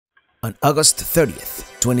On August 30th,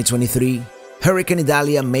 2023, Hurricane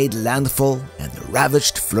Idalia made landfall and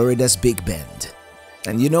ravaged Florida's Big Bend.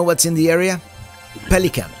 And you know what's in the area?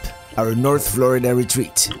 Pelicamp, our North Florida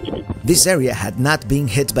retreat. This area had not been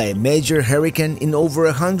hit by a major hurricane in over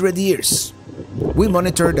 100 years. We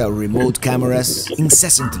monitored our remote cameras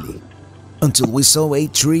incessantly until we saw a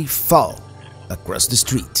tree fall across the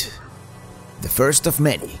street. The first of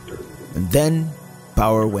many, and then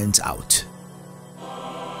power went out.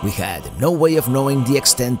 We had no way of knowing the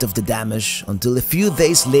extent of the damage until a few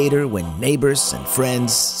days later when neighbors and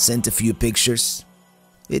friends sent a few pictures.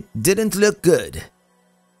 It didn't look good.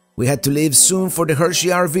 We had to leave soon for the Hershey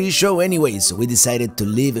RV Show anyway, so we decided to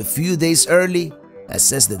leave a few days early,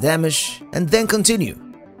 assess the damage, and then continue.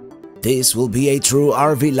 This will be a true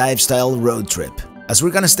RV lifestyle road trip, as we're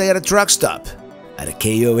gonna stay at a truck stop, at a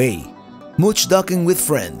KOA, mooch docking with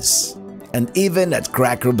friends, and even at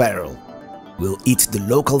Cracker Barrel. We'll eat the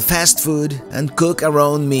local fast food and cook our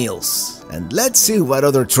own meals, and let's see what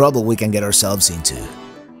other trouble we can get ourselves into.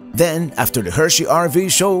 Then, after the Hershey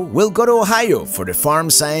RV Show, we'll go to Ohio for the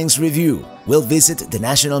Farm Science Review. We'll visit the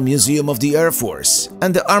National Museum of the Airforce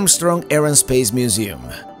and the Armstrong Air and Space Museum.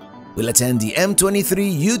 We'll attend the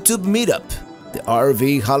M23 YouTube Meetup, the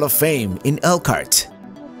RV Hall of Fame in Elkhart,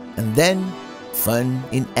 and then fun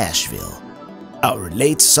in Asheville. Our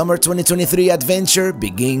late summer 2023 adventure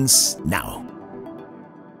begins now.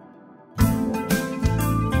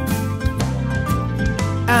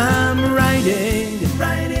 I'm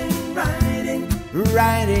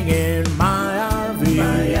riding in my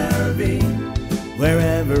RV,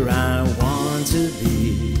 wherever I want to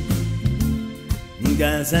be,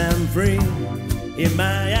 'cause I'm free in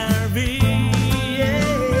my RV,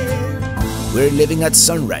 yeah. We're leaving at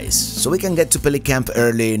sunrise, so we can get to Pelicamp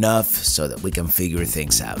early enough so that we can figure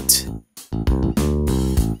things out.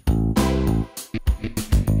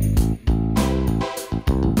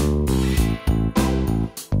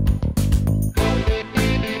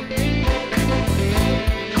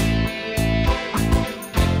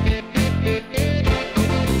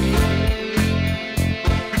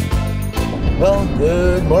 Well,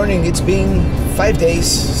 good morning. It's been 5 days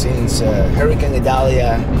since Hurricane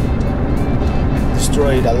Idalia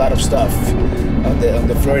destroyed a lot of stuff on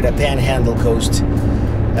the Florida Panhandle coast,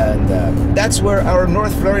 and that's where our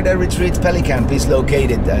North Florida retreat Pelicamp is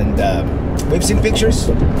located. And we've seen pictures.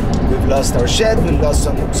 We've lost our shed. We've lost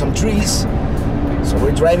some trees, so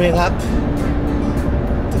we're driving up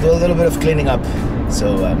to do a little bit of cleaning up.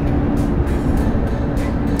 So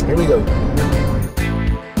here we go.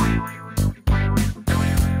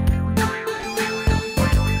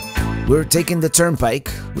 We're taking the turnpike,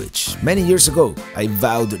 which many years ago I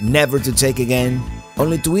vowed never to take again,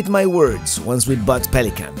 only to eat my words once we bought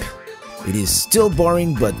Pelicamp. It is still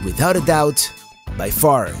boring, but without a doubt, by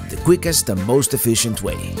far the quickest and most efficient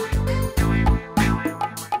way.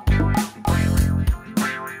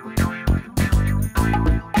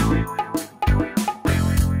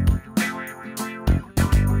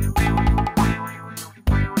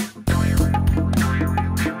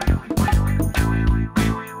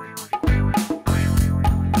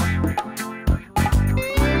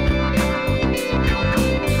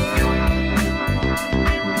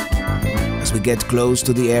 Get close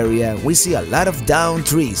to the area, we see a lot of downed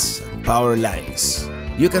trees and power lines.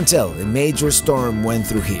 You can tell a major storm went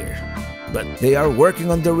through here, but they are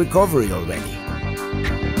working on the recovery already.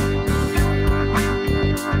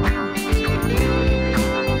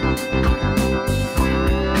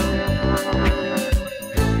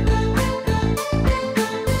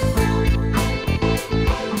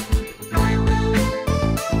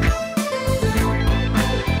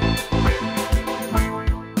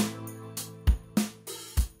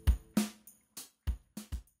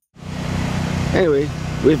 Anyway,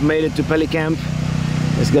 we've made it to Pelicamp.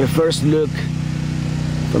 Let's get a first look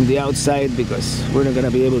from the outside because we're not gonna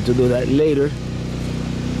be able to do that later.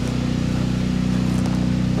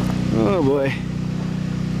 Oh boy,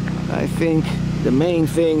 I think the main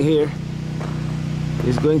thing here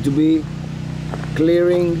is going to be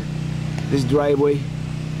clearing this driveway.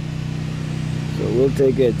 So we'll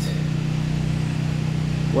take it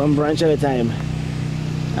one branch at a time.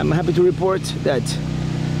 I'm happy to report that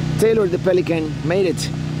Taylor the Pelican made it.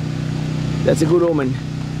 That's a good omen.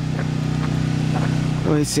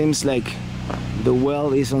 Oh, it seems like the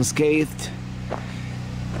well is unscathed.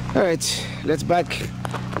 All right, let's back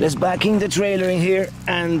in the trailer in here,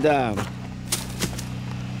 and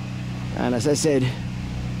as I said,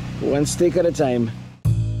 one stick at a time.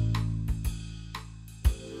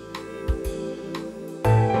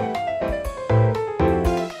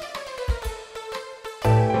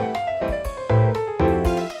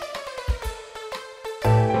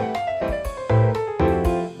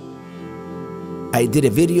 I did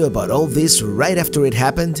a video about all this right after it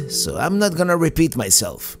happened, so I'm not gonna repeat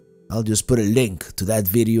myself. I'll just put a link to that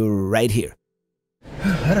video right here.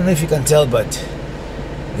 I don't know if you can tell, but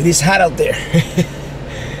it is hot out there.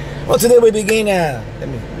 Well, today we begin let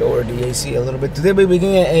me lower the AC a little bit. Today we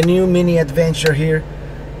begin a new mini adventure here.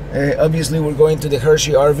 Obviously we're going to the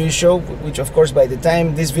Hershey RV Show, which of course by the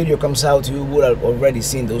time this video comes out you would have already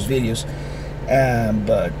seen those videos.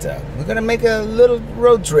 But we're gonna make a little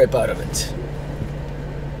road trip out of it.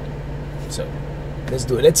 So let's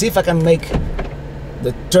do it. Let's see if I can make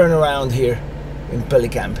the turnaround here in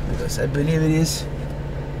Pelicamp, because I believe it is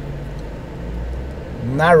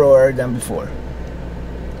narrower than before.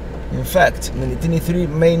 In fact, M23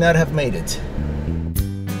 may not have made it.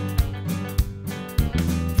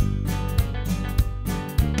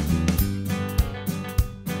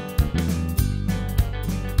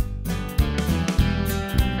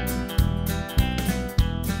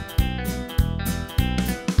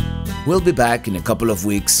 We'll be back in a couple of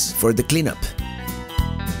weeks for the cleanup.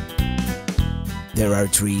 There are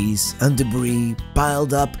trees and debris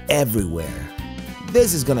piled up everywhere.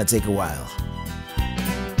 This is gonna take a while.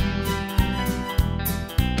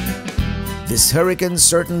 This hurricane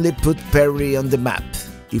certainly put Perry on the map,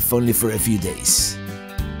 if only for a few days.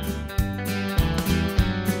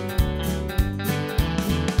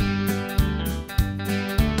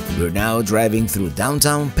 We're now driving through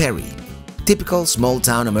downtown Perry. Typical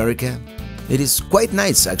small-town America. It is quite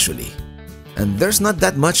nice actually. And there's not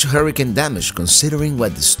that much hurricane damage considering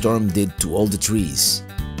what the storm did to all the trees.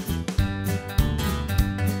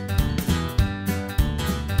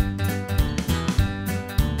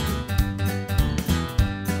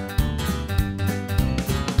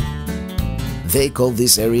 They call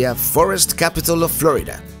this area Forest Capital of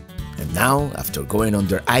Florida. And now, after going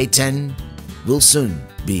under I-10, we'll soon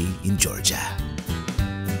be in Georgia.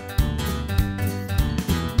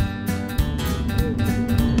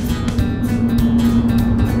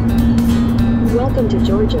 Welcome to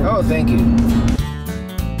Georgia. Oh, thank you.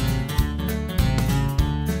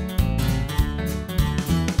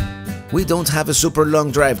 We don't have a super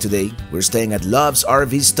long drive today. We're staying at Love's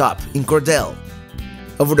RV Stop in Cordell.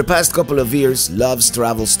 Over the past couple of years, Love's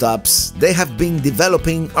Travel Stops, they have been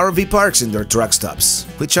developing RV parks in their truck stops,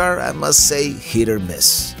 which are, I must say, hit or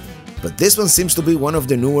miss. But this one seems to be one of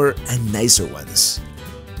the newer and nicer ones.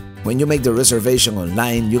 When you make the reservation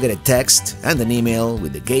online, you get a text and an email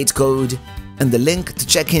with the gate code and the link to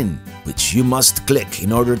check in, which you must click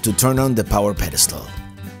in order to turn on the power pedestal.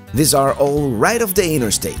 These are all right off the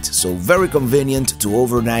interstate, so very convenient to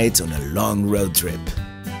overnight on a long road trip.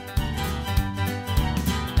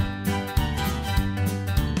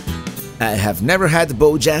 I have never had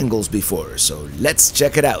Bojangles before, so let's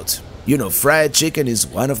check it out. You know, fried chicken is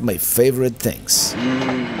one of my favorite things.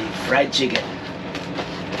 Fried chicken.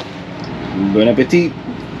 Bon appetit.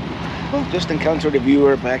 Oh, just encountered a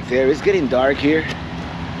viewer back there. It's getting dark here.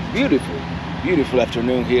 Beautiful, beautiful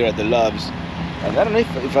afternoon here at the Loves. And I don't know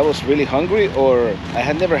if I was really hungry or I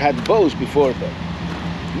had never had Bo's before, but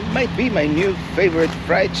it might be my new favorite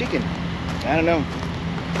fried chicken. I don't know.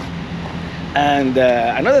 And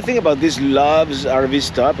another thing about this Loves RV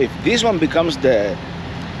Stop, if this one becomes the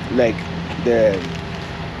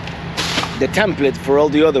template for all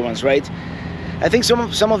the other ones, right? I think some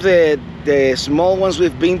of the small ones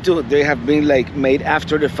we've been to, they have been like made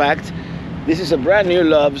after the fact. This is a brand new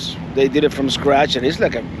Loves. They did it from scratch, and it's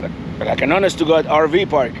like an honest-to-God RV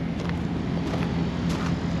park.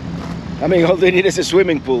 I mean, all they need is a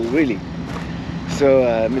swimming pool, really.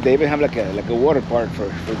 So they even have like a water park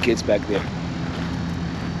for kids back there.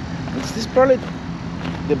 This is probably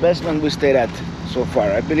the best one we stayed at so far.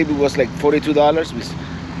 I believe it was like $42.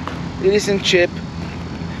 It isn't cheap.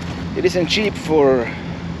 It isn't cheap for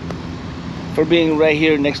being right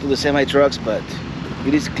here next to the semi-trucks, but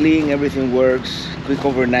it is clean, everything works. Quick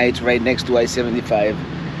overnight right next to I-75.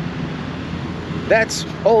 That's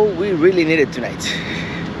all we really needed tonight.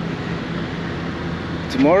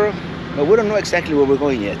 Tomorrow, but we don't know exactly where we're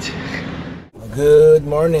going yet. Good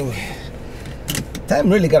morning. Time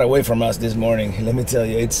really got away from us this morning, let me tell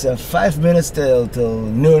you. It's 5 minutes till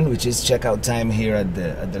noon, which is checkout time here at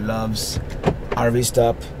the Loves RV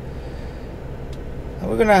Stop. And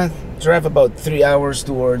we're gonna drive about 3 hours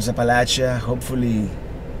towards Appalachia. Hopefully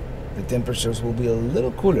the temperatures will be a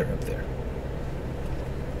little cooler up there.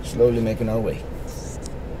 Slowly making our way.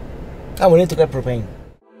 We need to get propane.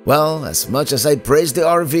 Well, as much as I praise the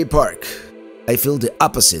RV park, I feel the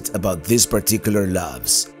opposite about this particular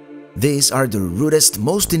Loves. These are the rudest,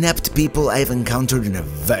 most inept people I've encountered in a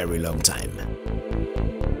very long time.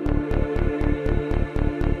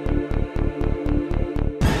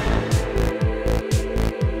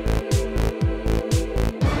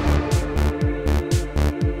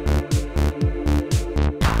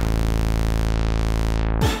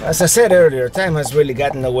 as I said earlier, time has really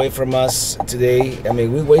gotten away from us today. I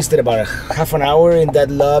mean, we wasted about a half an hour in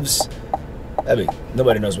that Love's. I mean,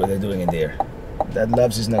 nobody knows what they're doing in there. That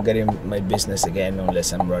Love's is not getting my business again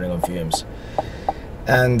unless I'm running on fumes.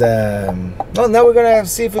 And well, now we're gonna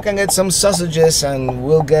see if we can get some sausages, and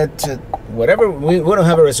we'll get whatever. We don't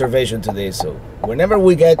have a reservation today, so whenever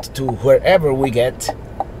we get to wherever we get,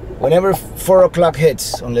 whenever 4 o'clock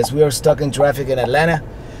hits, unless we are stuck in traffic in Atlanta,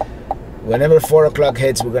 whenever 4 o'clock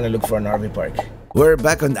hits, we're gonna look for an RV park. We're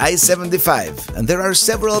back on I-75, and there are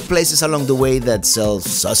several places along the way that sell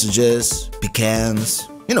sausages, pecans,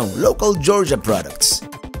 you know, local Georgia products.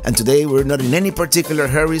 And today we're not in any particular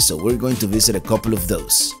hurry, so we're going to visit a couple of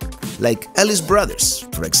those. Like Ellis Brothers,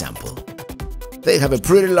 for example. They have a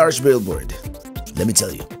pretty large billboard. Let me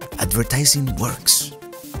tell you, advertising works.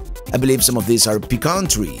 I believe some of these are pecan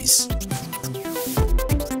trees.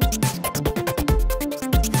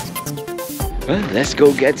 Well, let's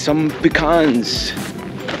go get some pecans.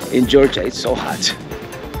 In Georgia, it's so hot.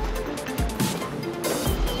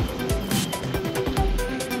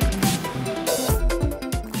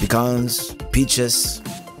 Pecans, peaches,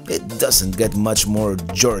 it doesn't get much more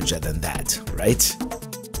Georgia than that, right?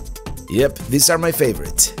 Yep, these are my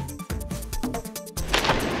favorite.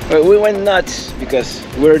 Well, we went nuts because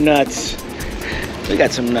we're nuts. We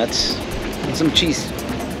got some nuts and some cheese.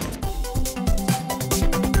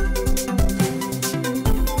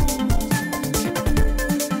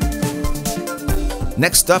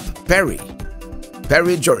 Next up, Perry,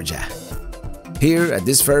 Georgia. Here at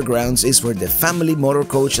this fairgrounds is where the Family Motor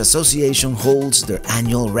Coach Association holds their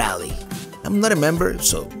annual rally. I'm not a member,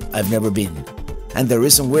 so I've never been. And the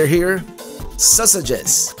reason we're here?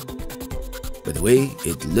 Sausages. By the way,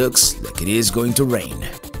 it looks like it is going to rain.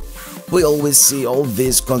 We always see all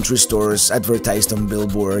these country stores advertised on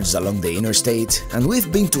billboards along the interstate, and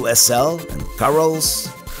we've been to SL and Carol's,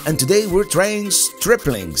 and today we're trying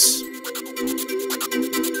striplings.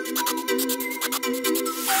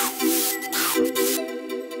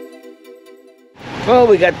 Well,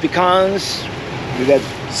 we got pecans, we got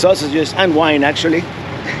sausages and wine actually.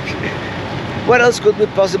 What else could we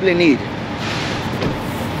possibly need?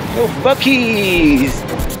 Oh, Buc-ee's!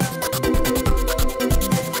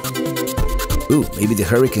 Ooh, maybe the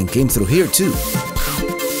hurricane came through here too.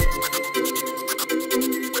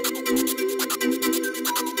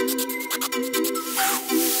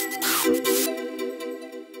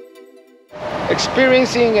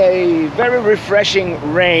 Experiencing a very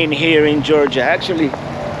refreshing rain here in Georgia. Actually,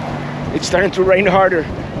 it's starting to rain harder.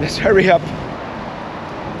 Let's hurry up.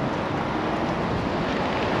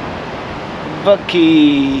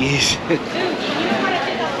 Buc-ee's.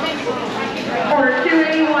 Order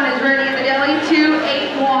 281 is ready in the deli.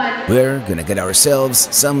 281. We're gonna get ourselves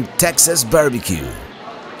some Texas barbecue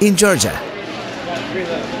in Georgia.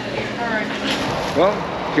 Well,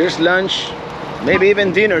 here's lunch, maybe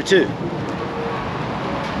even dinner too.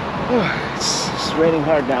 It's raining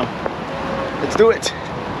hard now. Let's do it.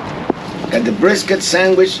 Got the brisket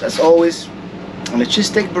sandwich as always, and a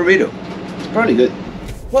cheesesteak burrito. It's probably good.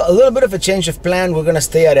 Well, a little bit of a change of plan. We're gonna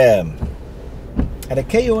stay at a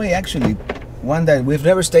KOA actually, one that we've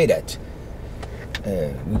never stayed at.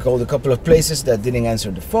 We called a couple of places that didn't answer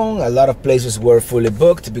the phone. A lot of places were fully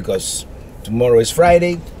booked because tomorrow is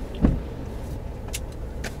Friday,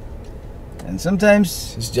 and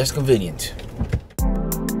sometimes it's just convenient.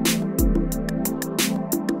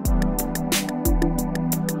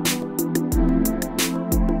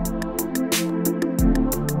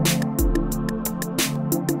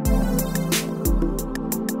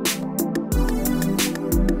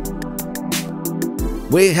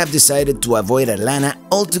 We have decided to avoid Atlanta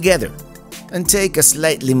altogether and take a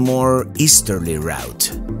slightly more easterly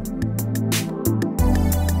route.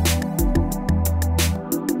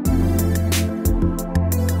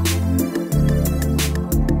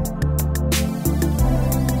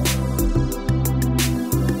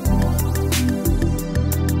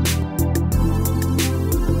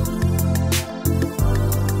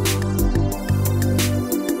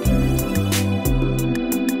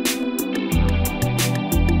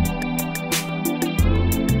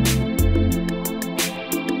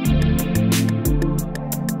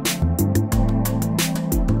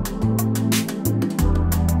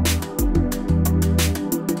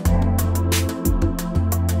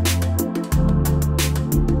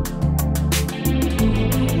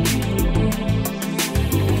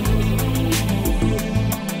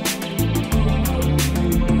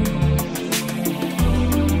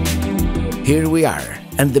 Here we are,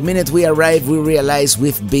 and the minute we arrive we realize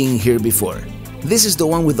we've been here before. This is the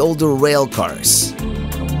one with all the rail cars.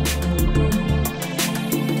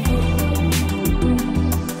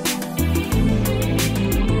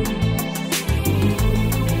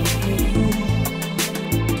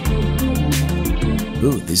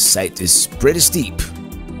 Ooh, this site is pretty steep.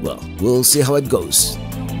 Well, we'll see how it goes.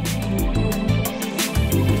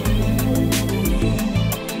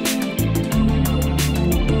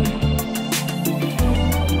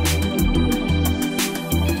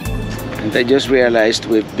 And I just realized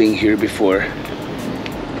we've been here before.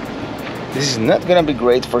 This is not gonna be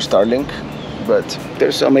great for Starlink, but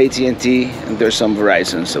there's some AT&T and there's some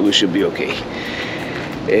Verizon, so we should be okay.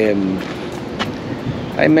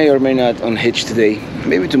 I may or may not unhitch today.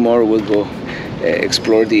 Maybe tomorrow we'll go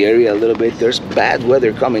explore the area a little bit. There's bad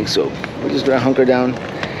weather coming, so we're just gonna hunker down,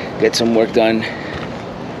 get some work done,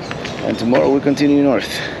 and tomorrow we continue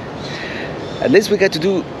north. At least we got to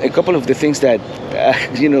do a couple of the things that,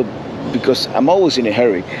 you know, because I'm always in a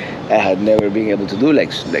hurry, I had never been able to do,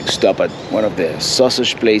 like stop at one of the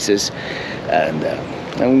sausage places, and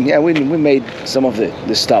yeah, we made some of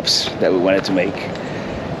the stops that we wanted to make.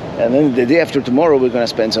 And then the day after tomorrow, we're gonna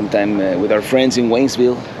spend some time with our friends in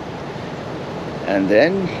Waynesville, and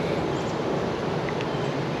then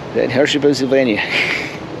Hershey, Pennsylvania.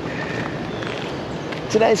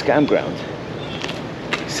 It's a nice campground.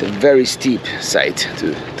 It's a very steep site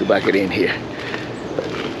to back it in here.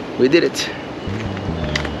 But we did it.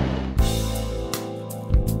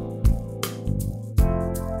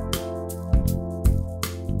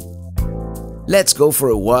 Let's go for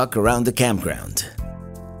a walk around the campground.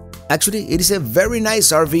 Actually, it is a very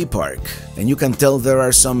nice RV park, and you can tell there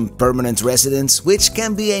are some permanent residents, which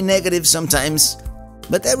can be a negative sometimes,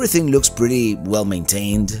 but everything looks pretty well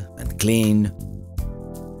maintained and clean.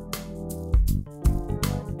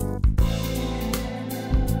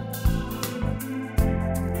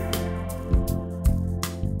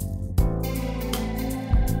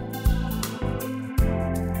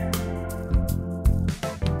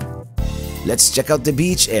 Let's check out the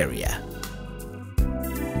beach area.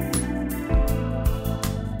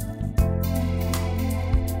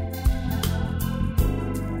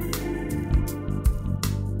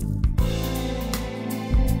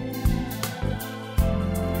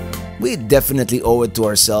 We definitely owe it to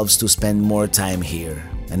ourselves to spend more time here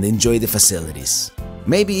and enjoy the facilities.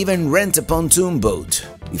 Maybe even rent a pontoon boat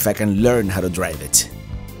if I can learn how to drive it.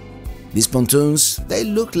 These pontoons, they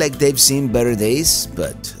look like they've seen better days,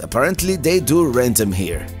 but apparently they do rent them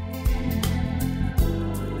here.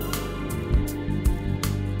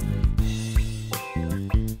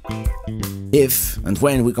 If and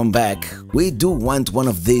when we come back, we do want one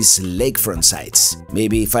of these lakefront sites.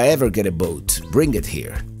 Maybe if I ever get a boat, bring it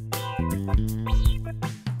here.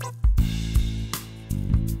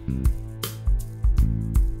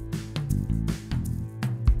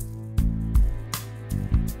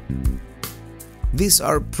 These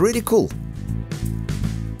are pretty cool.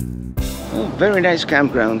 Oh, very nice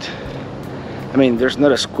campground. I mean, there's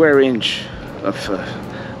not a square inch of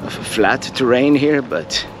flat terrain here,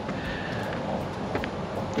 but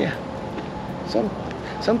yeah,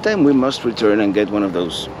 sometime we must return and get one of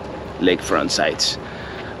those lakefront sites,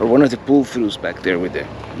 or one of the pull-throughs back there with the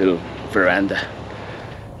little veranda.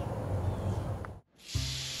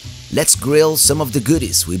 Let's grill some of the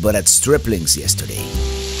goodies we bought at Stripling's yesterday.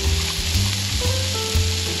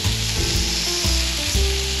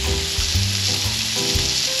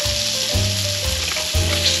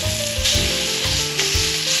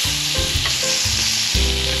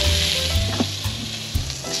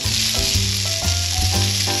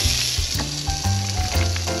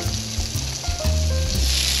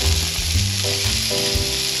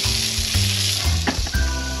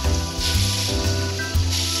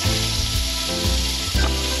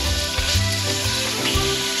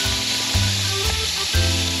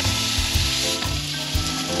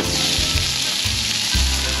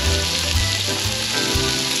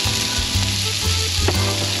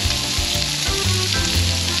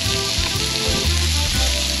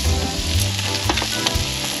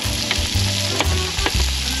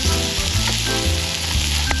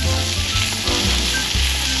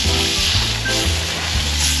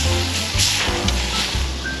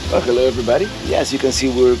 Well, hello everybody. Yeah, as you can see,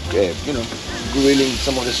 we're grilling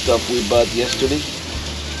some of the stuff we bought yesterday.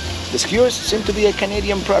 The skewers seem to be a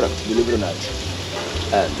Canadian product, believe it or not.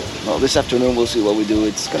 And well, this afternoon we'll see what we do.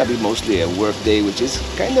 It's gonna be mostly a work day, which is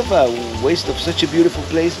kind of a waste of such a beautiful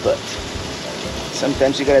place, but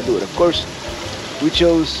sometimes you gotta do it. Of course, we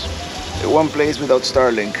chose one place without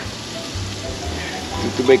Starlink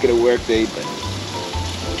to make it a work day, but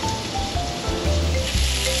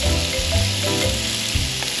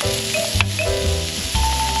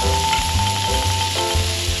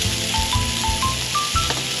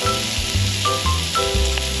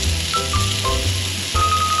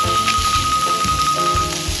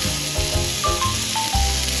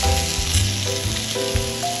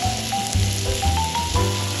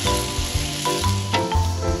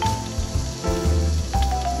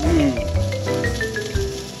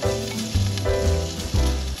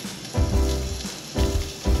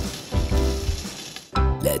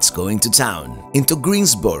going to town, into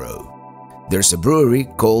Greensboro. There's a brewery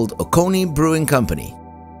called Oconee Brewing Company.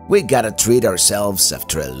 We gotta treat ourselves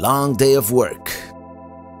after a long day of work.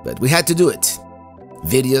 But we had to do it.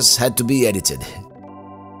 Videos had to be edited.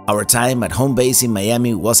 Our time at home base in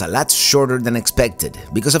Miami was a lot shorter than expected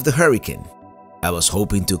because of the hurricane. I was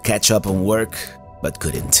hoping to catch up on work, but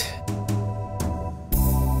couldn't.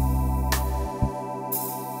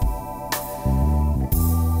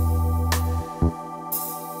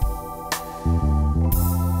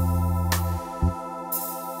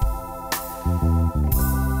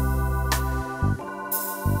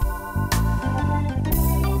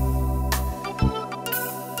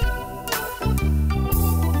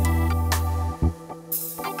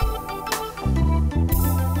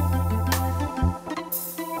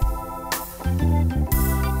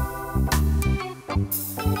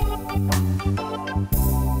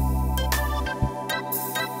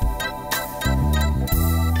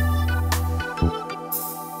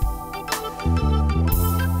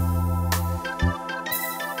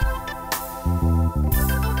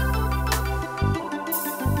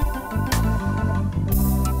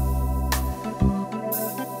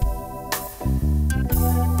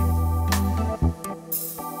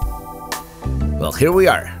 Well, here we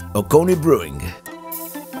are, Oconee Brewing.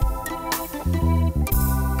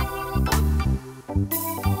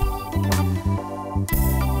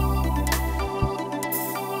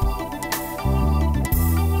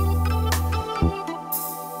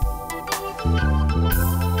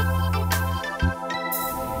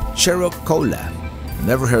 Cherokee Cola,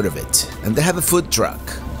 never heard of it, and they have a food truck.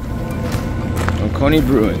 Oconee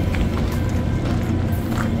Brewing.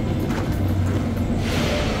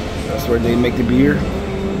 That's where they make the beer.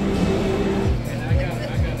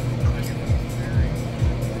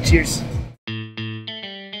 Cheers.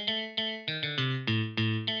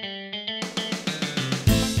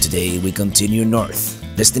 Today we continue north.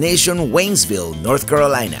 Destination Waynesville, North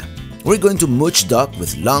Carolina. We're going to mooch dock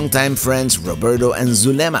with longtime friends Roberto and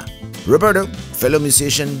Zulema. Roberto, fellow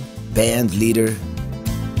musician, band leader.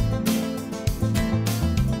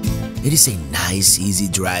 It is a nice, easy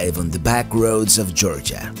drive on the back roads of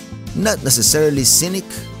Georgia. Not necessarily scenic,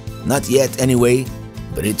 not yet anyway,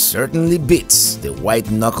 but it certainly beats the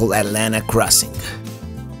white-knuckle Atlanta crossing.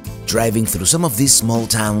 Driving through some of these small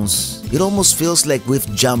towns, it almost feels like we've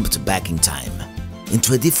jumped back in time,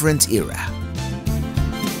 into a different era.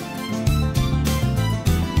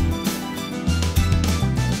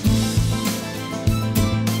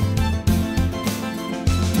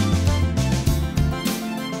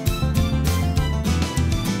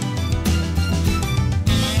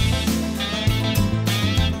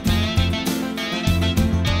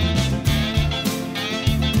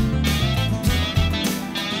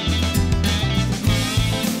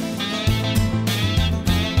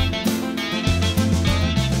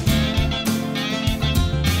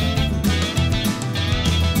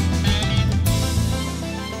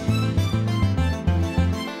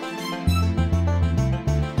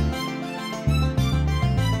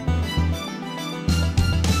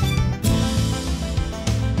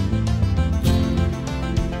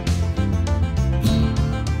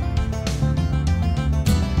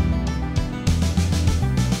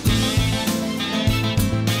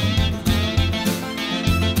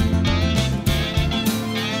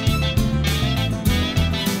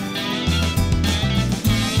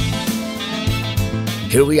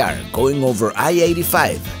 Here we are, going over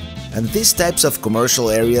I-85, and these types of commercial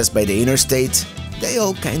areas by the interstate, they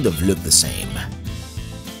all kind of look the same.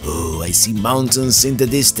 Oh, I see mountains in the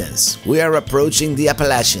distance. We are approaching the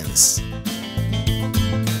Appalachians.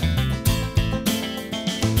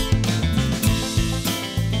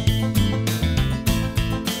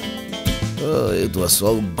 Oh, it was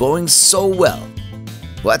all going so well.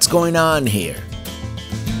 What's going on here?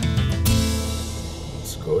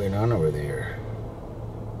 What's going on over there?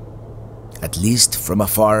 At least from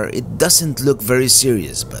afar, it doesn't look very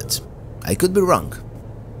serious, but I could be wrong.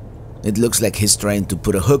 It looks like he's trying to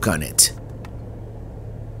put a hook on it.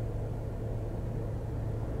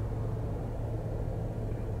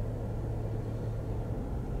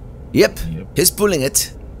 Yep, he's pulling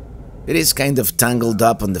it. It is kind of tangled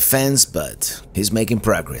up on the fence, but he's making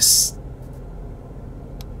progress.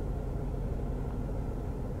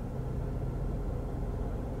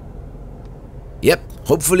 Yep,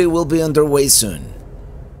 hopefully we'll be underway soon.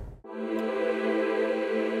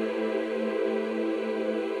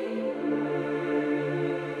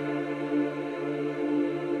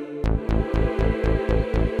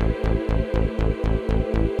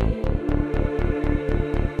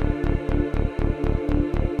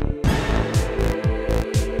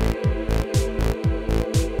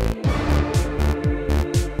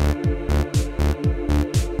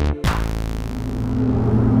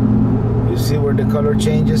 color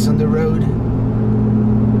changes on the road.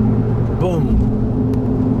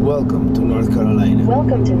 Boom! Welcome to North Carolina.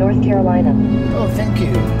 Welcome to North Carolina. Oh, thank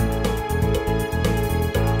you.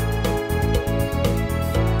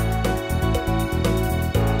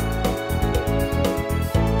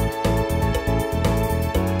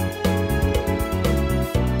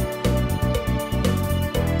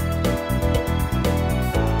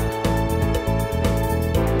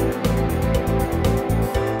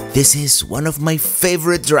 This is one of my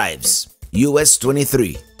favorite drives, US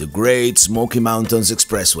 23, the Great Smoky Mountains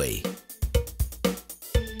Expressway.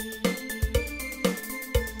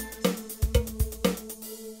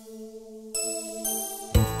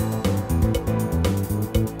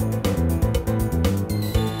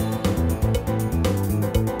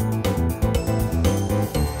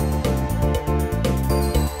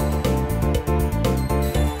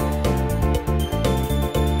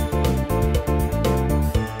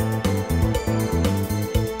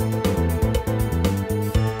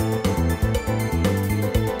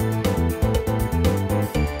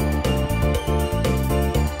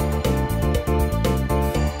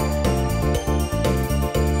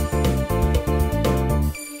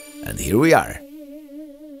 Here we are.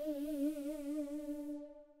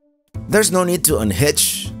 There's no need to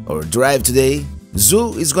unhitch or drive today.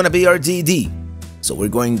 Zoo is gonna be our DD. So we're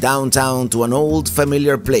going downtown to an old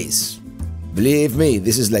familiar place. Believe me,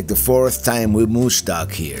 this is like the 4th time we moose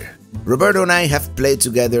dog here. Roberto and I have played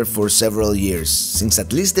together for several years, since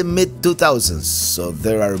at least the mid-2000s, so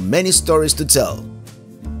there are many stories to tell.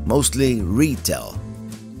 Mostly retell.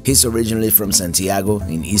 He's originally from Santiago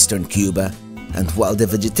in eastern Cuba, and while the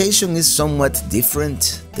vegetation is somewhat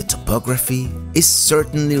different, the topography is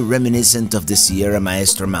certainly reminiscent of the Sierra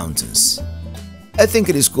Maestra Mountains. I think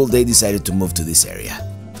it is cool they decided to move to this area.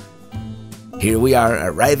 Here we are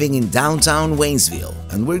arriving in downtown Waynesville,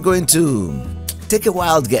 and we're going to take a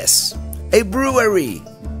wild guess. A brewery!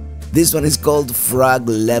 This one is called Frog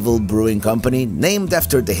Level Brewing Company, named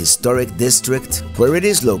after the historic district where it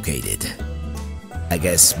is located. I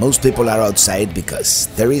guess most people are outside because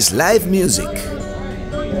there is live music.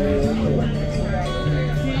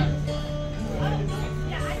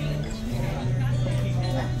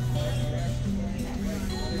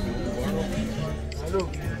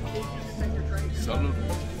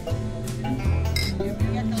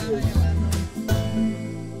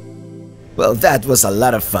 Well, that was a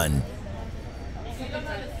lot of fun.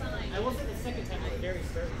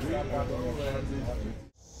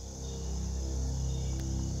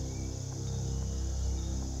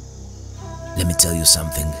 Let me tell you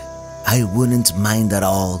something. I wouldn't mind at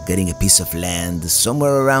all getting a piece of land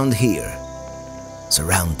somewhere around here,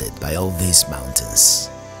 surrounded by all these mountains.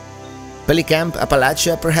 Pelicamp,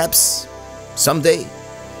 Appalachia, perhaps? Someday?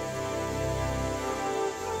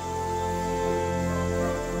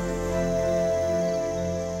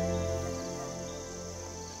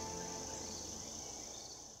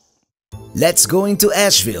 Let's go into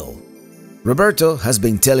Asheville. Roberto has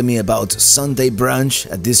been telling me about Sunday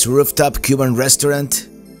brunch at this rooftop Cuban restaurant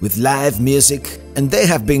with live music, and they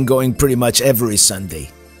have been going pretty much every Sunday.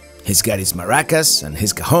 He's got his maracas and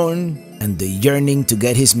his cajon and the yearning to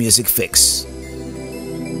get his music fix.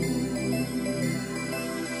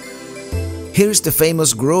 Here's the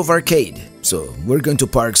famous Grove Arcade, so we're going to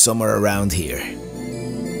park somewhere around here.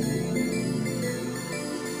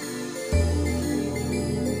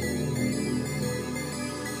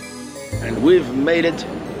 And we've made it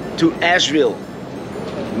to Asheville.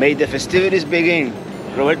 May the festivities begin.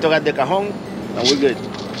 Roberto got the cajon, and we're good.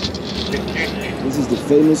 This is the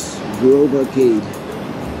famous Grove Arcade.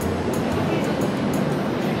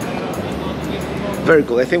 Very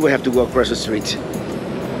cool. I think we have to go across the street.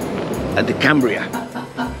 At the Cambria.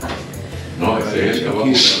 No,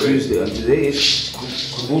 Tuesday, and today is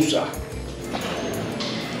Kubusa.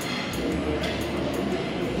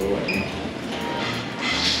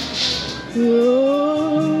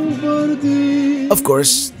 Of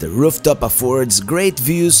course, the rooftop affords great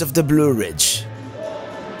views of the Blue Ridge.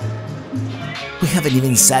 We haven't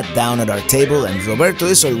even sat down at our table and Roberto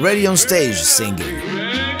is already on stage singing.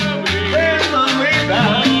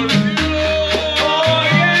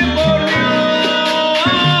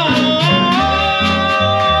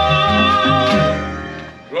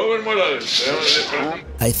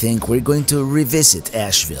 I think we're going to revisit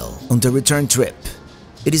Asheville on the return trip.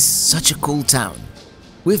 It is such a cool town.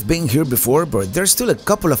 We've been here before, but there's still a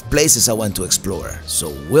couple of places I want to explore,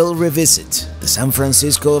 so we'll revisit the San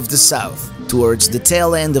Francisco of the South towards the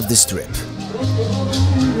tail end of this trip.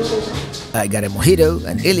 I got a mojito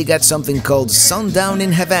and Illy got something called Sundown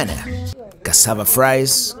in Havana. Cassava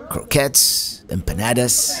fries, croquettes,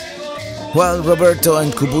 empanadas. while Roberto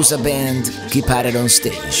and Kubusa Band keep at it on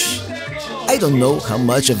stage. I don't know how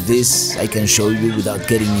much of this I can show you without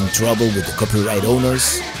getting in trouble with the copyright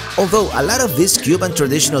owners, although a lot of these Cuban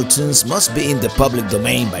traditional tunes must be in the public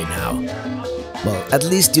domain by now. Well, at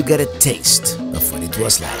least you get a taste of what it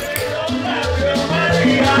was like.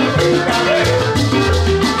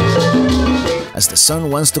 As the sun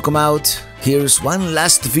wants to come out, here's one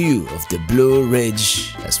last view of the Blue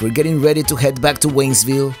Ridge as we're getting ready to head back to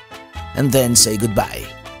Waynesville and then say goodbye,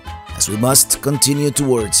 as we must continue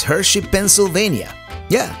towards Hershey, Pennsylvania.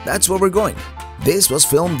 Yeah, that's where we're going. This was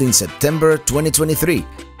filmed in September 2023,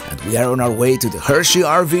 and we are on our way to the Hershey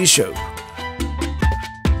RV Show.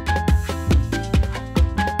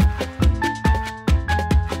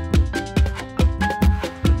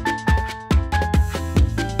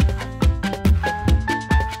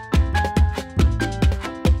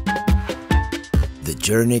 The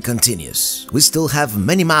journey continues. We still have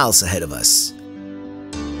many miles ahead of us.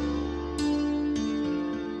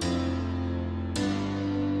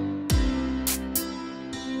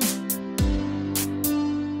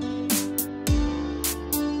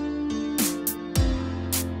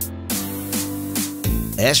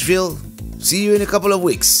 Asheville, see you in a couple of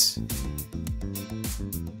weeks.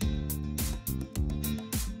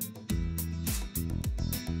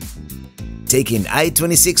 Taking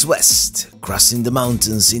I-26 west, crossing the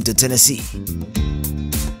mountains into Tennessee.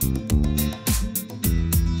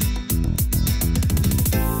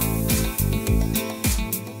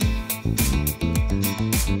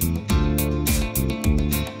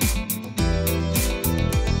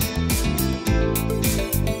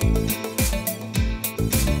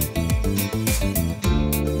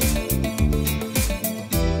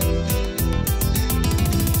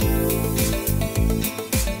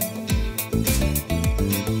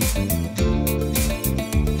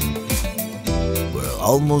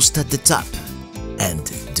 Almost at the top.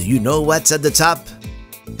 And do you know what's at the top?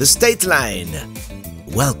 The state line.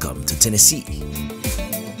 Welcome to Tennessee.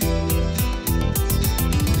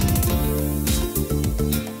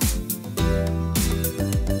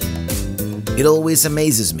 It always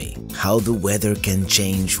amazes me how the weather can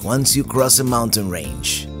change once you cross a mountain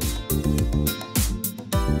range.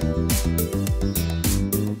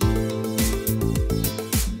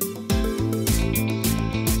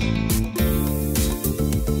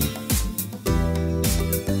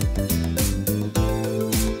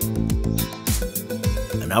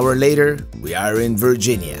 An hour later, we are in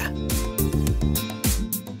Virginia.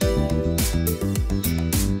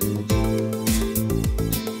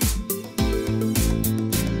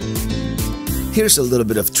 Here's a little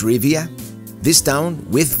bit of trivia. This town,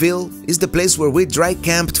 Waynesville, is the place where we dry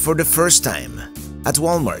camped for the first time, at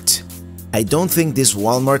Walmart. I don't think this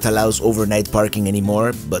Walmart allows overnight parking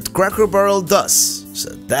anymore, but Cracker Barrel does, so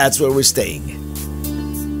that's where we're staying.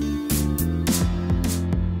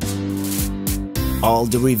 All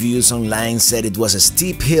the reviews online said it was a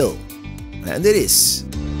steep hill, and it is.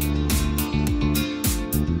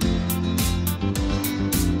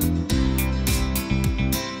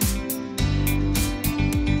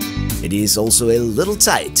 It is also a little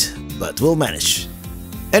tight, but we'll manage.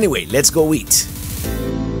 Anyway, let's go eat.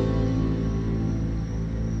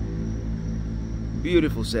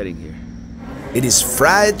 Beautiful setting here. It is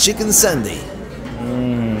fried chicken Sunday.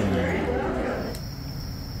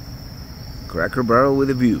 Cracker Barrel with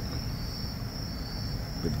a view,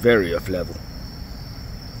 but very off level.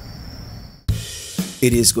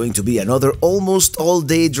 It is going to be another almost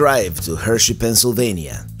all-day drive to Hershey,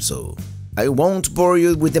 Pennsylvania, so I won't bore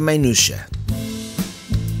you with the minutiae.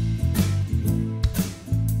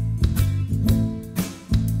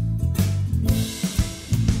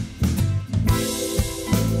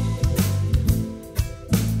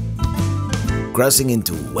 Crossing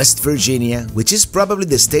into West Virginia, which is probably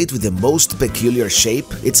the state with the most peculiar shape.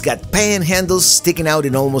 It's got panhandles sticking out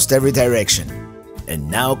in almost every direction. And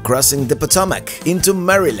now crossing the Potomac into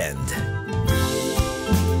Maryland.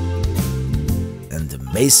 And the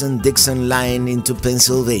Mason-Dixon line into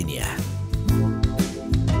Pennsylvania.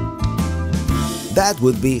 That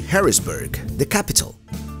would be Harrisburg, the capital.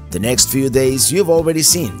 The next few days you've already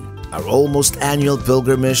seen, our almost annual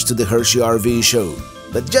pilgrimage to the Hershey RV Show.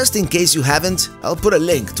 But just in case you haven't, I'll put a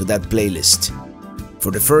link to that playlist.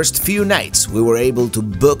 For the first few nights, we were able to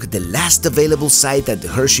book the last available site at the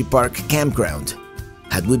Hershey Park campground.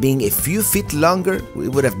 Had we been a few feet longer, we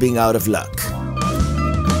would have been out of luck.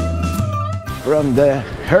 From the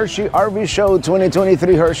Hershey RV Show,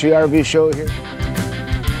 2023 Hershey RV Show here.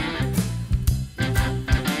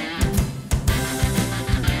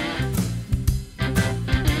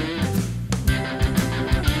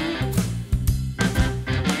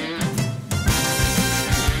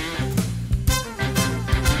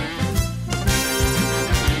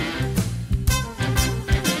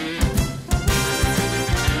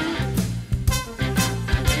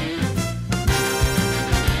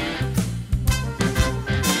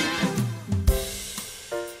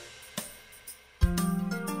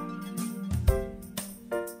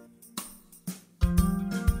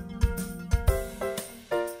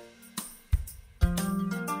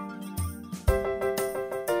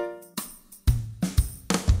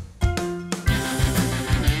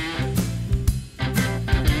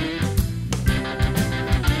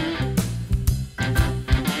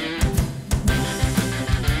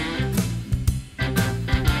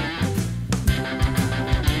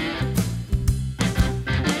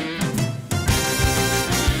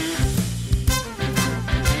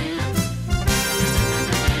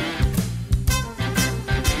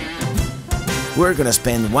 We're gonna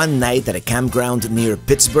spend one night at a campground near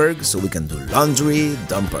Pittsburgh so we can do laundry,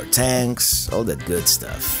 dump our tanks, all that good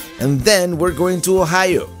stuff. And then we're going to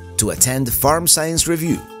Ohio to attend Farm Science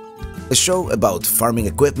Review, a show about farming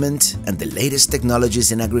equipment and the latest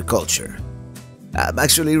technologies in agriculture. I'm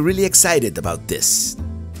actually really excited about this.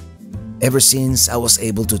 Ever since I was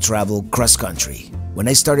able to travel cross-country, when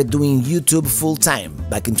I started doing YouTube full-time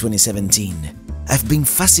back in 2017, I've been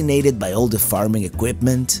fascinated by all the farming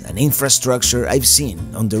equipment and infrastructure I've seen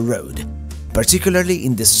on the road, particularly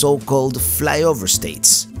in the so-called flyover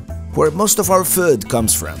states, where most of our food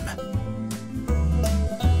comes from.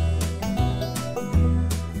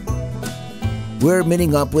 We're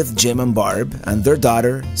meeting up with Jim and Barb and their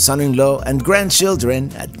daughter, son-in-law, and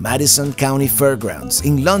grandchildren at Madison County Fairgrounds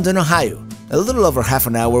in London, Ohio, a little over half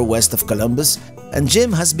an hour west of Columbus, and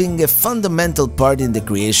Jim has been a fundamental part in the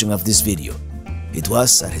creation of this video. It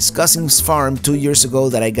was at his cousin's farm 2 years ago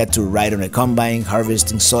that I got to ride on a combine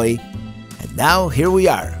harvesting soy, and now here we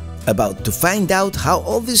are, about to find out how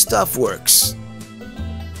all this stuff works.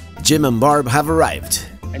 Jim and Barb have arrived.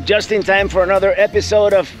 And just in time for another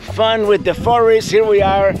episode of Fun with the Forest. Here we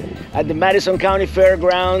are at the Madison County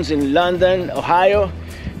Fairgrounds in London, Ohio.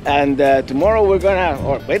 And tomorrow we're gonna,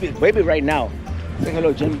 or maybe right now. Say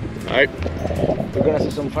hello, Jim. All right. We're gonna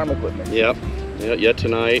see some farm equipment. Yep. Yet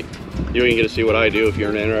tonight. You can get to see what I do if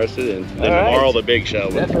you're interested. And then tomorrow the big show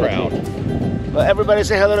with the crowd. Well, everybody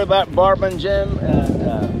say hello to Barb and Jim. And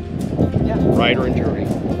yeah. Ryder and Journey.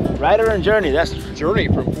 Ryder and Journey. That's Journey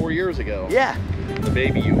from 4 years ago. Yeah. The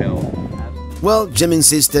baby you held. Well, Jim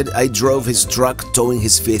insisted I drove his truck towing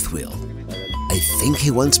his fifth wheel. I think he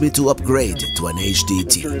wants me to upgrade to an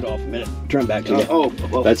HDT. Turn it off a minute. Turn back to you. Oh.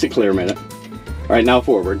 That's a clear minute. All right, now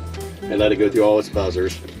forward. And let it go through all its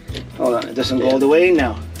buzzers. Hold on, it doesn't go all the way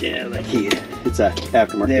now. Yeah, like here. It's a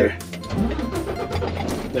aftermarket.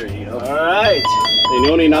 There you go. All right. And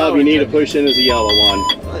the only knob you need to push in is the yellow one.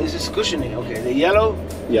 Oh, this is cushioning. Okay, the yellow.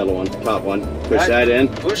 Yellow one, top one. Push that in.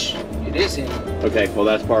 Push. It is in. Okay, well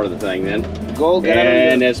that's part of the thing then. Go get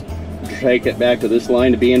and let's take it back to this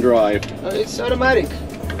line to be in drive. It's automatic.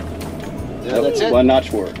 Yeah, that's it. One notch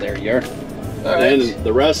forward. There you are. All right. And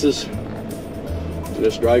the rest is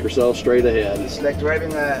just drive yourself straight ahead. It's like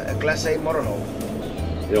driving a Class A motorhome.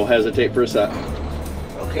 You don't hesitate for a second.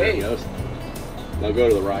 Okay. There it goes. Now go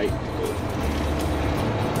to the right.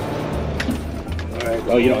 All right.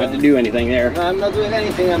 Oh, you don't have to do anything there. No, I'm not doing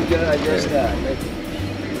anything. I'm gonna just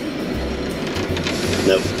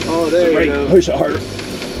Nope. Oh, there you go. Push it harder.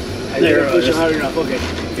 There, push it hard enough. Okay.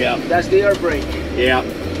 Yeah. That's the air brake. Yeah.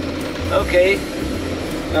 Okay.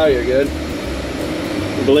 Oh, you're good.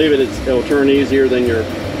 I believe it'll turn easier than your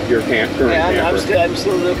current camper. I'm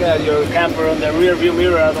still looking at your camper on the rear view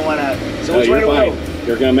mirror. I don't want to. So which way do we go?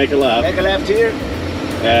 You're gonna make a left. Make a left here.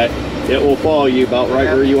 It will follow you about right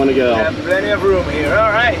where you want to go. I have plenty of room here.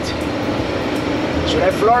 All right. Should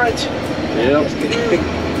I floor it? Yep. Just kidding.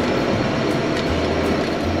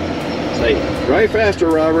 Say, drive faster,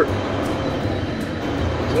 Robert.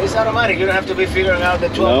 So it's automatic. You don't have to be figuring out the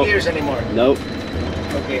 12 gears anymore. Nope.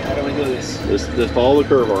 Okay, how do we do this? Just follow the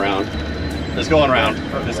curve around. Just going around.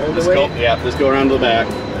 Just go around to the back.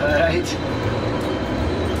 All right.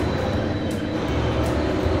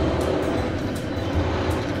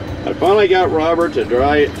 I finally got Robert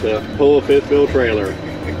to pull a fifth wheel trailer.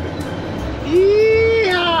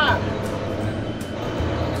 Yeah.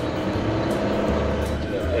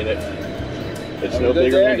 It's no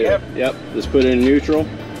bigger than it. Yep. Just put it in neutral.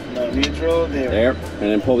 No, neutral there. There, and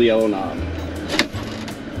then pull the yellow knob.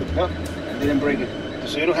 No, I didn't break it.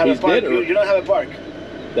 So you don't have a park. You don't have a park.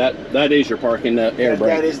 That is your parking air brake.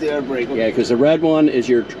 That is the air brake. Okay. Yeah, because the red one is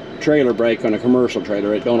your trailer brake on a commercial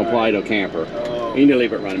trailer. It don't apply to a camper. Oh. You need to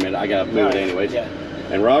leave it run a minute. I gotta move it anyways. Yeah.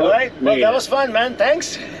 And Robert, all right. Well, that was fun, man.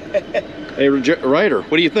 Thanks. Hey, Ryder,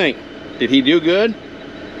 what do you think? Did he do good?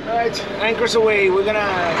 All right, anchors away. We're gonna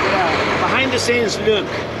get a behind-the-scenes look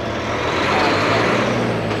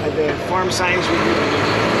at the farm science review.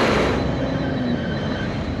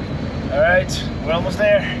 All right, we're almost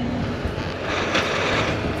there.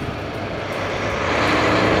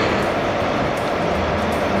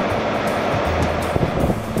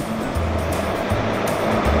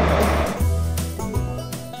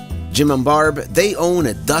 Jim and Barb, they own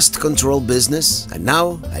a dust control business, and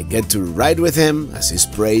now I get to ride with him as he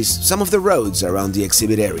sprays some of the roads around the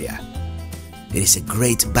exhibit area. It is a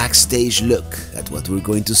great backstage look at what we're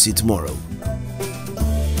going to see tomorrow.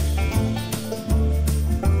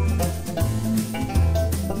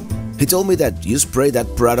 He told me that you spray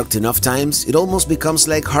that product enough times, it almost becomes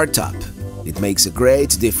like hardtop. It makes a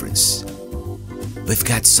great difference. We've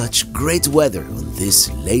got such great weather on this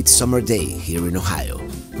late summer day here in Ohio.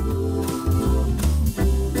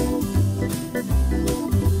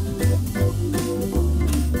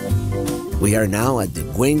 We are now at the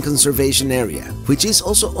Wayne Conservation Area, which is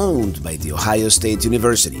also owned by The Ohio State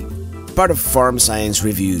University, part of Farm Science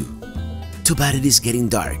Review. Too bad it is getting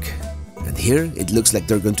dark, and here it looks like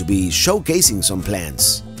they're going to be showcasing some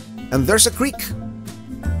plants. And there's a creek.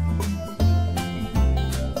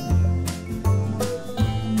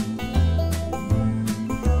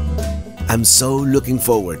 I'm so looking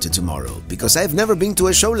forward to tomorrow because I've never been to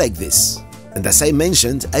a show like this. And as I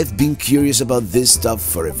mentioned, I've been curious about this stuff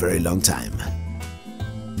for a very long time.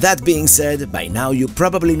 That being said, by now you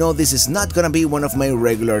probably know this is not gonna be one of my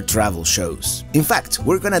regular travel shows. In fact,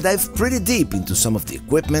 we're gonna dive pretty deep into some of the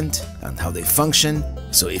equipment and how they function.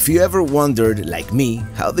 So if you ever wondered, like me,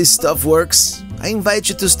 how this stuff works, I invite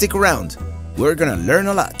you to stick around. We're gonna learn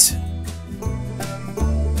a lot.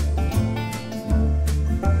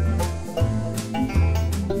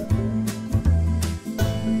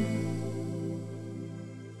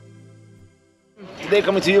 Today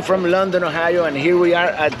coming to you from London, Ohio, and here we are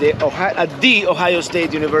at the Ohio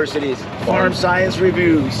State University's Farm Science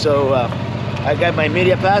Review. So I got my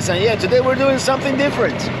media pass, and yeah, today we're doing something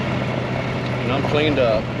different. And I'm cleaned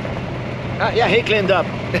up. Yeah, he cleaned up.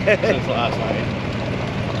 Since last night.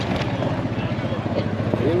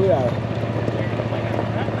 Here we are.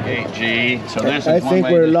 8G. So this I is think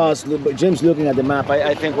we're lost. Jim's looking at the map.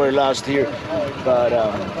 I think we're lost here, but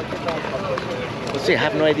we'll see. I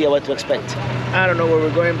have no idea what to expect. I don't know where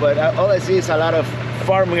we're going, but all I see is a lot of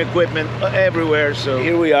farming equipment everywhere. So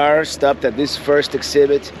here we are, stopped at this first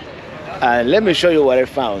exhibit. Let me show you what I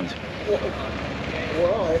found.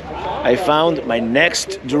 I found my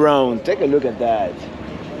next drone. Take a look at that.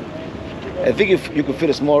 I think if you could fit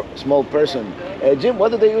a small person. Jim, what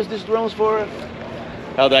do they use these drones for?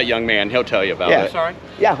 Oh, that young man, he'll tell you about it. Sorry?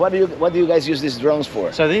 Yeah, what do you guys use these drones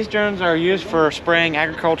for? So these drones are used for spraying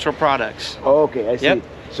agricultural products. Oh, okay, I see. Yep.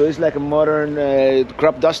 So it's like a modern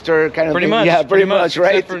crop duster kind of Pretty thing? much. Yeah, pretty much,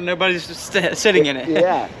 right? Except for nobody's sitting in it.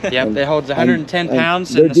 Yeah. Yep, it holds 110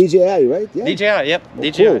 pounds. They're DJI, right? Yeah. DJI, yep, Oh,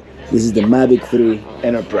 DJI. cool. This is the Mavic 3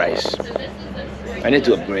 Enterprise. I need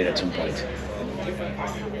to upgrade at some point.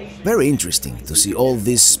 Very interesting to see all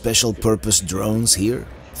these special purpose drones here.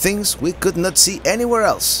 Things we could not see anywhere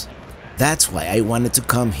else. That's why I wanted to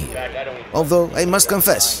come here. Although I must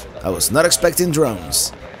confess, I was not expecting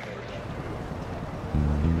drones.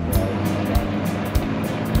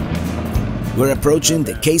 We're approaching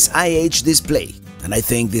the Case IH display, and I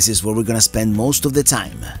think this is where we're gonna spend most of the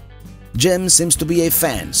time. Jim seems to be a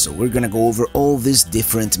fan, so we're gonna go over all these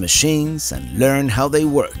different machines and learn how they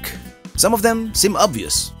work. Some of them seem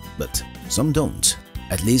obvious, but some don't,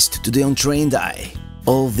 at least to the untrained eye.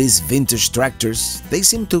 All these vintage tractors, they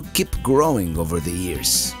seem to keep growing over the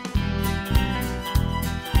years.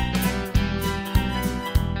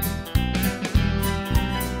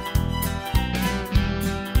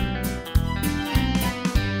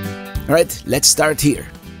 Alright, let's start here.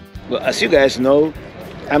 Well, as you guys know,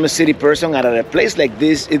 I'm a city person, and at a place like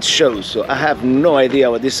this, it shows. So I have no idea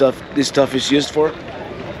what this stuff is used for.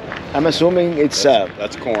 I'm assuming it's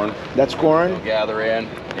That's corn. That's corn. Gather in,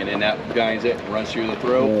 and then that grinds it, runs through the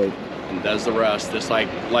throat, Right. and does the rest, just like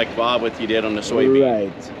Bob with you did on the soybean.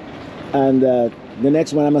 Right. And the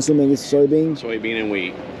next one, I'm assuming, is soybean. Soybean and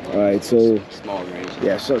wheat. All right. So Small grains.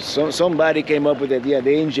 yeah. So somebody came up with the idea.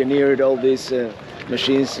 They engineered all these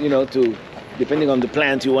machines, you know, to depending on the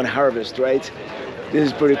plant you want to harvest. Right. This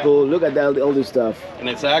is pretty cool. Look at that, all this stuff. And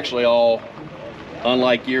it's actually all,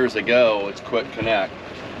 unlike years ago, it's quick connect.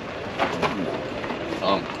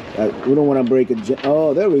 We don't want to break it.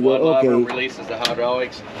 Oh, there we go. One lever Okay. releases the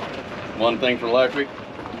hydraulics. One thing for electric,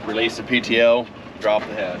 release the PTO, drop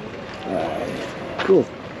the head. Cool.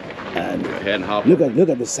 And Go ahead and hop. look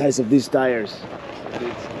at the size of these tires.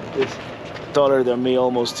 It's taller than me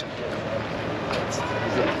almost.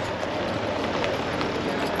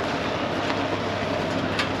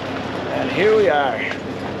 And here we are.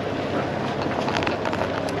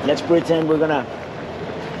 Let's pretend we're gonna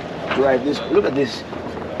drive this. Look at this.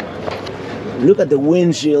 Look at the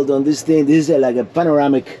windshield on this thing. This is like a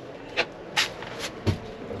panoramic.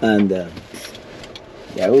 And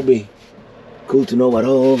yeah, it would be cool to know what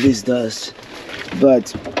all this does.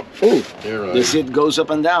 But oh, Right. the seat goes up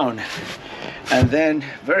and down, and then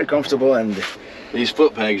very comfortable. And These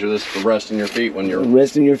foot pegs are just for resting your feet when you're.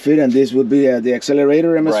 resting your feet. And this would be the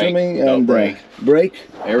accelerator, I'm Right. assuming. No, and brake. Brake.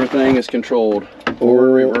 Everything is controlled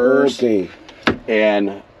forward, reverse, Okay.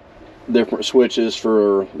 and different switches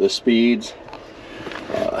for the speeds.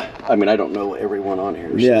 I mean, I don't know everyone on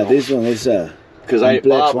here. Yeah, so. this one is because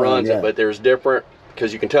Bob runs it, but there's different,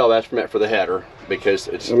 because you can tell that's meant for the header because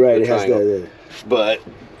it's right. the It has triangle. But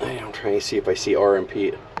I'm trying to see if I see R and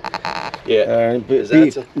P. Yeah, here's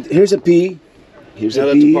a P. Here's a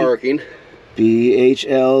that's P. parking.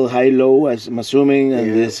 PHL high low, as I'm assuming,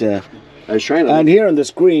 and this. I was trying to. And here on the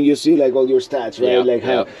screen, you see like all your stats, right? Like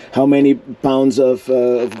how many pounds of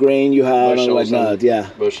grain you have and whatnot.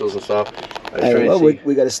 Bushels and stuff. Well,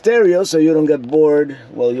 we got a stereo, so you don't get bored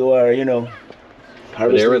while you are, you know,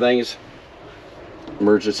 harvesting. But everything's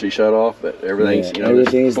emergency shut off. But everything's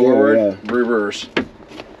everything's forward, reverse.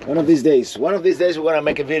 One of these days, we're gonna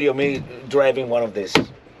make a video of me driving one of these.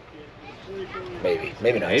 Maybe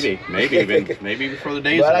not. Maybe before the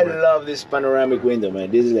day's over. But I love this panoramic window, man.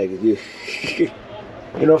 This is like,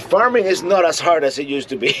 you know, farming is not as hard as it used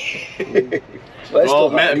to be. Well,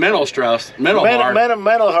 mental stress, mental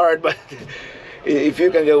hard, but if you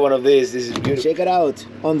can get one of these, this is beautiful. Check it out.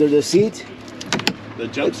 Under the seat, the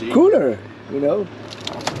jump seat, cooler, you know,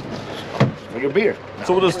 for your beer.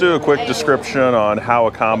 So we'll just do a quick description on how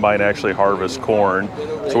a combine actually harvests corn.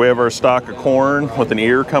 So we have our stalk of corn with an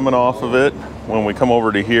ear coming off of it. When we come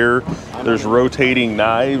over to here, there's rotating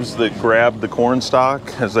knives that grab the corn stalk.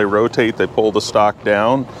 As they rotate, they pull the stalk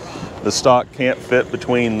down. The stalk can't fit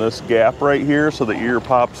between this gap right here, so the ear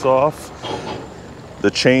pops off. The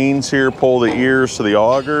chains here pull the ears to the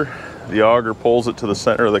auger. The auger pulls it to the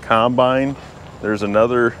center of the combine. There's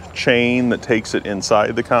another chain that takes it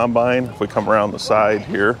inside the combine. If we come around the side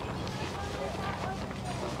here.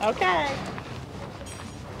 Okay.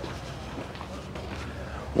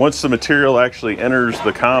 Once the material actually enters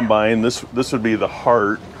the combine, this would be the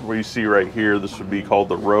heart, where you see right here, this would be called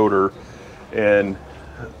the rotor. And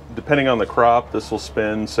depending on the crop, this will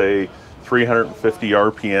spin, say, 350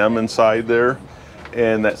 RPM inside there.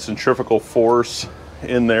 And that centrifugal force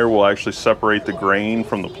in there will actually separate the grain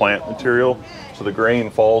from the plant material. So the grain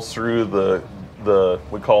falls through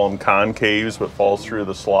we call them concaves, but falls through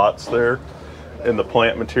the slots there. And the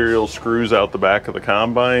plant material screws out the back of the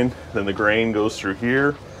combine. Then the grain goes through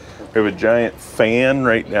here. We have a giant fan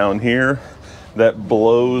right down here that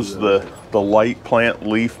blows the light plant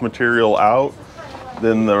leaf material out.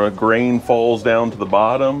 Then the grain falls down to the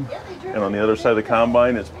bottom. And on the other side of the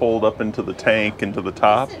combine, it's pulled up into the tank, into the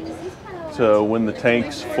top. So when the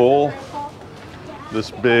tank's full, this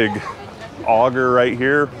big auger right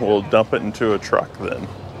here will dump it into a truck then.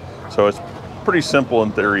 So it's pretty simple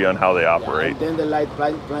in theory on how they operate. And then the light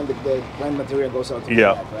plant material goes out to the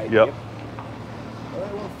back, right? Yep. All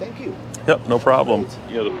right, well, thank you. Yep, no problem.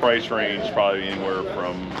 You know, the price range is probably anywhere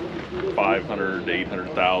from 500 to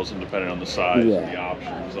 800,000, depending on the size and the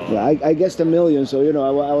options. I guessed $1 million, so you know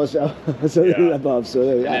I was a little above. So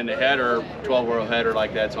and then the header, 12-wheel header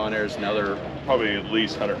like that's on there is another probably at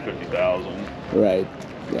least 150,000. Right.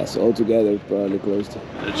 Yes, altogether probably close to.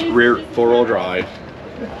 It's rear 4-wheel drive,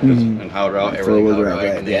 and hydraulic, everything hydraulic,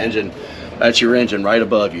 right, and the engine. That's your engine right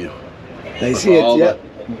above you. I see it.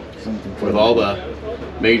 With all the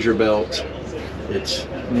major belts, it's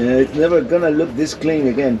never gonna look this clean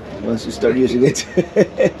again once you start using it.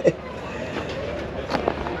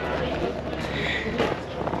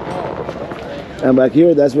 And back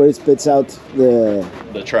here, that's where it spits out the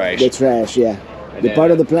trash. The trash, yeah. And the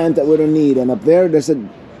part of the plant that we don't need. And up there, there's a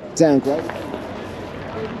tank, right?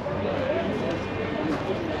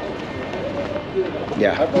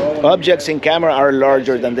 Yeah. Objects in camera are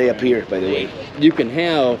larger than they appear, by the way. You can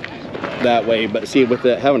have that way, but see, with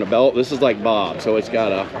having a belt, this is like Bob, so it's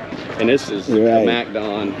got a, and this is a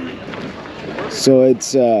MacDon. So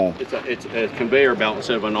it's a conveyor belt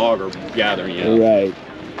instead of an auger gathering. Right.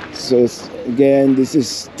 So again, this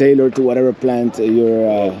is tailored to whatever plant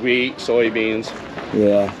you're. Wheat, soybeans.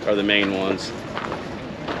 Yeah. Are the main ones.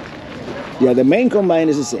 Yeah, the main combine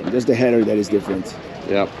is the same. Just the header that is different.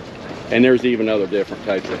 Yep. And there's even other different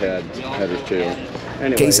types of headers too.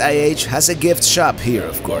 Anyway. Case IH has a gift shop here,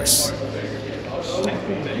 of course.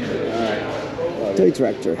 Toy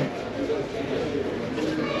tractor.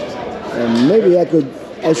 And maybe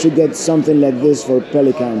I should get something like this for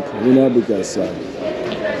Pelicamp, you know, because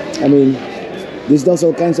I mean, this does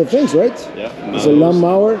all kinds of things, right? Yeah. It's a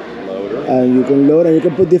lawnmower, and you can load, and you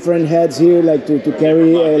can put different heads here, like to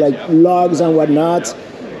carry like logs and whatnot.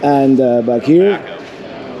 And back here,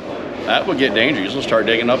 that would get dangerous. You'll start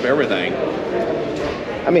digging up everything.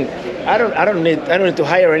 I mean, I don't need to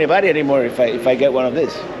hire anybody anymore if I get one of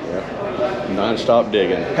these. Yeah. Non-stop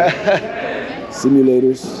digging.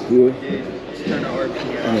 Simulators here,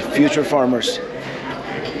 and the future farmers.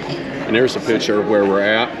 And there's a picture of where we're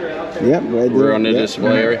at. Yep, right there. We're on the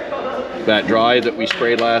display area. That dry that we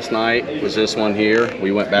sprayed last night was this one here.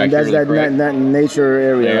 We went back And that's here. that nature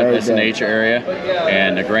area, yeah, right? That's the nature area.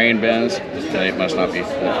 And the grain bins, it must not be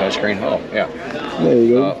touchscreen. Oh, yeah. There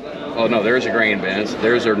you go. Oh, no, there's the grain bins.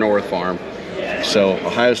 There's their north farm. So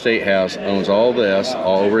Ohio State owns all this,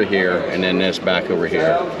 all over here, and then this back over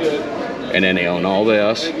here. And then they own all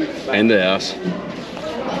this, and this.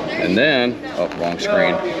 And then, oh, wrong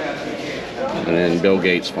screen. And then Bill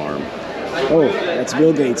Gates' farm. Oh, that's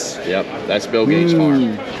Bill Gates. Yep, that's Bill Gates'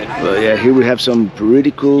 farm. Well, yeah, here we have some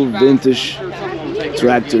pretty cool vintage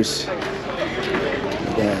tractors.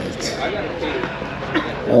 That's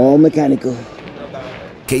all mechanical.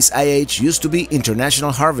 Case IH used to be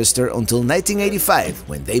International Harvester until 1985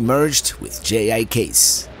 when they merged with JI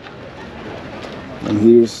Case. And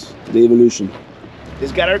here's the evolution.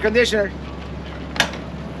 It's got air conditioner.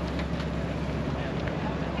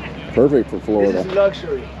 Perfect for Florida. This is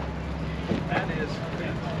luxury.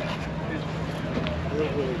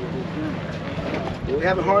 Do we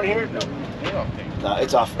have a horn here? No. No,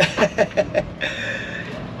 it's off.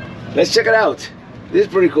 Let's check it out. This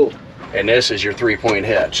is pretty cool. And this is your 3-point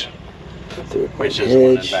hitch. Which is the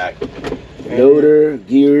one in the back. Loader,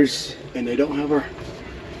 gears. And they don't have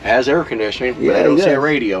has air conditioning, but Yeah, I don't see yeah. a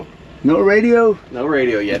radio. No radio? No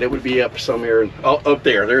radio yet. It would be up somewhere. Oh, up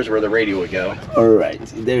there. There's where the radio would go. All right,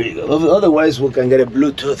 there you go. Otherwise, we can get a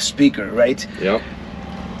Bluetooth speaker, right? Yep.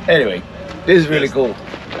 Anyway, this is really cool.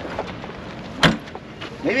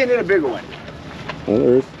 Maybe I need a bigger one. Well,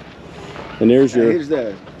 there's. And there's your Here's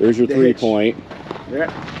the 3-point. Yeah.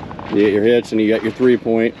 You get your hitch, and you got your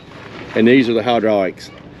 3-point. And these are the hydraulics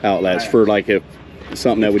outlets for like if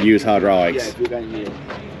something that would use hydraulics. Yeah, if you can, yeah.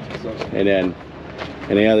 And then,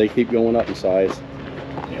 and yeah, they keep going up in size,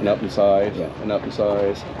 and up in size, and up in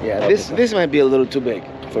size. Yeah, this might be a little too big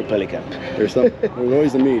for Pelicamp. There's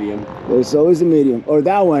always a medium. There's always a medium, or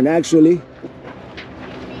that one actually.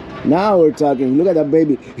 Now we're talking. Look at that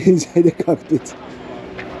baby inside the cockpit.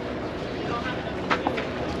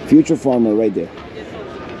 Future farmer right there.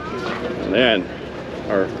 And then,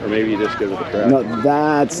 or maybe you just go with the track. No,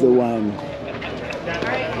 that's the one.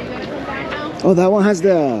 Oh, that one has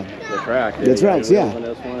the track. The tracks, yeah.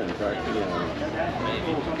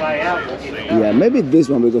 Yeah, maybe this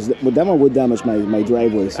one because that one would damage my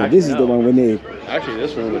driveway. So Actually, this is the one we need. Actually,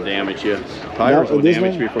 this one would damage you. Tires would this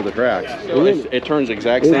damage one? you for the tracks. Really? It turns the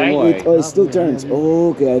exact same way. Oh, it still turns.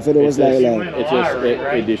 Oh, okay. I thought it was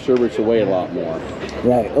It distributes the weight a lot more.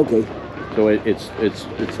 Right. Okay. So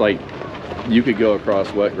it's like you could go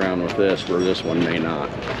across wet ground with this, where this one may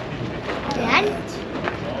not.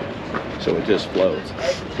 So it just floats.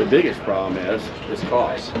 The biggest problem is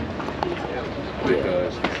cost,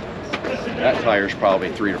 because that tire's probably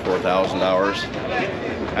 $3,000 to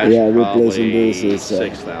 $4,000. Yeah, replacing this is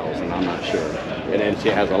 $6,000. I'm not sure. And then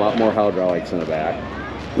it has a lot more hydraulics in the back.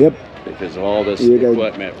 Yep. Because of all this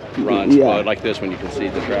equipment runs, like this one, you can see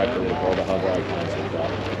the tractor with all the hydraulics and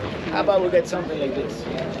stuff. How about we get something like this?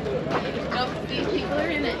 No, these people are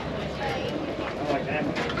in it.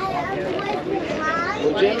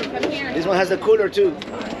 This one has the cooler too.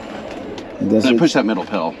 Then push that middle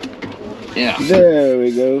pedal. Yeah. There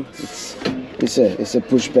we go. It's a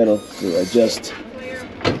push pedal to adjust.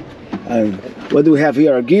 What do we have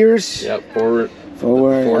here? Our gears. Yep. Forward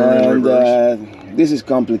and reverse. This is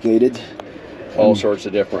complicated. All sorts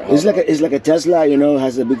of different. It's like a Tesla, you know,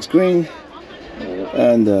 has a big screen.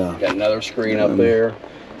 And got another screen up there.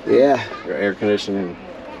 Yeah. Your air conditioning.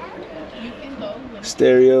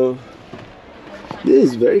 Stereo.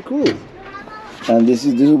 This is very cool. And this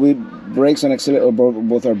will be brakes and accelerator, or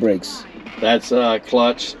both are brakes. That's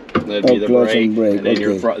clutch. That'd be the clutch brake. and brake. And then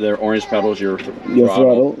Okay. the orange pedals, your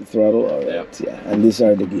throttle. All right. Yep. Yeah. And these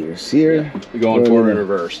are the gears here. Yeah. You're going forward and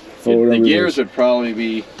reverse. Forward the and gears reverse. would probably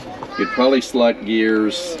be. You'd probably select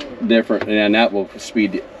gears different, and that will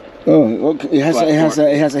speed. Oh, okay. It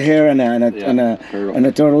has a hair and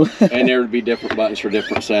a turtle. And there would be different buttons for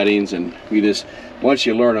different settings, and you just once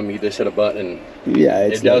you learn them, you just hit a button. Yeah,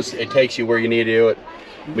 it takes you where you need to do it.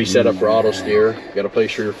 Be set up for auto steer. You got a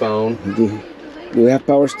place for your phone. Do we have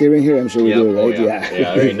power steering here? I'm sure we do, right? Yeah,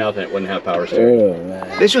 there ain't nothing that wouldn't have power steering. Oh,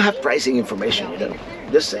 man. They should have pricing information, you know.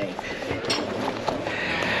 Just saying.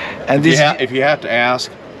 And this, if you have to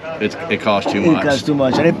ask, it costs too much. It costs too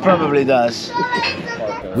much, and it probably does.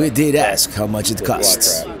 We did ask how much it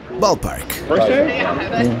costs. Ballpark.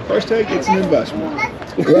 First take, it's an investment.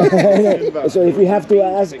 So if you have to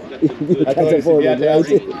ask, you can't afford it, right?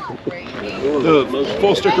 The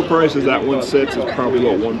full sticker price as that one sits is probably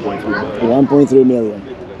about 1.3 million. 1.3 million.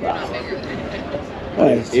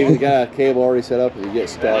 Nice. Even got a cable already set up if you get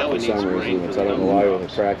stuck for some reason. So I don't know why with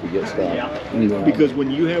a crack you get stuck. Because when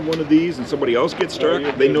you have one of these and somebody else gets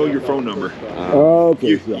stuck, they know your phone number.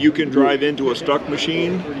 Okay. You can drive into a stuck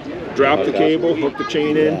machine, drop the cable, hook the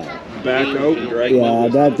chain in, back out, and drag them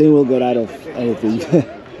out. That thing will get out of anything.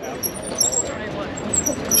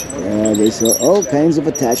 There's all kinds of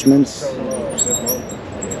attachments.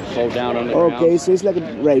 Hold down on the Okay, ground. so it's like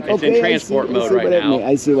a rake. It's in transport mode right now.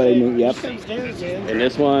 I see what I mean. Yep. And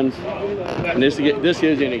this one's, and this gives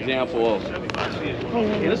you an example of,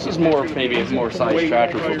 this is more, maybe it's more size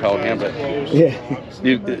tractor for Pelicamp, but Yeah.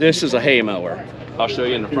 this is a hay mower. I'll show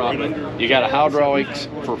you in the front, but you got a hydraulics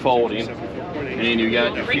for folding, and then you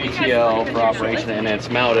got your PTL for operation, and it's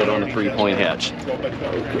mounted on a 3-point hitch.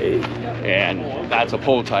 Okay. And that's a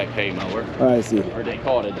pull type hay mower. Oh, I see. Or they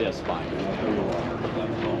call it a disc spine.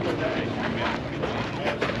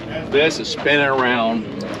 This is spinning around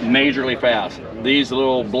majorly fast. These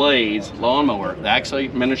little blades, lawnmower, actually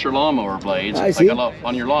miniature lawnmower blades, I see. like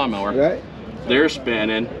on your lawnmower, Right. they're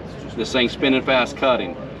spinning. This thing's spinning fast,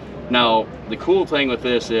 cutting. Now, the cool thing with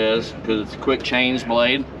this is, because it's a quick change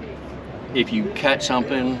blade, if you catch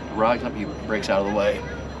something, rock something, it breaks out of the way.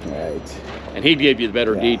 Right. And he'd give you the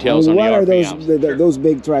better details on the What are RPMs. those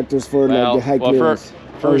big tractors for, like the high clearance?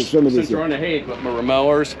 First, some of since these, you're on the hay equipment,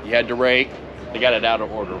 mowers, you had to rake. They got it out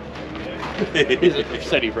of order. He's a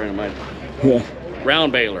steady friend of mine. Yeah.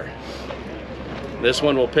 Round baler. This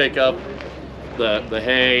one will pick up the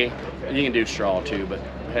hay. You can do straw too, but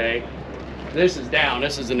hay. This is down.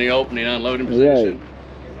 This is in the opening, unloading position.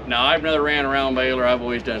 Right. Now, I've never ran a round baler. I've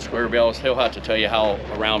always done square bales. He'll have to tell you how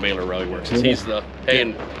a round baler really works. He's the hay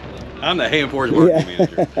and I'm the hay and forage marketing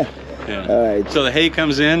manager. Yeah. All right. So the hay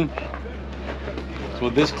comes in. So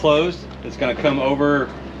with this closed, it's going to come over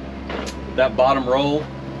that bottom roll.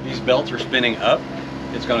 These belts are spinning up.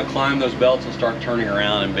 It's going to climb those belts and start turning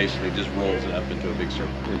around and basically just rolls it up into a big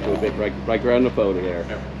circle. into a big, right around the photo there.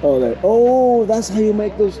 Oh, there. Oh, that's how you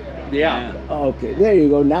make those. Yeah. Okay, there you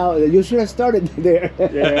go. Now you should have started there.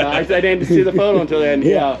 Yeah, I didn't see the photo until then.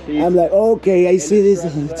 Yeah. I'm like, okay, I see this.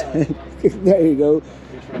 There you go.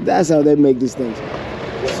 That's how they make these things.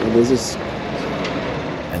 So this is.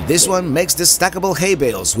 And this one makes the stackable hay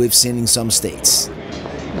bales we've seen in some states.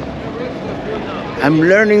 I'm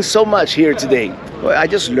learning so much here today. Well, I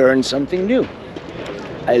just learned something new.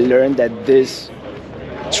 I learned that this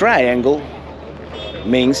triangle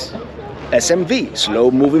means SMV,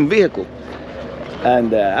 slow moving vehicle.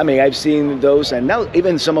 And I mean, I've seen those, and now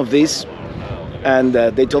even some of these, and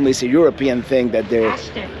they told me it's a European thing that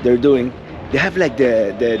they're doing. They have like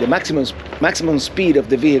the maximum speed of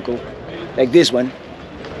the vehicle, like this one.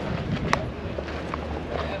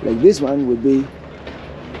 Like this one would be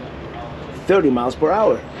 30 miles per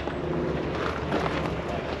hour.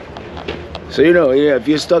 So you know, if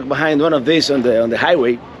you're stuck behind one of these on the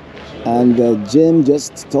highway. And Jim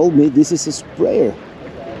just told me this is a sprayer.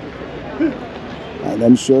 And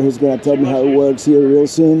I'm sure he's gonna tell me how it works here real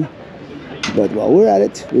soon. But while we're at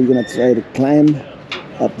it, we're gonna try to climb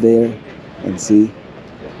up there and see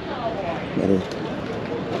what it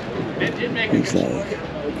looks like.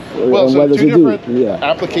 Well, so what does two it do? different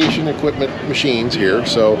application equipment machines here.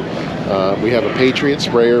 So we have a Patriot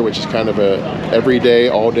sprayer, which is kind of a everyday,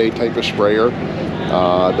 all-day type of sprayer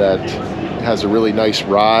that has a really nice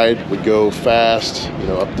ride, would go fast, you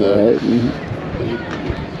know, up to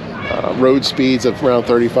road speeds of around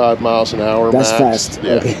 35 miles an hour. That's max. fast.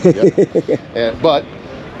 Yeah, yeah. But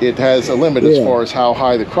it has a limit as far as how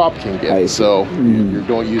high the crop can get. So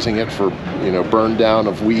you're using it for, you know, burn down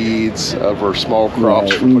of weeds or small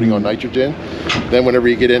crops for putting on nitrogen. Then whenever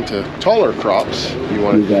you get into taller crops, you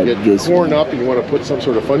want to get your corn up and you want to put some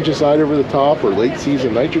sort of fungicide over the top or late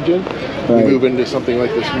season nitrogen. You move into something like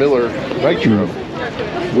this Miller Nitro,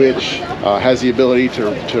 which has the ability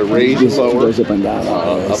to raise and lower up to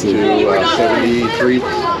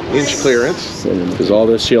 73-inch clearance. Because all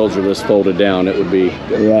this shields are just folded down, it would be.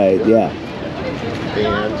 Right, yeah.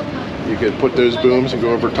 And you could put those booms and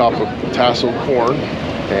go over top of tasseled corn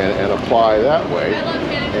and apply that way.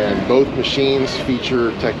 And both machines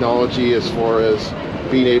feature technology as far as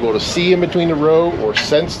being able to see in between the row or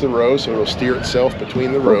sense the row, so it'll steer itself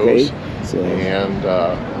between the rows. And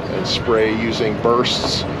spray using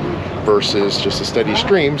bursts versus just a steady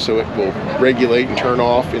stream, so it will regulate and turn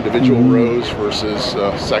off individual rows versus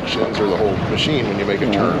sections or the whole machine when you make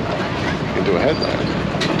a turn into a headland.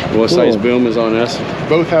 What size boom is on this?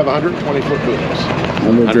 Both have 120-foot booms.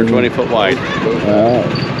 120 foot wide.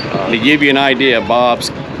 To give you an idea,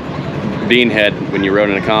 Bob's bean head, when you rode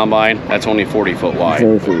in a combine, that's only 40 foot wide.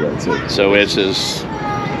 So it's his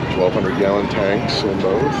 1,200 gallon tanks in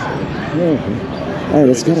both. right,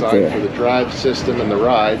 let's get up Designed there. for the drive system and the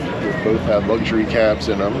ride. They both have luxury cabs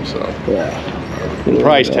in them, so. Yeah.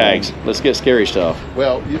 Price tags. Let's get scary stuff.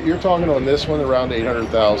 Well, you're talking on this one around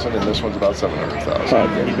 800,000, and this one's about 700,000.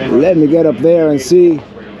 Okay. Let me get up there and see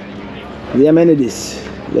the amenities.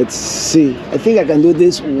 Let's see. I think I can do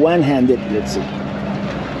this one-handed. Let's see.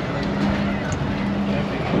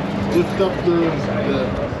 Lift up the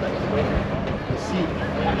seat.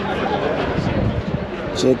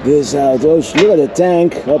 Check this out. Oh, look at the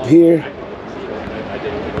tank up here.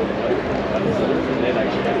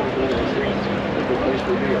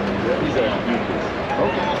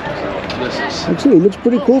 Actually, it looks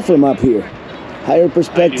pretty cool from up here. Higher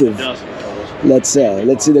perspective. Let's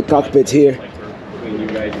see the cockpit here.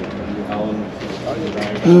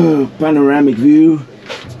 Oh, panoramic view.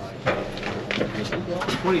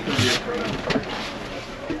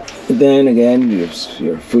 Then again, you have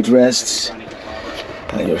your footrests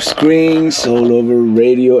and your screens all over,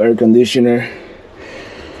 radio, air conditioner.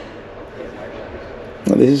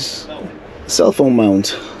 Now this is cell phone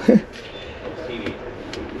mount.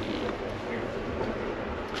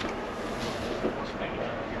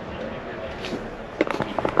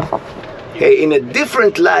 Hey, in a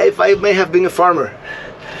different life, I may have been a farmer.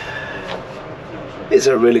 These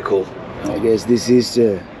are really cool. I guess this is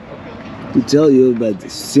to tell you, but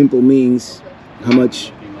simple means how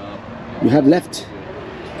much you have left.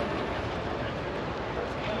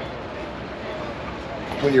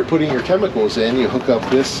 When you're putting your chemicals in, you hook up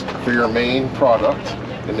this for your main product,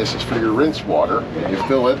 and this is for your rinse water. You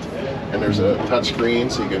fill it, and there's a touch screen,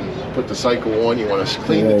 so you can put the cycle on. You want to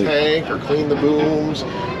clean the tank or clean the booms,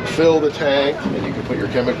 fill the tank, and you can put your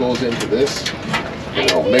chemicals into this. And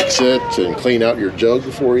it'll mix it and clean out your jug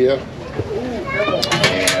for you.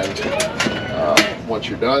 And once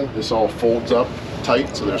you're done, this all folds up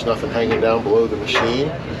tight, so there's nothing hanging down below the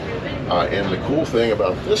machine. And the cool thing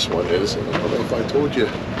about this one is, I don't know if I told you,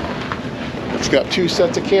 it's got two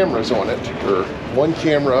sets of cameras on it, or one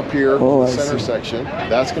camera up here in the center section.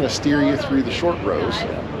 That's going to steer you through the short rows.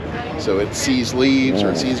 So it sees leaves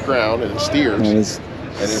or it sees ground and it steers.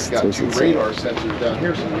 And it's got two radar sensors down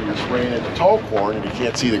here, so when you're spraying into tall corn and you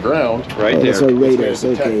can't see the ground, right there, so radars,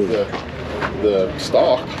 it's going to detect the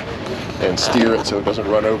stalk and steer it so it doesn't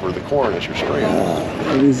run over the corn as you're spraying.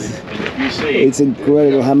 It's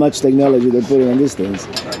incredible how much technology they're putting on these things. I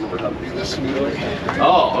remember how to do this smoothly.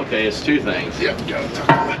 Oh, okay, it's two things. Yep, got it.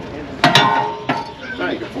 Now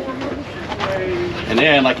you can forward. And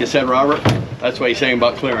then, like you said, Robert, that's what he's saying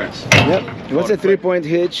about clearance. Yep. What's a 3-point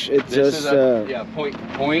hitch? It's this just is yeah, point,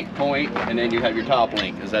 and then you have your top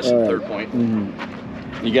link, because that's the third point.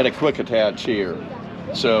 You get a quick attach here.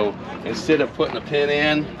 So instead of putting a pin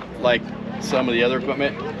in like some of the other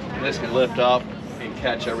equipment, this can lift up and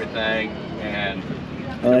catch everything and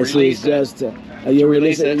release it. You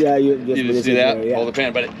release it. Yeah, you just do that. Hold the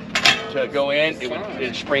pin, but to go in,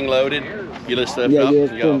 it's spring loaded. You just lift up, you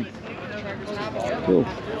go. Cool.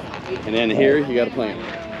 And then here you got a planner.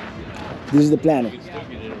 This is the planner.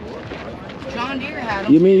 John Deere had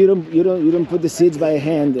them. You mean you don't put the seeds by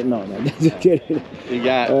hand? No, that's okay. You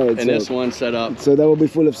got and this one set up. So that will be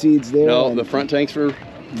full of seeds there. No, the front tank's for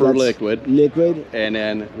liquid. Liquid. And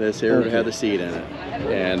then this here would have the seed in it.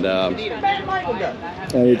 And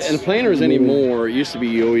and planters anymore, it used to be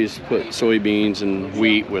you always put soybeans and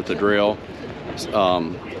wheat with the drill.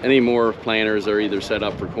 Anymore planters are either set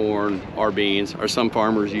up for corn or beans, or some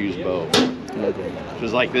farmers use both.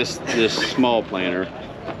 Just like this small planter,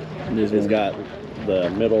 it's got the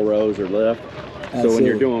middle rows are left. So when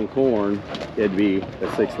you're doing corn, it'd be a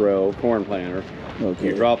 6-row corn planter.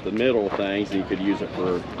 You drop the middle things, you could use it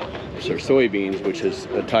for soybeans, which is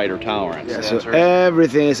a tighter tolerance. Yeah, so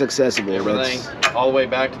everything is accessible. Everything, all the way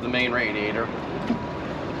back to the main radiator.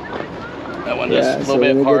 That one just a little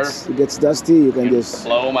bit harder. It gets dusty, you can just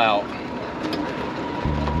blow them out.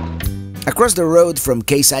 Across the road from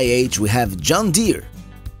Case IH we have John Deere.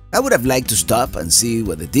 I would have liked to stop and see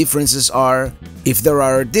what the differences are, if there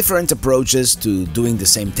are different approaches to doing the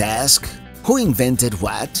same task, who invented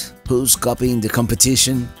what, who's copying the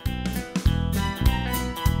competition.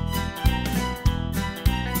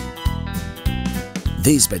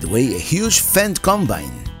 This, by the way, a huge Fendt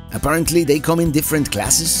combine. Apparently they come in different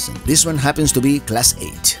classes, and this one happens to be Class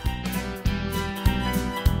 8.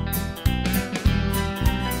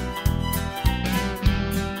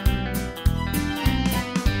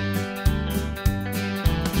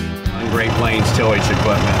 Great Plains tillage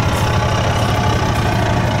equipment.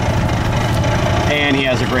 and he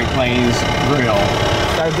has a Great Plains grill.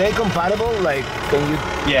 Are they compatible? Like, can you?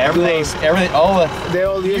 Yeah, everything, all the. They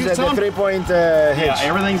all use the 3-point hitch. Yeah,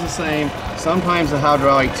 everything's the same. Sometimes the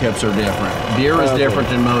hydraulic tips are different. Deere is different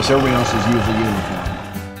than most. Everybody else is usually uniform.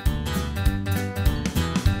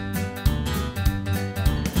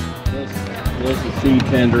 This is seed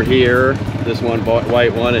tender here. This one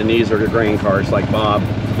white one, and these are the grain carts like Bob.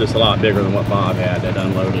 Just a lot bigger than what Bob had. That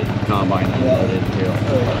unloaded combine unloaded too.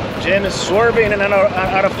 Jim is swerving in and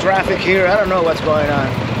out of traffic here. I don't know what's going on.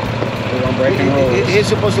 I'm breaking rules. He's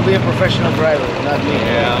supposed to be a professional driver, not me.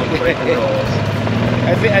 Yeah, I'm breaking rules.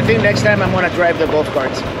 I think next time I'm gonna drive the golf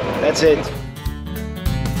carts. That's it.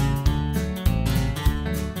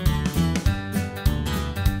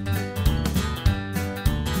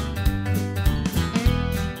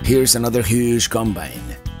 Here's another huge combine.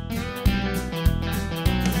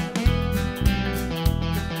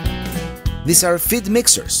 These are feed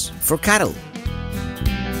mixers for cattle.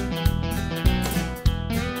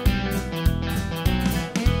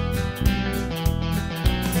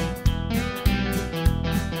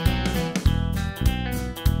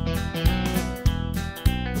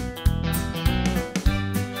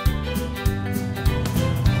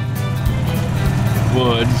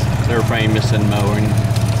 Woods, they're famous in mowing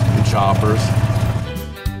and choppers.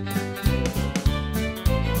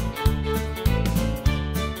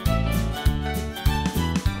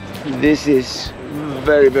 This is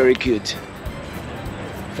very, very cute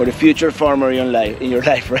for the future farmer in your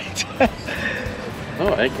life, right?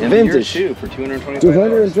 Oh, heck, vintage too for $225.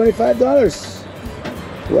 $225.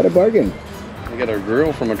 What a bargain! I got a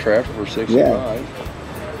grill from a tractor for $65. Yeah.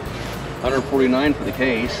 $149 for the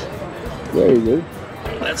case. Very good.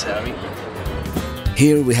 That's heavy.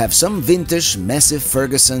 Here we have some vintage Massey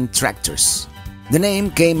Ferguson tractors. The name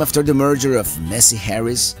came after the merger of Massey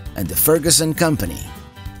Harris and the Ferguson Company.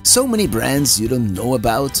 So many brands you don't know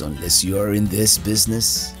about unless you are in this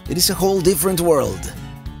business. It is a whole different world.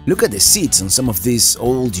 Look at the seats on some of these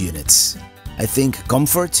old units. I think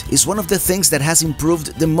comfort is one of the things that has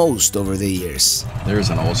improved the most over the years. There's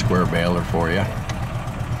an old square baler for you.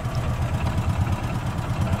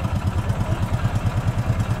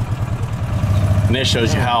 And this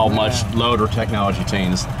shows you how much loader technology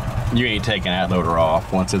changes. You ain't taking that loader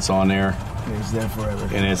off once it's on there. It's there forever.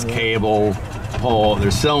 And it's cable, pole,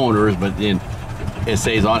 there's cylinders, but then it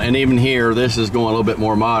stays on. And even here, this is going a little bit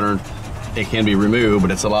more modern. It can be removed,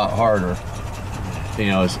 but it's a lot harder. You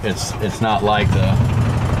know, it's not like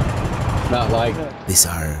These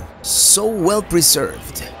are so well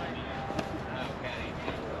preserved.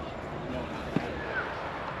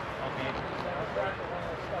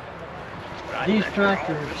 These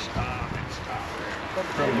tractors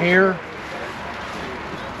from here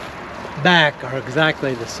back are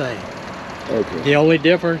exactly the same. Okay. The only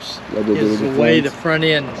difference is the way the front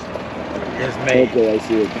end is made. Okay, I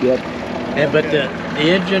see it. Yep. But the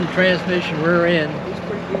engine, transmission, rear end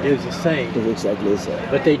is the same. It's exactly the same.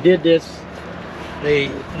 But they did this.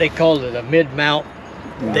 They called it a mid-mount.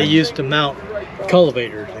 They used to mount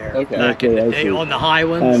cultivators there back in the day on the high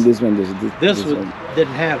ones. And this one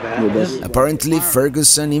didn't have that. Apparently,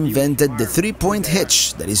 Ferguson invented the 3-point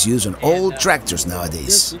hitch that is used on all tractors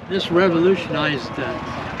nowadays. This revolutionized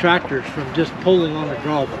tractors from just pulling on a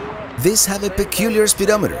drawbar. These have a peculiar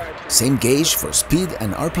speedometer, same gauge for speed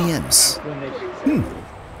and RPMs.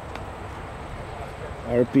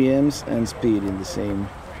 RPMs and speed in the same.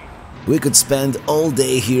 We could spend all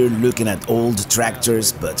day here looking at old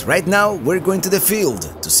tractors, but right now we're going to the field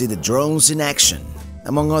to see the drones in action,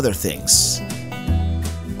 among other things.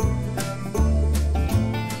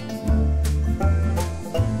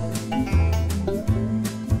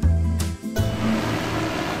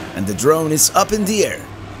 And the drone is up in the air.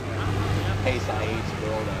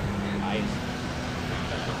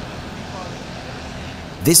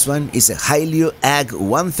 This one is a Hylio Ag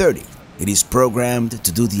 130. It is programmed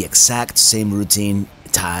to do the exact same routine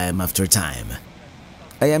time after time.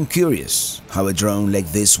 I am curious how a drone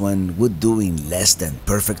like this one would do in less than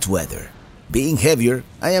perfect weather. Being heavier,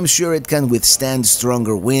 I am sure it can withstand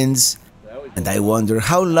stronger winds, and I wonder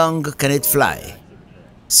how long can it fly?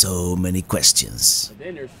 So many questions.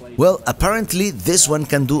 Well, apparently this one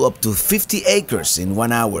can do up to 50 acres in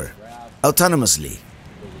 1 hour, autonomously.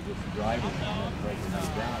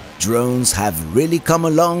 Drones have really come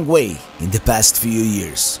a long way in the past few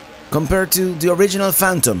years, compared to the original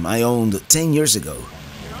Phantom I owned 10 years ago.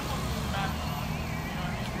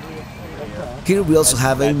 Here we also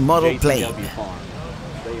have a model plane.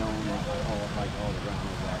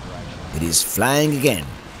 It is flying again,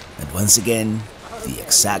 and once again, the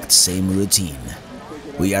exact same routine.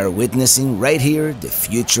 We are witnessing right here the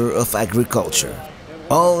future of agriculture.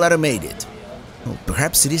 All automated. Well,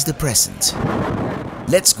 perhaps it is the present.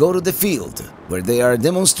 Let's go to the field, where they are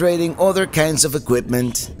demonstrating other kinds of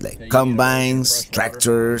equipment like combines,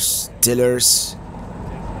 tractors, tillers.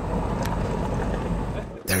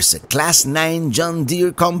 There's a Class 9 John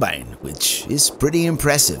Deere combine, which is pretty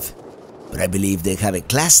impressive. But I believe they have a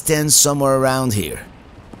Class 10 somewhere around here.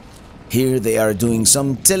 Here they are doing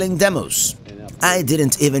some tilling demos. I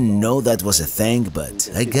didn't even know that was a thing, but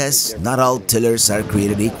I guess not all tillers are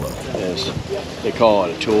created equal. Yes. They call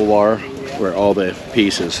it a toolbar, where all the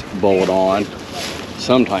pieces bolt on.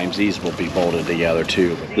 Sometimes these will be bolted together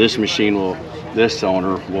too. This machine will, this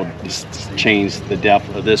owner will just change the depth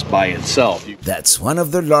of this by itself. That's one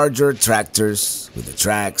of the larger tractors with the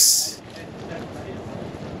tracks.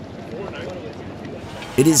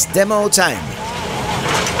 It is demo time.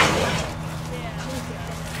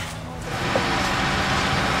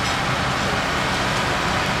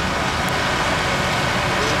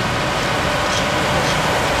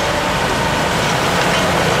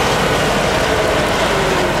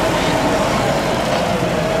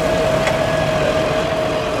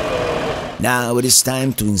 Now it is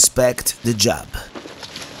time to inspect the job.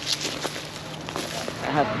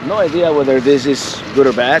 I have no idea whether this is good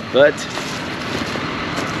or bad, but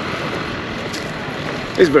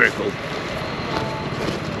it's very cool.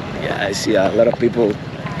 Yeah, I see a lot of people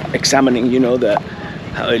examining, you know,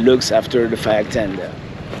 how it looks after the fact, and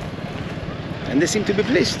they seem to be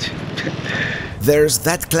pleased. There's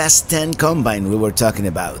that Class 10 combine we were talking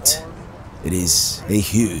about. It is a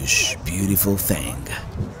huge, beautiful thing.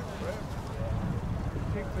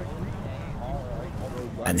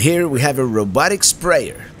 And here we have a robotic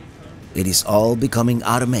sprayer. It is all becoming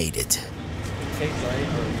automated.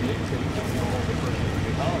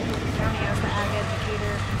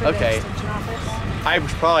 Okay. I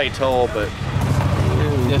was probably told, but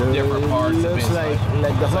just different parts. It looks like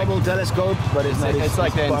the Hubble telescope, but it's not. It's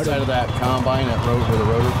like the inside of that combine that where the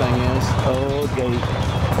rotor thing is.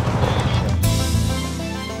 Okay.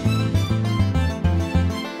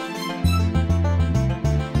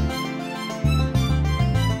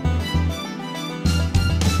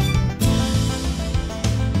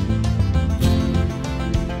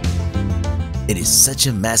 It is such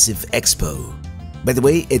a massive expo. By the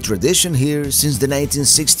way, a tradition here since the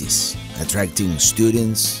 1960s, attracting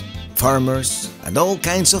students, farmers, and all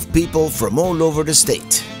kinds of people from all over the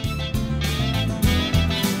state.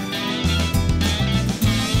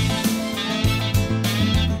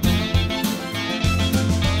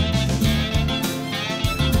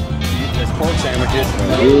 There's pork sandwiches.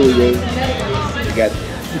 Here we go. We got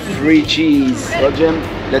free cheese. Well, Jim,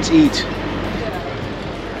 let's eat.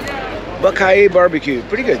 Buckeye barbecue,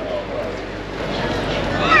 pretty good.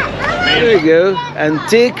 There you go,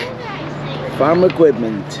 antique farm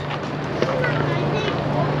equipment.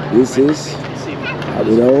 This is how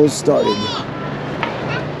it all started.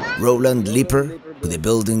 Roland Leeper, who the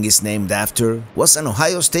building is named after, was an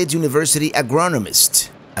Ohio State University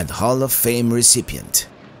agronomist and Hall of Fame recipient.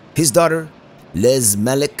 His daughter, Les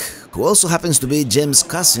Melek, who also happens to be Jim's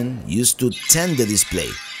cousin, used to tend the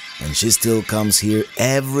display, and she still comes here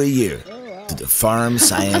every year to the Farm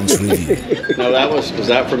Science Review. No, was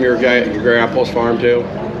that from your grandpa's farm too?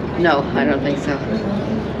 No, I don't think so.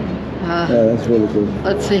 Yeah, that's really cool.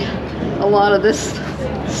 Let's see, a lot of this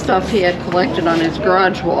stuff he had collected on his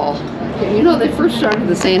garage wall. You know, they first started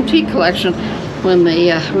this antique collection when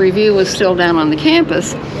the review was still down on the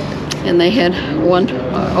campus, and they had one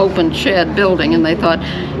open shed building, and they thought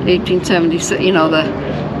 1876, you know, the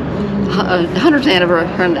 100th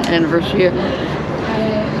anniversary year,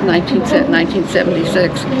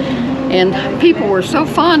 1976, and people were so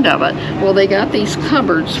fond of it. Well, they got these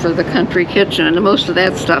cupboards for the country kitchen, and most of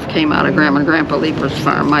that stuff came out of Grandma and Grandpa Leeper's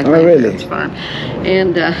farm, my grandparents' farm.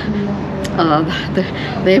 And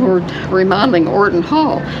they were remodeling Orton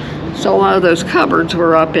Hall, so a lot of those cupboards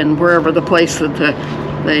were up in wherever the place that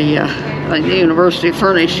the university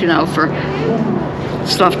furnished, you know, for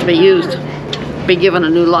stuff to be used, be given a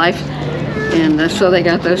new life. And so they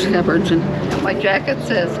got those cupboards, and my jacket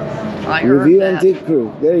says, I earned Review that. Antique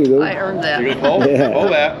Crew. There you go. I earned that. You can pull? Yeah. Pull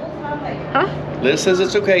that. Huh? Liz says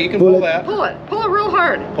it's okay. You can pull that. Pull it. Pull it real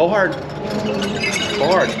hard. Pull hard. Pull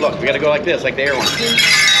hard. Look, we got to go like this, like the air one.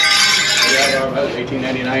 Yeah, that was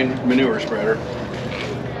 1899 manure spreader.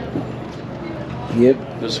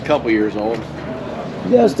 Yep. This is a couple years old.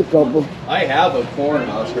 Just a couple. I have a corn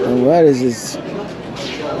husker. And what is this?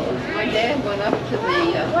 My dad went up to the...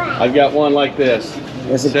 I've got one like this.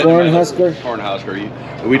 That's a corn husker? Corn husker.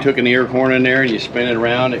 We took an ear corn in there and you spin it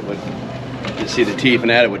around, it would You see the teeth in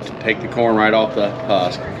that, it would take the corn right off the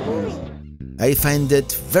husk. I find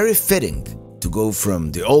it very fitting to go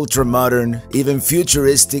from the ultra-modern, even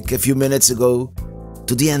futuristic a few minutes ago,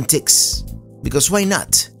 to the antiques. Because why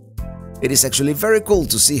not? It is actually very cool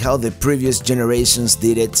to see how the previous generations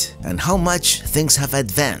did it and how much things have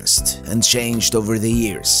advanced and changed over the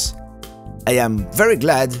years. I am very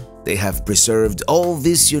glad they have preserved all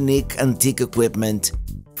this unique antique equipment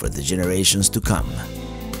for the generations to come.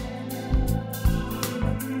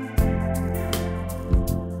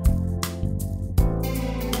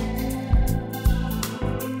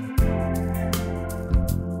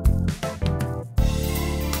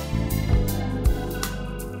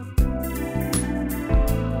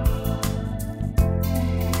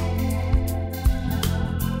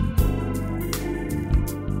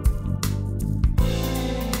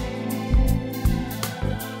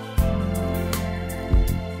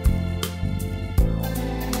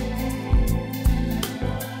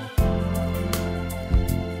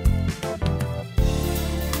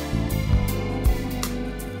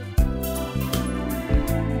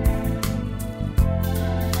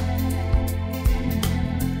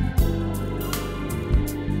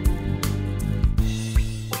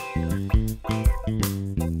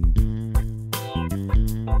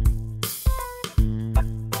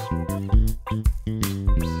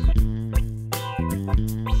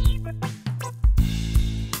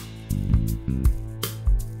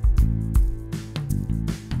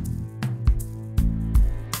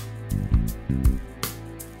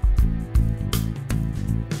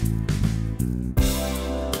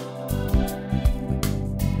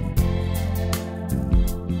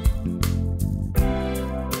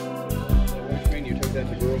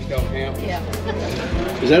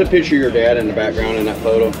 Is that a picture of your dad in the background in that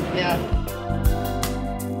photo? Yeah.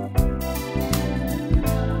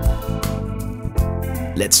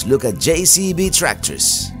 Let's look at JCB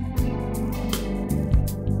tractors.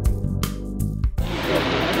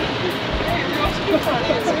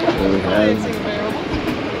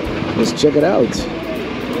 Let's check it out.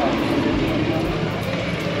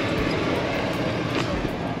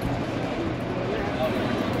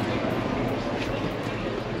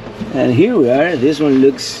 And here we are. This one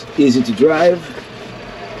looks easy to drive.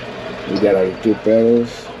 We got our two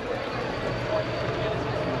pedals.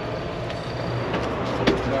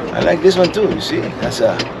 I like this one too, you see? That's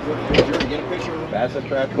a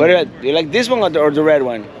tractor. What do you like this one or the red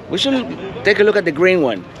one? We should take a look at the green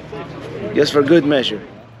one, just for good measure.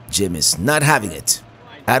 Jim is not having it.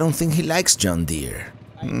 I don't think he likes John Deere.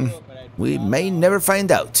 We may never find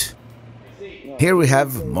out. Here we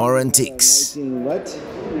have more antiques.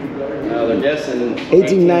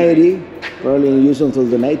 1890, probably in use until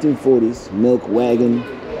the 1940s. Milk wagon.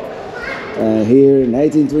 Here,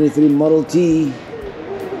 1923 Model T.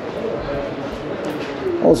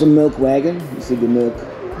 Also milk wagon. You see the milk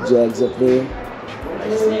jugs up there.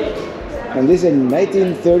 And this is a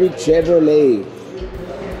 1930 Chevrolet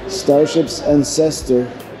Starship's ancestor.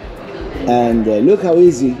 And look how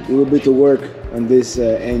easy it will be to work on this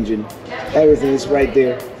engine. Everything is right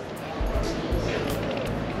there.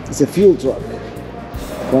 It's a fuel truck,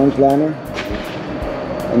 front planner,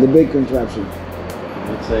 and the big contraption.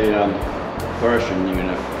 It's a Russian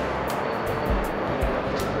unit.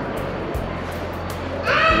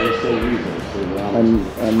 They still use it. An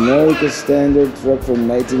American Standard truck from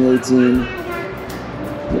 1918.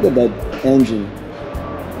 Look at that engine.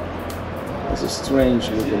 It's a strange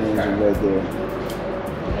looking engine right there.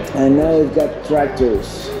 And now we've got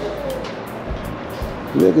tractors.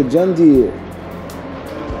 Look at John Deere.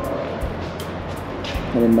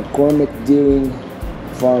 And a McCormick Deering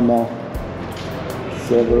Pharma,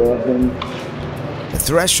 several of them. A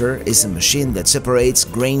thresher is a machine that separates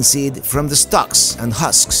grain seed from the stalks and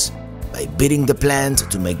husks by beating the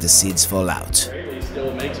plant to make the seeds fall out. He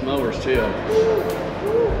still makes mowers too.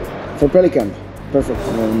 For Pelicamp, perfect.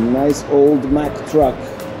 A nice old Mack truck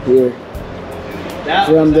here.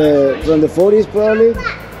 From the 40s probably?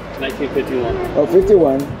 1951. Oh,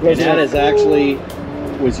 51. And that is actually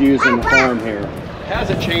was used in the farm here.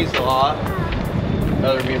 Hasn't changed a lot,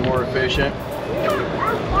 other than being more efficient.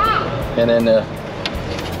 And then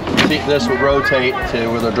this will rotate to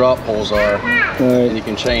where the drop poles are, and you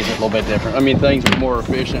can change it a little bit different. I mean, things are more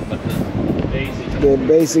efficient, but the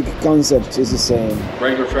basic concept is the same.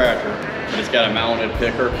 Regular tractor, but it's got a mounted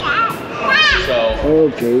picker. So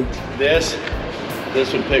okay, this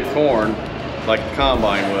would pick corn like the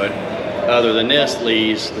combine would. Other than this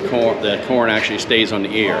leaves the corn actually stays on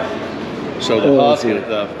the ear. So the husk, the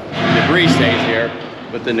debris stays here,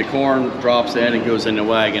 but then the corn drops in and goes in the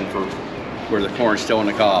wagon for where the corn's still in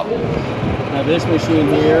the cob. Now this machine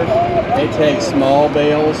here, it takes small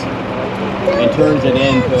bales and turns it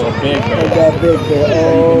into a big bale. That big bale. So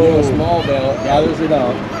you can do a small bale, it gathers it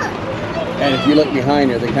up, and if you look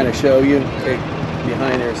behind there, they kind of show you,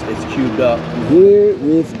 behind there it's cubed up. Here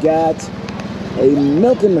we've got a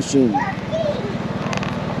milking machine.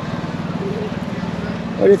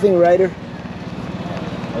 What do you think, Ryder?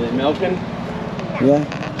 Are they milking? Yeah.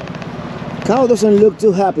 Cow doesn't look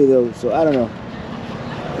too happy though, so I don't know.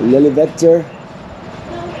 Lily Vector.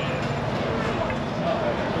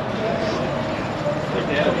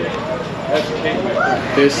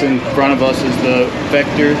 This in front of us is the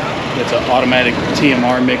Vector. It's an automatic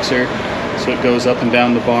TMR mixer, so it goes up and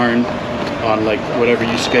down the barn on like whatever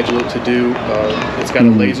you schedule it to do. It's got a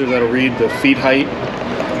laser that'll read the feed height,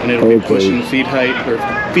 and it'll be pushing the feed height or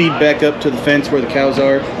feed back up to the fence where the cows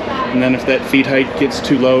are. And then if that feed height gets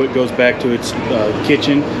too low, it goes back to its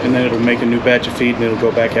kitchen, and then it'll make a new batch of feed, and it'll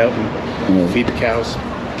go back out and feed the cows.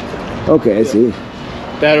 Okay, I see.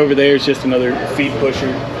 That over there is just another feed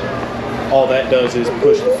pusher. All that does is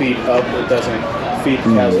push the feed up. It doesn't feed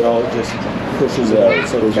the cows at all. It just pushes it up,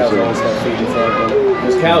 so the cows always have feed in front of them.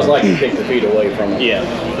 Because cows like to take the feed away from them.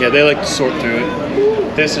 Yeah, they like to sort through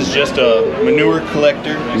it. This is just a manure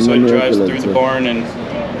collector, so it drives through the barn and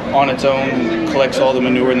on its own collects all the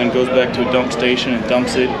manure and then goes back to a dump station and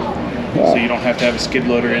dumps it. So you don't have to have a skid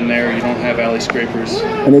loader in there. You don't have alley scrapers.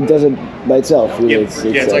 And it does it by itself. Yep. It's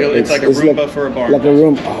like a Roomba for a barn. Like a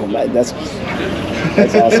room. Oh man, that's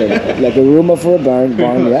awesome. Like a Roomba for a barn.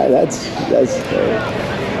 Yeah, that's.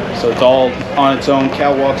 So it's all on its own.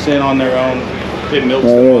 Cow walks in on their own. It milks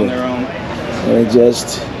them on their own. And it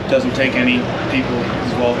just doesn't take any people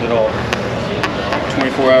involved at all.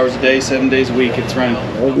 24 hours a day, 7 days a week, it's running.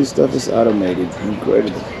 All this stuff is automated.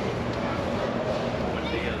 Incredible.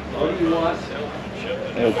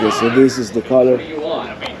 Okay, so this is the color. This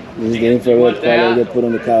is the infrared color they put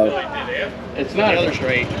on the cow. It's not other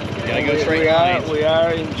straight. You gotta go straight. We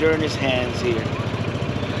are in Journey's hands here.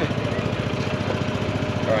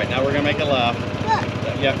 All right, now we're gonna make a left.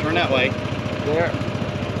 Yeah, turn that way. There.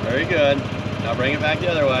 Very good. Now bring it back the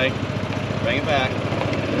other way. Bring it back.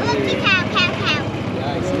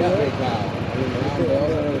 Yeah, I see that big cow.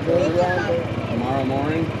 Tomorrow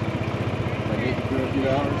morning, I get you for a few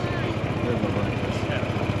hours.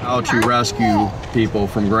 How to rescue people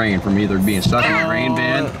from grain, from either being stuck in a grain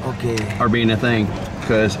bin or being a thing,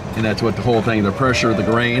 and that's what the whole thing, the pressure of the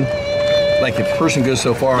grain. Like if a person goes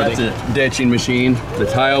so far, that's a ditching machine, the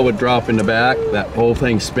tile would drop in the back, that whole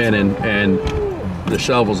thing's spinning, and the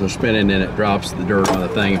shovels are spinning, and it drops the dirt on the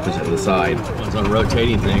thing and puts it to the side. It's a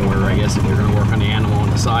rotating thing where I guess if you're going to work on the animal on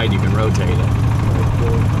the side, you can rotate it.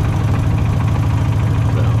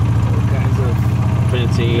 So, all kinds of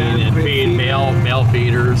fencing and feed, male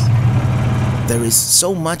feeders. There is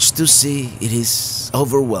so much to see, it is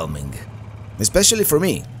overwhelming. Especially for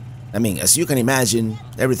me. I mean, as you can imagine,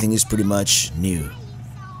 everything is pretty much new.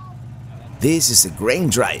 This is a grain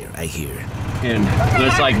dryer, I hear. And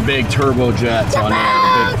there's like big turbo jets on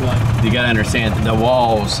there. You gotta understand that the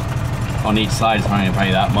walls on each side is not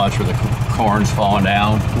probably that much where the corn's falling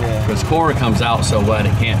down. Because corn comes out so wet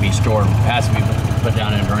it can't be stored. It has to be put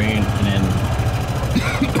down in a drain and then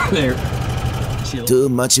there. Too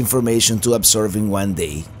much information to absorb in one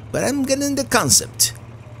day, but I'm getting the concept.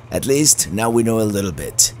 At least now we know a little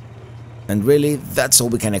bit. And really, that's all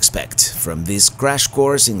we can expect from this crash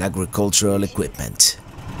course in agricultural equipment.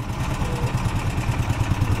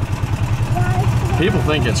 People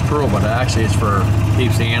think it's cruel, but actually it's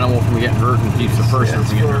keeps the animal from getting hurt and keeps the person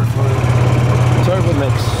from getting hurt. Turbo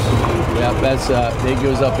mix. Yeah, that's it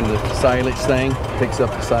goes up into the silage thing, picks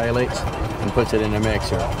up the silage and puts it in a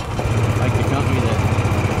mixer. Like the company that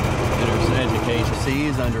education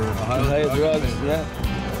sees under Ohio drugs. Yeah.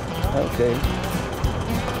 Okay.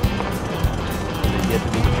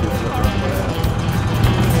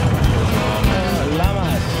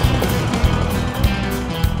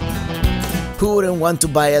 Who wouldn't want to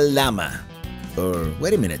buy a llama? Or,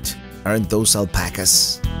 wait a minute, aren't those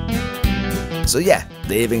alpacas? So yeah,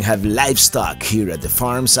 they even have livestock here at the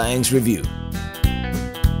Farm Science Review.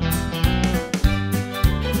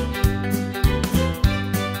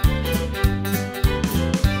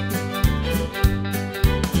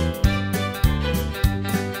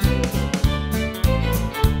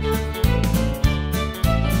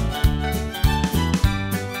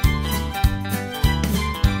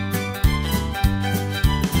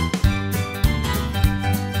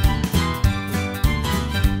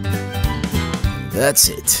 That's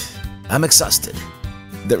it. I'm exhausted.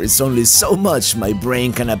 There is only so much my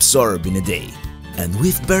brain can absorb in a day, and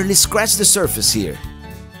we've barely scratched the surface here.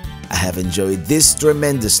 I have enjoyed this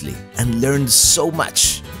tremendously and learned so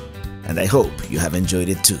much, and I hope you have enjoyed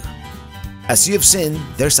it too. As you've seen,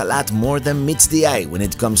 there's a lot more than meets the eye when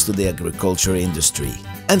it comes to the agriculture industry,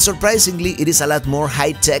 and surprisingly, it is a lot more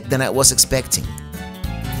high-tech than I was expecting.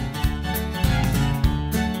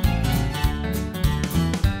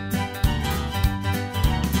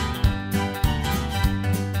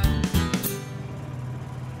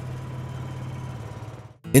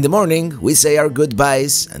 In the morning, we say our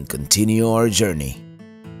goodbyes and continue our journey.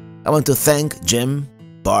 I want to thank Jim,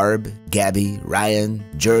 Barb, Gabby, Ryan,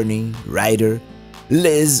 Journey, Ryder,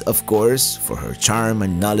 Liz, of course, for her charm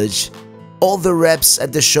and knowledge, all the reps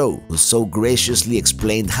at the show who so graciously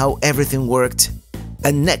explained how everything worked,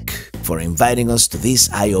 and Nick for inviting us to this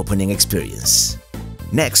eye-opening experience.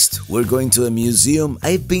 Next, we're going to a museum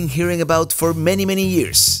I've been hearing about for many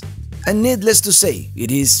years, and needless to say,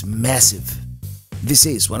 it is massive. This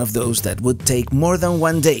is one of those that would take more than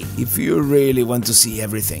one day if you really want to see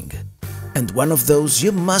everything. And one of those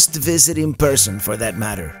you must visit in person for that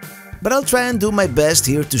matter. But I'll try and do my best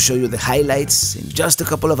here to show you the highlights in just a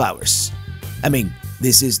couple of hours. I mean,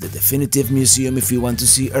 this is the definitive museum if you want to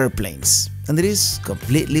see airplanes, and it is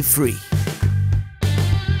completely free.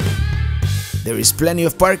 There is plenty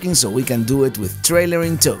of parking, so we can do it with trailer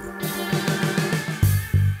in tow.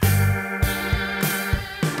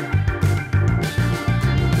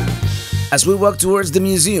 As we walk towards the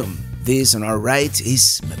museum, this on our right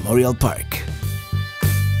is Memorial Park.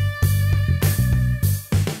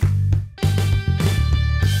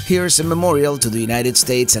 Here's a memorial to the United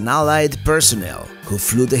States and Allied personnel who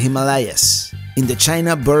flew the Himalayas in the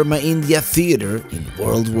China-Burma-India theater in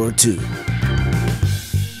World War II.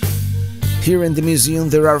 Here in the museum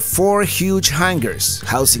there are 4 huge hangars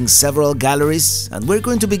housing several galleries, and we're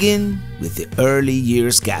going to begin with the early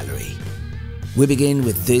years gallery. We begin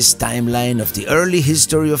with this timeline of the early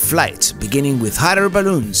history of flight, beginning with hot air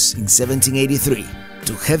balloons in 1783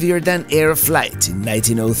 to heavier than air flight in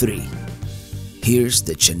 1903. Here's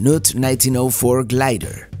the Chinook 1904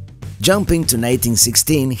 glider. Jumping to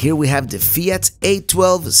 1916, here we have the Fiat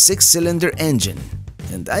 812 6-cylinder engine.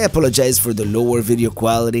 And I apologize for the lower video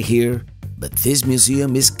quality here, but this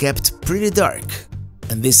museum is kept pretty dark.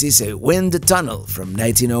 And this is a wind tunnel from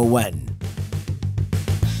 1901.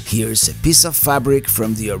 Here's a piece of fabric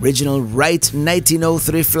from the original Wright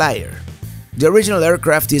 1903 Flyer. The original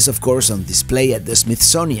aircraft is of course on display at the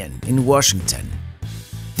Smithsonian in Washington.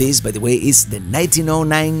 This, by the way, is the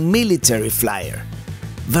 1909 military Flyer.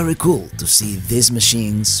 Very cool to see these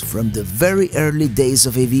machines from the very early days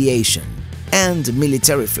of aviation and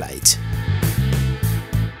military flight.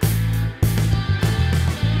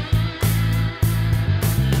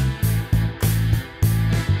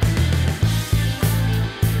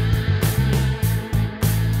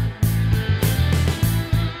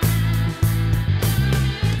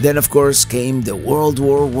 Then of course came the World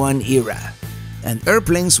War I era, and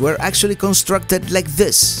airplanes were actually constructed like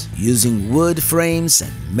this, using wood frames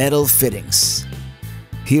and metal fittings.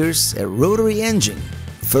 Here's a rotary engine,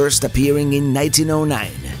 first appearing in 1909.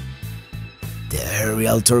 The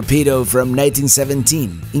aerial torpedo from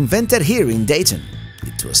 1917, invented here in Dayton.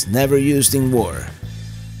 It was never used in war.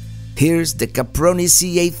 Here's the Caproni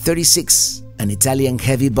C-836, an Italian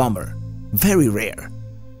heavy bomber, very rare.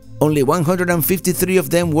 Only 153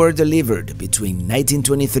 of them were delivered between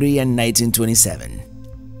 1923 and 1927.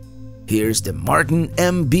 Here's the Martin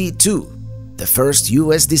MB-2, the first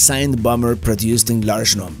US-designed bomber produced in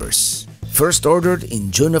large numbers, first ordered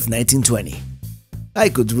in June of 1920. I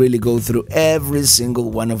could really go through every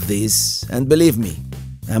single one of these, and believe me,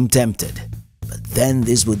 I'm tempted. But then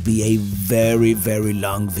this would be a very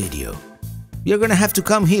long video. You're gonna have to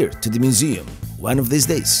come here to the museum one of these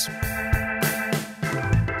days.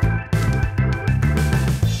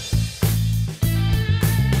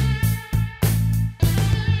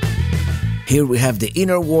 Here we have the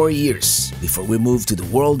interwar years, before we move to the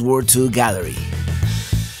World War II gallery.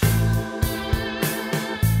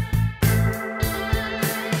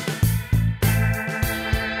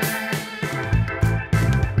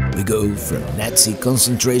 We go from Nazi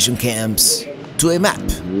concentration camps to a map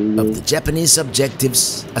of the Japanese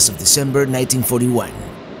objectives as of December 1941.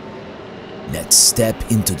 Let's step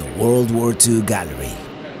into the World War II gallery.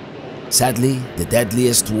 Sadly, the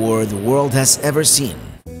deadliest war the world has ever seen,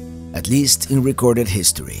 at least in recorded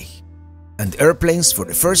history. And airplanes for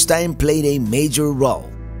the first time played a major role.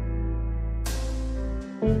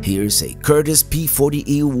 Here's a Curtiss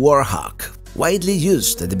P-40E Warhawk, widely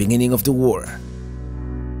used at the beginning of the war.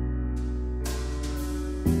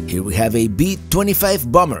 Here we have a B-25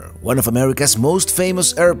 bomber, one of America's most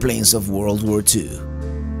famous airplanes of World War II.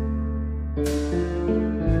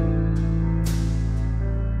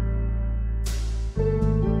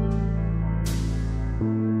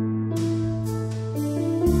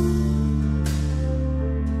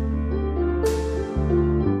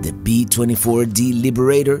 B-24D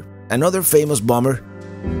Liberator, another famous bomber.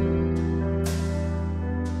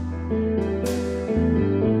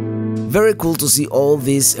 Very cool to see all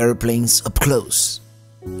these airplanes up close.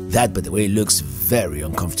 That, by the way, looks very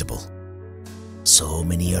uncomfortable. So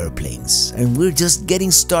many airplanes, and we're just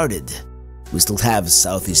getting started. We still have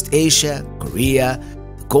Southeast Asia, Korea,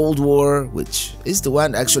 the Cold War, which is the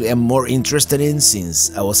one actually I'm more interested in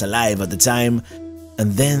since I was alive at the time,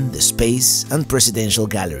 and then the space and presidential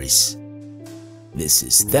galleries. This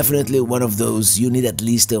is definitely one of those you need at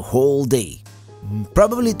least a whole day,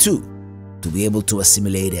 probably two, to be able to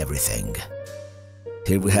assimilate everything.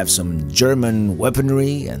 Here we have some German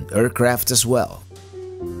weaponry and aircraft as well.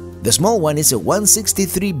 The small one is a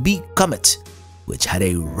 163B Comet, which had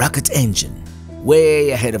a rocket engine, way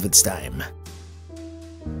ahead of its time.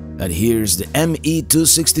 And here's the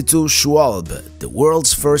Me-262 Schwalbe, the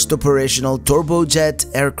world's first operational turbojet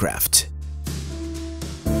aircraft.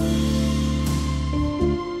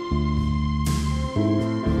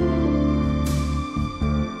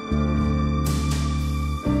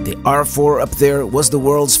 The R4 up there was the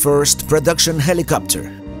world's first production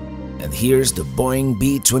helicopter. And here's the Boeing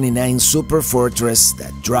B-29 Super Fortress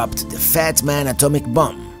that dropped the Fat Man atomic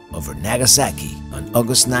bomb over Nagasaki on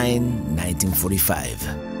August 9, 1945.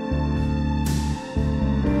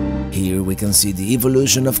 Here we can see the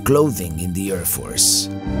evolution of clothing in the Air Force.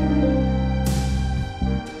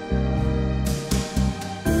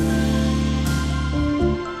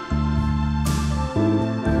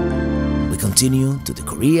 We continue to the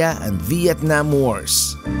Korea and Vietnam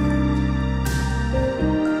Wars.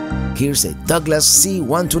 Here's a Douglas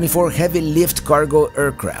C-124 heavy lift cargo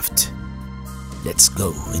aircraft. Let's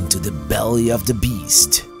go into the belly of the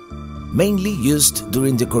beast. Mainly used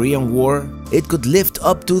during the Korean War, it could lift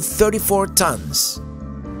up to 34 tons.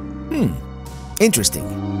 Interesting.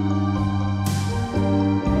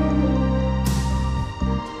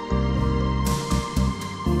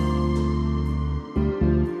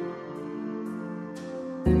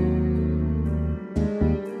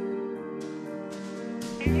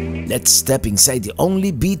 Let's step inside the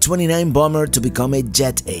only B-29 bomber to become a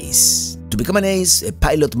jet ace. To become an ace, a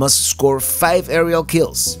pilot must score 5 aerial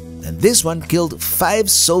kills, and this one killed 5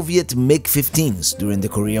 Soviet MiG-15s during the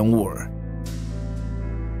Korean War.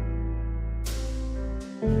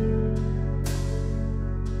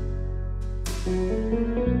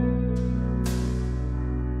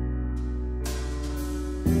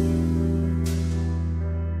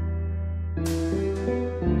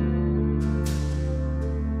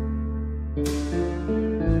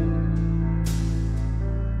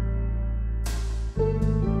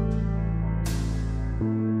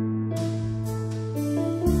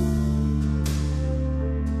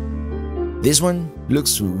 This one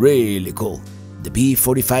looks really cool, the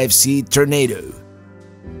B-45C Tornado.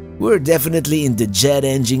 We're definitely in the jet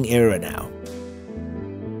engine era now.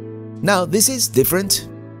 Now this is different,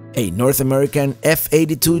 a North American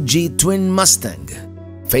F-82G Twin Mustang,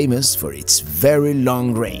 famous for its very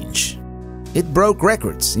long range. It broke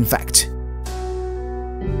records, in fact.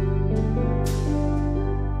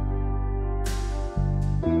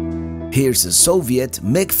 Here's a Soviet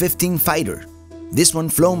MiG-15 fighter. This one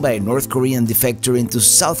flown by a North Korean defector into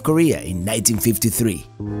South Korea in 1953.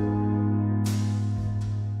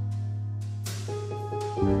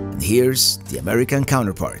 And here's the American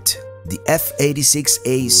counterpart, the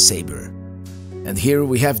F-86A Sabre. And here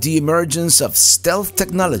we have the emergence of stealth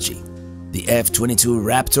technology. The F-22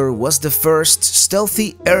 Raptor was the first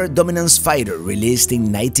stealthy air dominance fighter released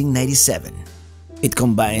in 1997. It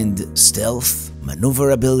combined stealth,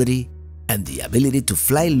 maneuverability, and the ability to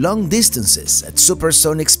fly long distances at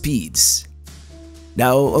supersonic speeds.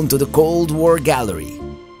 Now onto the Cold War gallery,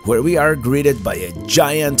 where we are greeted by a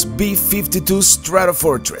giant B-52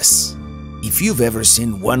 Stratofortress. If you've ever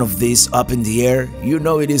seen one of these up in the air, you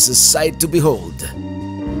know it is a sight to behold.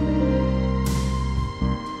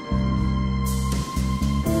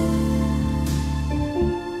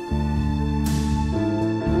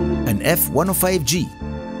 An F-105G.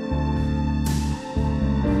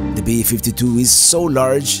 The B-52 is so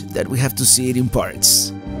large that we have to see it in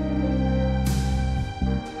parts.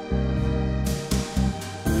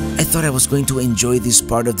 I thought I was going to enjoy this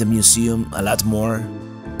part of the museum a lot more,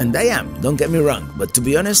 and I am, don't get me wrong, but to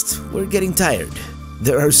be honest, we're getting tired.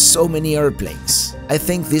 There are so many airplanes. I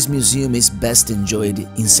think this museum is best enjoyed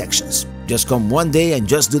in sections. Just come one day and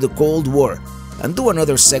just do the Cold War, and do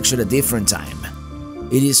another section a different time.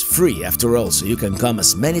 It is free after all, so you can come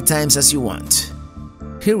as many times as you want.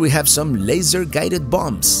 Here we have some laser-guided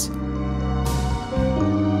bombs.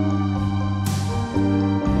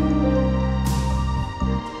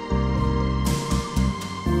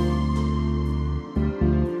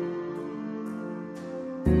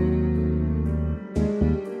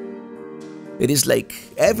 It is like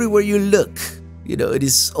everywhere you look, you know, it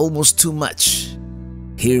is almost too much.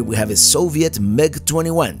 Here we have a Soviet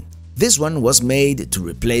MiG-21. This one was made to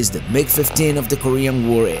replace the MiG-15 of the Korean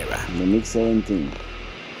War era. The MiG-17.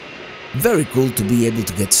 Very cool to be able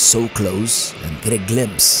to get so close and get a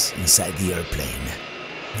glimpse inside the airplane.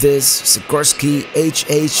 This Sikorsky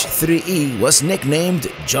HH-3E was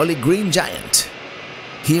nicknamed Jolly Green Giant.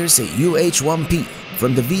 Here's a UH-1P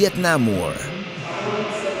from the Vietnam War.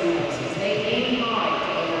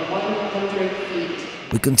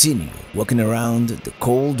 We continue walking around the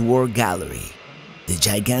Cold War gallery, the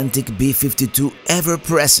gigantic B-52 ever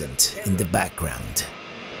present in the background.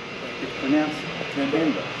 It's pronounced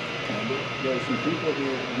November. There are some people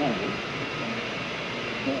here know.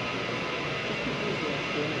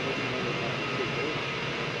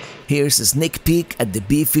 Here's a sneak peek at the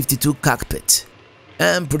B-52 cockpit.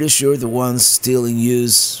 I'm pretty sure the ones still in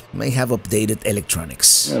use may have updated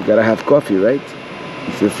electronics. I've gotta have coffee, right?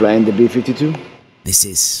 If you're flying the B-52. This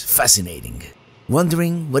is fascinating.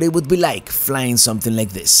 Wondering what it would be like flying something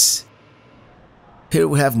like this. Here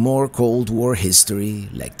we have more Cold War history,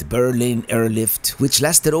 like the Berlin airlift, which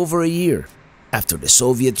lasted over a year after the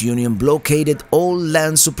Soviet Union blockaded all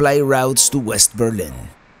land supply routes to West Berlin.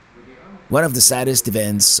 One of the saddest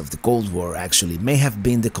events of the Cold War actually may have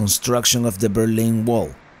been the construction of the Berlin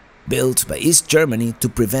Wall, built by East Germany to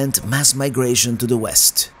prevent mass migration to the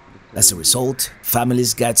West. As a result,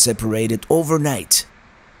 families got separated overnight.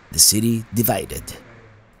 The city divided.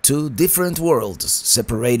 Two different worlds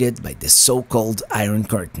separated by the so-called Iron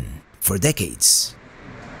Curtain for decades.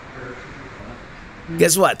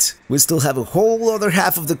 Guess what? We still have a whole other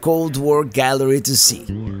half of the Cold War gallery to see.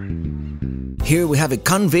 Here we have a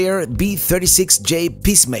Convair B-36J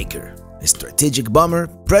Peacemaker, a strategic bomber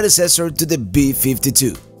predecessor to the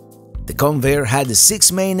B-52. The Convair had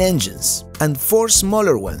 6 main engines and 4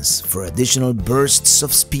 smaller ones for additional bursts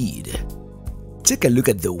of speed. Take a look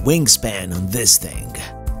at the wingspan on this thing.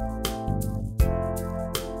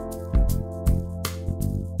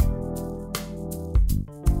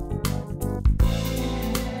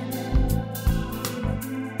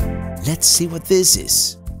 Let's see what this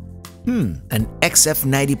is. An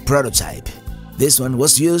XF-90 prototype. This one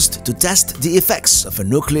was used to test the effects of a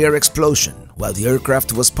nuclear explosion while the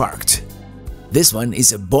aircraft was parked. This one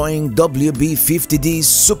is a Boeing WB-50D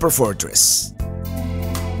Super Fortress.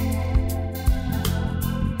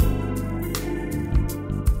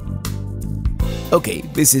 Okay,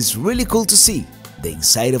 this is really cool to see. The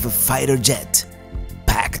inside of a fighter jet,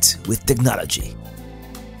 packed with technology.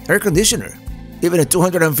 Air conditioner, even a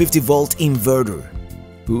 250-volt inverter.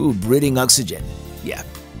 Ooh, breathing oxygen. Yeah,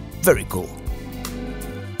 very cool.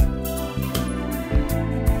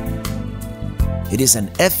 It is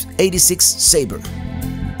an F-86 Sabre.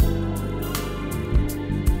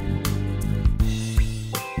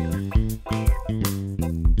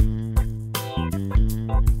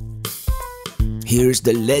 Here's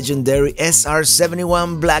the legendary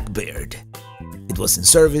SR-71 Blackbird. It was in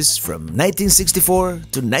service from 1964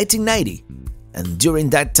 to 1990, and during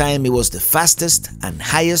that time it was the fastest and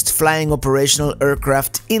highest flying operational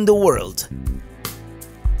aircraft in the world.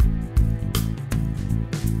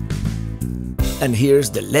 And here's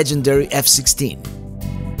the legendary F-16.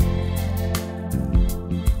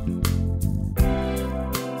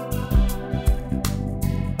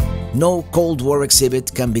 No Cold War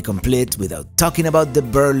exhibit can be complete without talking about the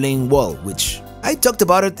Berlin Wall, which I talked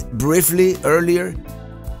about it briefly earlier.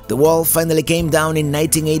 The wall finally came down in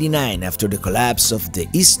 1989 after the collapse of the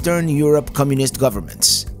Eastern Europe communist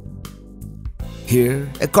governments. Here,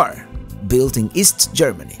 a car, built in East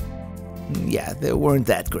Germany. Yeah, they weren't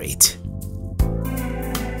that great.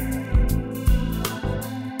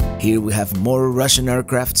 Here we have more Russian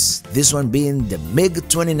aircrafts, this one being the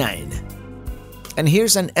MiG-29. And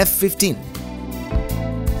here's an F-15.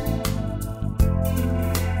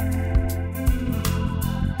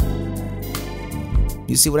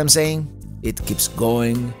 You see what I'm saying? It keeps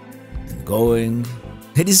going and going.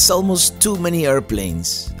 It is almost too many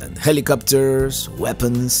airplanes and helicopters,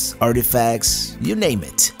 weapons, artifacts, you name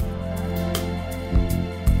it.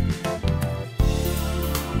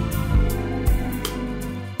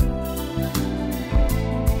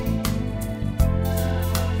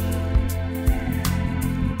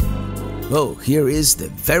 Oh, here is the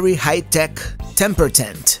very high-tech temper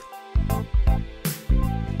tent.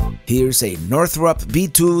 Here's a Northrop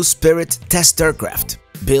B-2 Spirit test aircraft,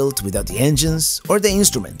 built without the engines or the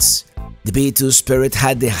instruments. The B-2 Spirit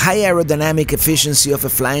had the high aerodynamic efficiency of a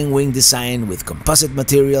flying wing design with composite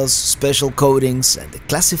materials, special coatings, and the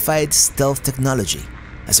classified stealth technology.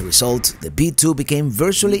 As a result, the B-2 became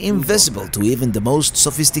virtually invisible to even the most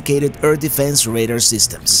sophisticated air defense radar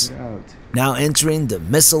systems. Now entering the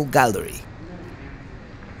missile gallery.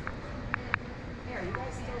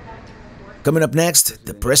 Coming up next,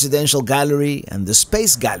 the Presidential Gallery and the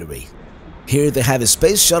Space Gallery. Here they have a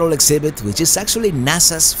space shuttle exhibit, which is actually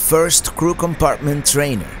NASA's first crew compartment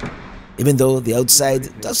trainer. Even though the outside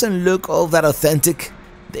doesn't look all that authentic,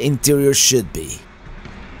 the interior should be.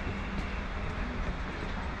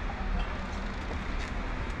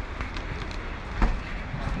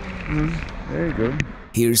 There you go.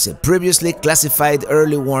 Here's a previously classified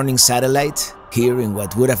early warning satellite, here in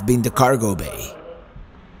what would have been the cargo bay.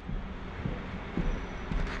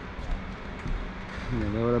 Yeah,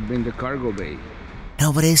 that would have been the cargo bay.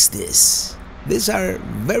 Now what is this? These are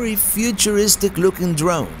very futuristic looking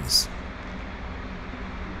drones.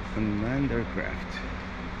 Unmanned aircraft.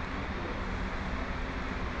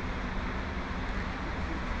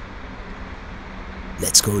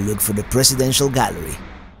 Let's go look for the Presidential Gallery.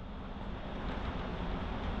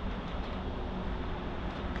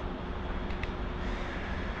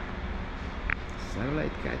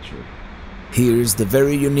 Satellite catcher. Here's the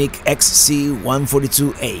very unique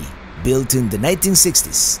XC-142A, built in the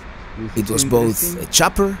 1960s. It was both a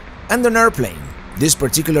chopper and an airplane. This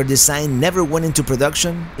particular design never went into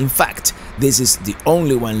production. In fact, this is the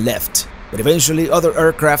only one left. But eventually other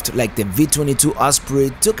aircraft like the V-22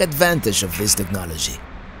 Osprey took advantage of this technology.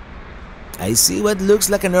 I see what looks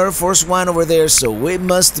like an Airforce One over there, so we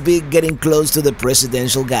must be getting close to the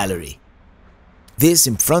Presidential Gallery. This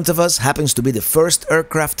in front of us happens to be the first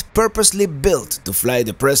aircraft purposely built to fly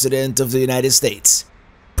the President of the United States,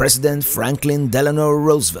 President Franklin Delano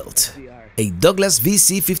Roosevelt, a Douglas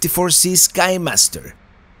VC-54C Skymaster.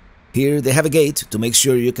 Here they have a gate to make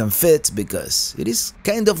sure you can fit because it is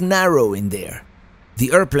kind of narrow in there.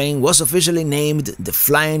 The airplane was officially named the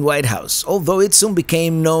Flying White House, although it soon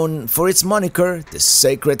became known for its moniker, the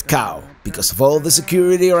Sacred Cow, because of all the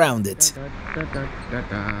security around it.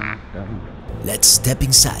 Let's step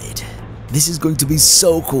inside. This is going to be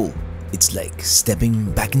so cool. It's like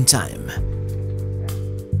stepping back in time.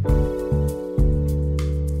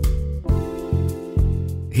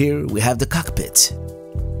 Here we have the cockpit.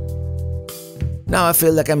 Now I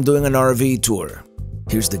feel like I'm doing an RV tour.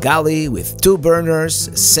 Here's the galley with 2 burners,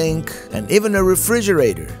 a sink, and even a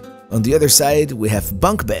refrigerator. On the other side, we have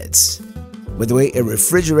bunk beds. By the way, a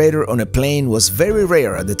refrigerator on a plane was very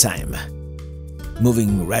rare at the time.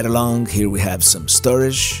 Moving right along, here we have some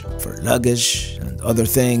storage for luggage and other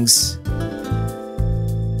things.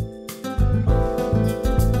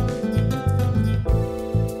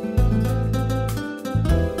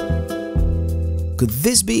 Could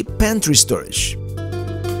this be pantry storage?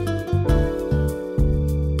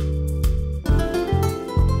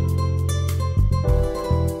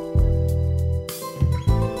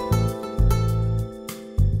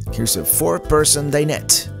 Here's a 4-person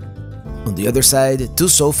dinette. On the other side, 2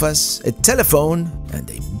 sofas, a telephone, and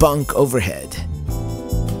a bunk overhead.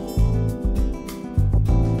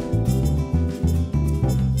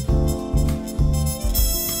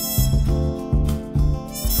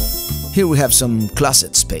 Here we have some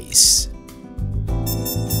closet space.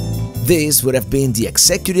 This would have been the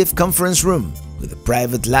executive conference room with a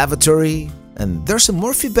private lavatory, and there's a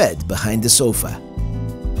Murphy bed behind the sofa.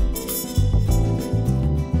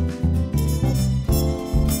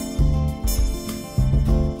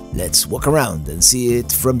 Let's walk around and see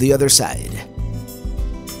it from the other side.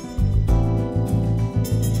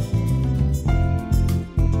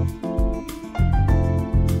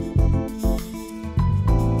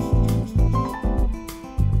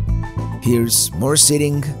 Here's more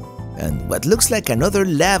seating and what looks like another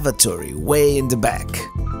lavatory way in the back.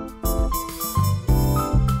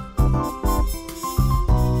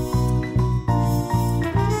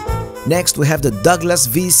 Next we have the Douglas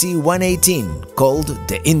VC-118, called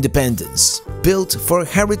the Independence, built for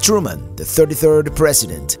Harry Truman, the 33rd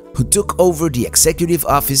president, who took over the executive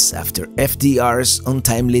office after FDR's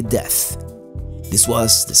untimely death. This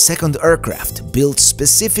was the second aircraft built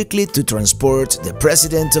specifically to transport the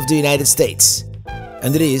President of the United States,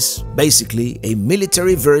 and it is basically a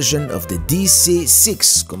military version of the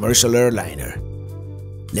DC-6 commercial airliner.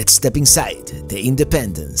 Let's step inside the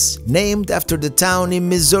Independence, named after the town in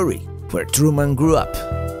Missouri where Truman grew up.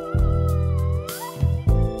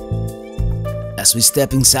 As we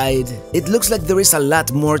step inside, it looks like there is a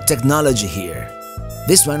lot more technology here.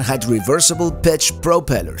 This one had reversible pitch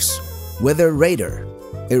propellers, weather radar,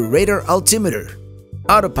 a radar altimeter,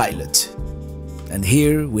 autopilot, and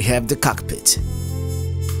here we have the cockpit.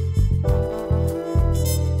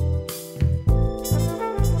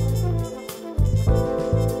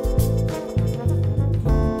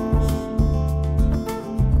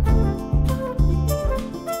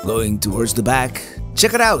 Going towards the back,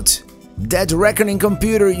 check it out! That reckoning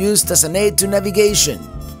computer used as an aid to navigation.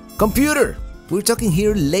 Computer! We're talking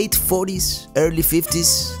here late 40s, early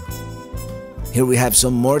 50s. Here we have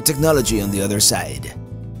some more technology on the other side.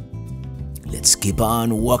 Let's keep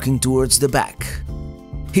on walking towards the back.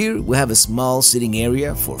 Here we have a small sitting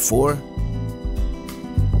area for 4.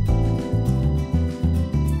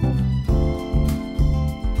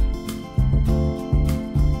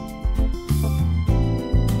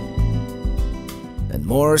 And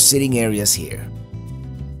more sitting areas here.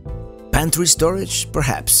 Pantry storage,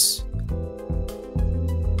 perhaps.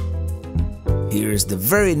 Here's the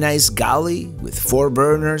very nice galley with 4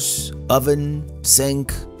 burners, oven,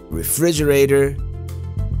 sink, refrigerator.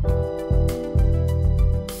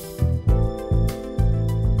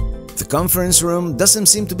 The conference room doesn't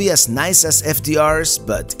seem to be as nice as FDR's,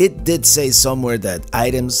 but it did say somewhere that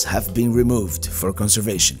items have been removed for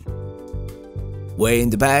conservation. Way in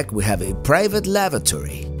the back we have a private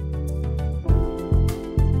lavatory.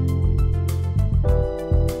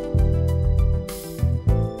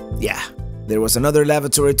 Yeah, there was another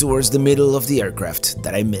lavatory towards the middle of the aircraft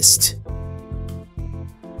that I missed.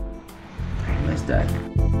 Nice deck.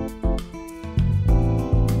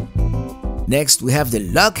 Next, we have the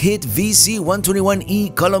Lockheed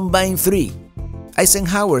VC-121E Columbine 3,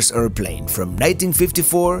 Eisenhower's airplane from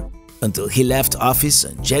 1954 until he left office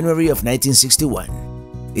in January of 1961.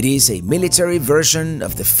 It is a military version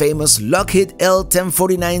of the famous Lockheed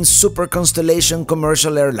L-1049 Super Constellation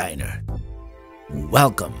commercial airliner.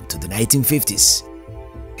 Welcome to the 1950s.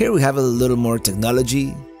 Here we have a little more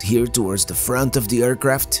technology here towards the front of the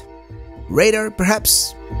aircraft. Radar,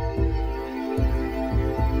 perhaps?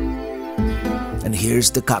 And here's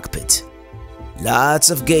the cockpit. Lots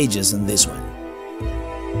of gauges in this one.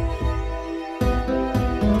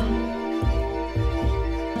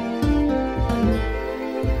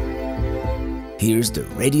 Here's the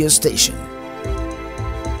radio station.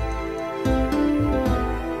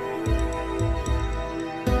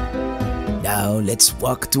 Now let's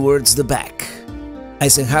walk towards the back.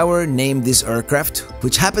 Eisenhower named this aircraft,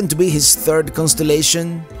 which happened to be his 3rd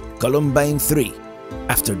constellation, Columbine 3,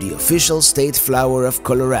 after the official state flower of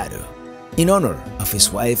Colorado, in honor of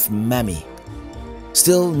his wife Mammy.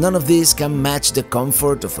 Still, none of these can match the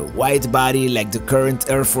comfort of a wide body like the current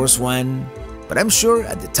Air Force One, but I'm sure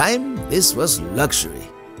at the time this was luxury.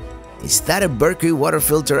 Is that a Berkeley water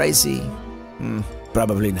filter I see?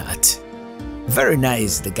 Probably not. Very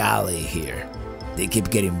nice, the galley here. They keep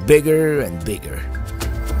getting bigger and bigger.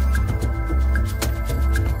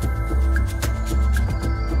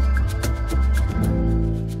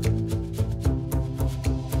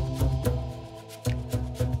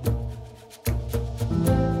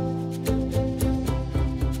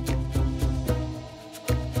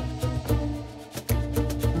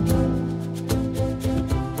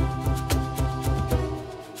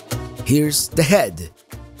 Here's the head,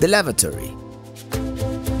 the lavatory.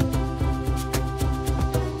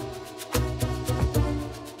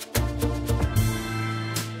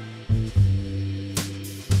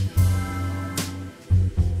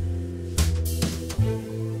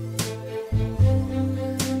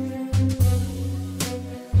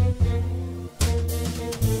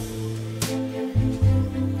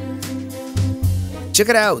 Check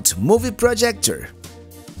it out, movie projector.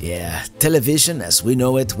 Yeah, television as we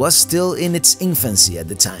know it was still in its infancy at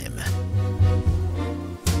the time.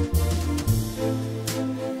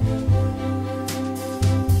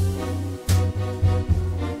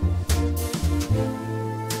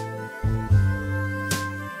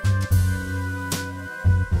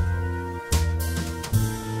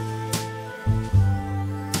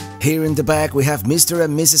 Here in the back we have Mr.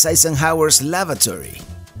 and Mrs. Eisenhower's lavatory.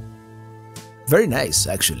 Very nice,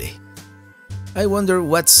 actually. I wonder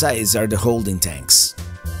what size are the holding tanks.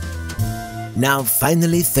 Now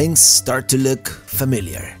finally things start to look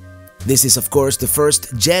familiar. This is of course the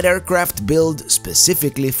first jet aircraft built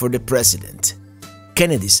specifically for the president,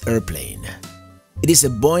 Kennedy's airplane. It is a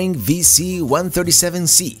Boeing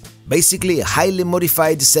VC-137C, basically a highly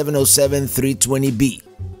modified 707-320B.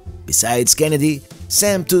 Besides Kennedy,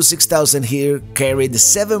 Sam 6000 here carried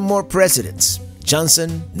 7 more presidents: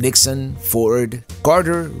 Johnson, Nixon, Ford,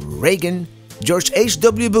 Carter, Reagan, George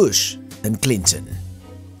H.W. Bush, and Clinton.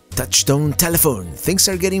 Touchtone telephone, things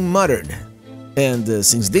are getting modern. And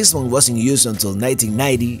since this one wasn't used until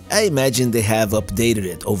 1990, I imagine they have updated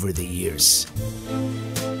it over the years.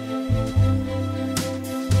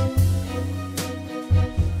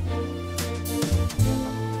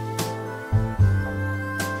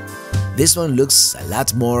 This one looks a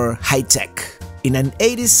lot more high-tech, in an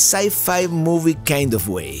 80s sci-fi movie kind of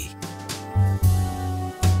way.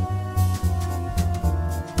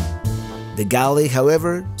 The galley,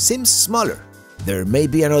 however, seems smaller. There may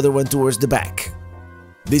be another one towards the back.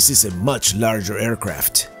 This is a much larger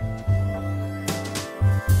aircraft.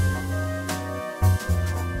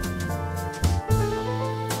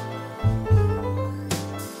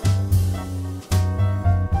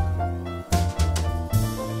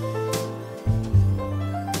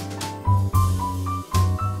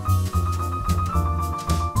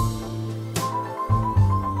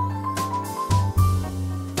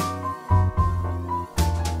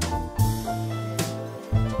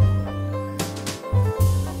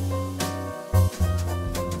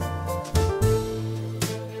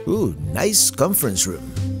 Ooh, nice conference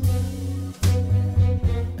room.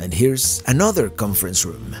 And here's another conference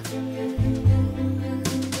room.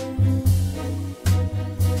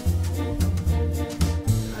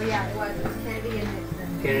 Oh yeah, it was Kennedy and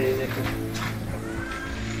Nixon. Kennedy Nixon.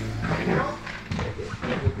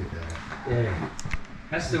 Yeah.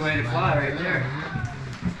 That's the way to fly right there.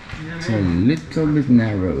 It's a little bit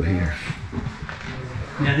narrow here.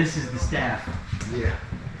 Now this is the staff. Yeah.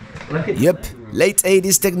 Look at Yep, late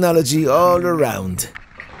 80s technology all around.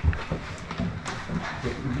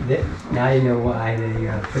 Now you know why they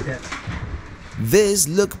put that. These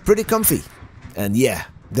look pretty comfy. And yeah,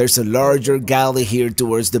 there's a larger galley here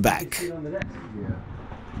towards the back.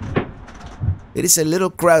 It is a little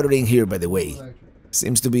crowded in here, by the way.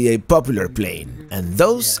 Seems to be a popular plane. And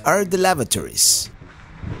those are the lavatories.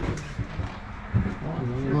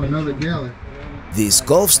 Oh, another galley. This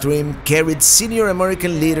Gulfstream carried senior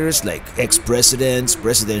American leaders like ex-presidents,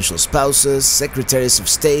 presidential spouses, secretaries of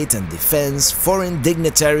state and defense, foreign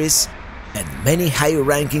dignitaries, and many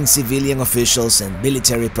high-ranking civilian officials and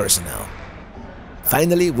military personnel.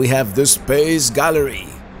 Finally, we have the Space Gallery.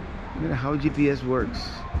 Look at how GPS works.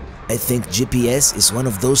 I think GPS is one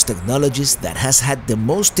of those technologies that has had the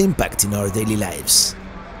most impact in our daily lives.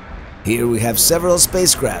 Here we have several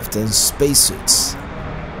spacecraft and spacesuits.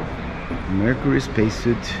 Mercury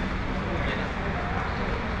spacesuit,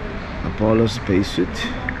 Apollo spacesuit,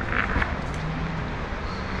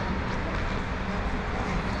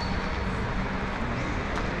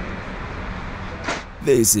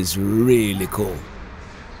 this is really cool.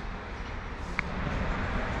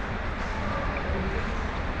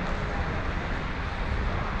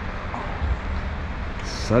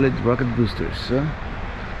 solid rocket boosters, huh?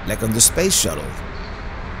 Like on the space shuttle.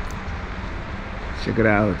 Check it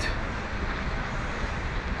out.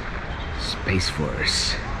 Space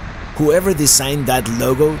Force. Whoever designed that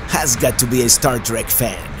logo has got to be a Star Trek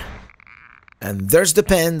fan. And there's the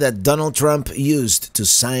pen that Donald Trump used to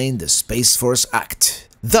sign the Space Force Act,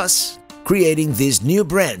 thus creating this new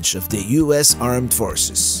branch of the US Armed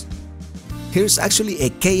Forces. Here's actually a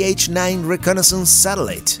KH-9 reconnaissance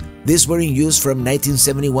satellite. These were in use from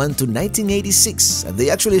 1971 to 1986, and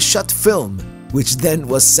they actually shot film, which then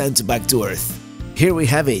was sent back to Earth. Here we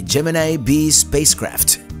have a Gemini B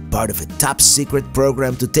spacecraft, part of a top-secret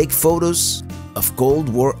program to take photos of Cold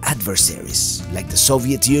War adversaries like the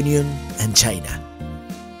Soviet Union and China.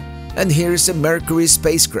 And here's a Mercury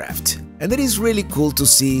spacecraft, and it is really cool to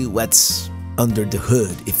see what's under the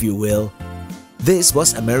hood, if you will. This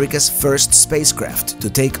was America's first spacecraft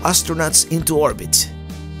to take astronauts into orbit.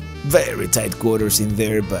 Very tight quarters in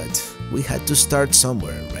there, but we had to start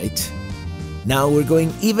somewhere, right? Now we're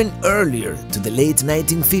going even earlier, to the late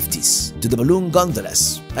 1950s, to the balloon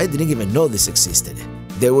gondolas. I didn't even know this existed.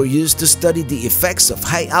 They were used to study the effects of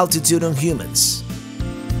high altitude on humans.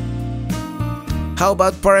 How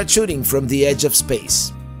about parachuting from the edge of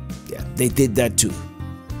space? Yeah, they did that too.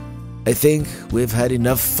 I think we've had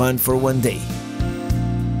enough fun for one day.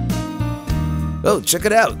 Oh, check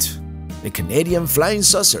it out! A Canadian flying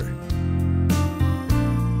saucer.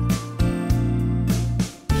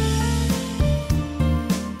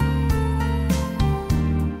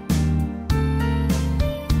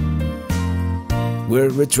 We're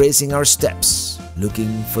retracing our steps,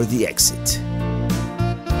 looking for the exit.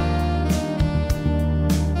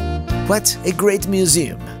 What a great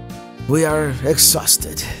museum! We are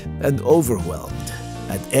exhausted and overwhelmed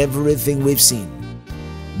at everything we've seen.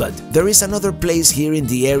 But there is another place here in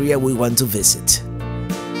the area we want to visit.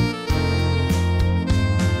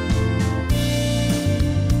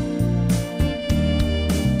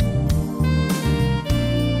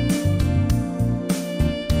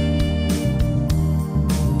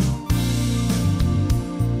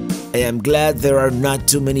 I am glad there are not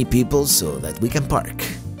too many people so that we can park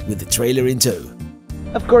with the trailer in tow.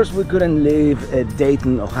 Of course, we couldn't leave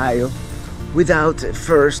Dayton, Ohio without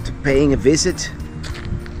first paying a visit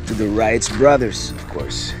to the Wright brothers, of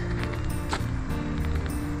course.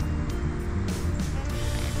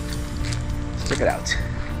 Check it out.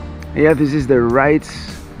 Yeah, this is the Wright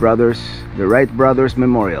Brothers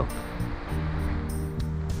Memorial.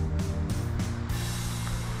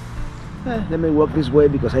 Let me walk this way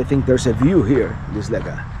because I think there's a view here. There's like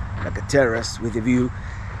a terrace with a view,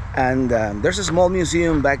 and there's a small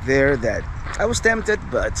museum back there that I was tempted,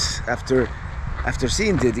 but after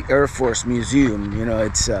seeing the Air Force Museum, you know,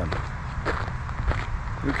 it's we're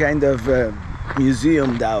kind of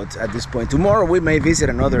museumed out at this point. Tomorrow we may visit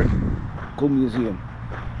another cool museum,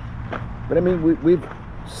 but I mean we've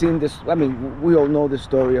seen this. I mean, we all know the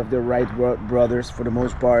story of the Wright brothers for the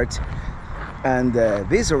most part, and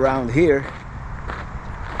this around here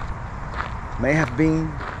may have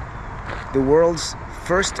been the world's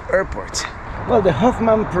first airport. Well, the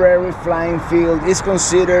Hoffman Prairie Flying Field is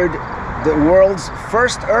considered the world's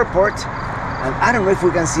first airport, and I don't know if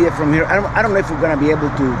we can see it from here. I don't know if we're gonna be able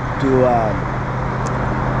to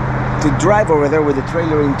drive over there with the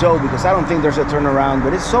trailer in tow, because I don't think there's a turnaround,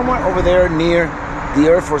 but it's somewhere over there near the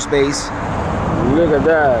Air Force Base. Look at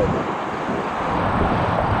that.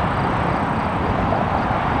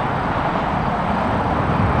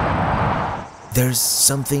 There's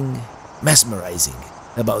something mesmerizing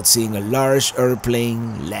about seeing a large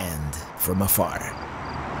airplane land from afar.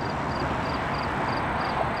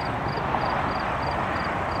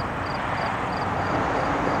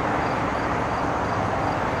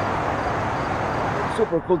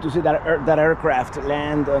 Super cool to see that aircraft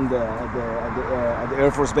land on at the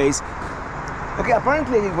Air Force Base. Okay,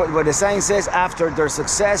 apparently what the sign says, after their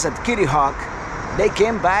success at Kitty Hawk, they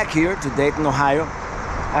came back here to Dayton, Ohio,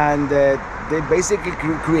 and they basically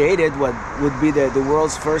created what would be the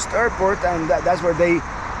world's first airport, and that's where they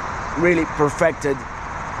really perfected,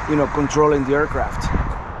 you know, controlling the aircraft.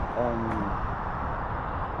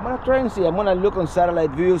 I'm gonna try and see. I'm gonna look on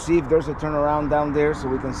satellite view, see if there's a turnaround down there so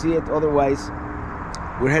we can see it. Otherwise,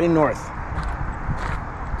 we're heading north.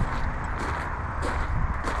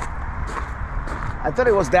 I thought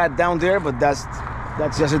it was that down there, but that's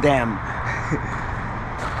just a dam.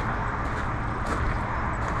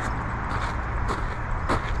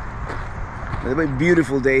 It's a very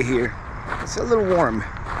beautiful day here. It's a little warm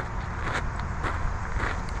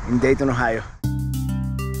in Dayton, Ohio.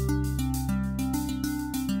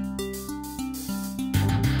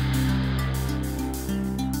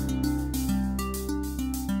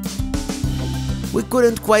 We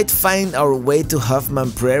couldn't quite find our way to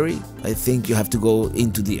Hoffman Prairie. I think you have to go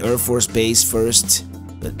into the Air Force Base first.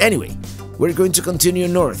 But anyway, we're going to continue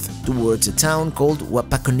north towards a town called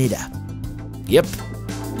Wapakoneta. Yep.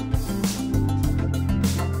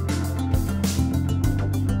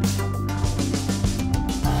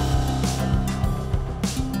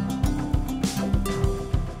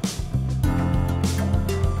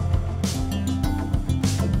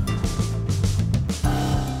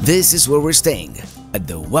 This is where we're staying, at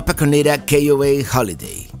the Wapakoneta KOA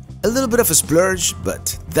Holiday. A little bit of a splurge,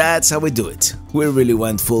 but that's how we do it. We really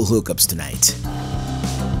want full hookups tonight.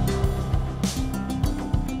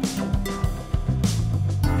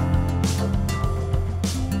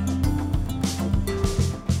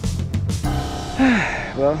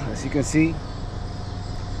 Well, as you can see,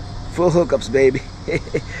 full hookups, baby.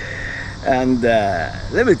 And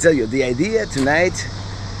let me tell you, the idea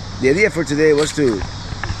for today was to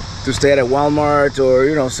stay at a Walmart or,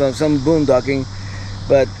 you know, some boondocking,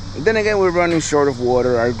 but then again we're running short of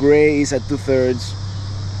water. Our gray is at 2/3,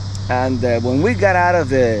 and when we got out of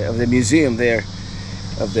the museum there,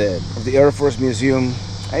 of the Air Force Museum,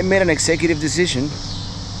 I made an executive decision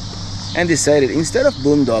and decided, instead of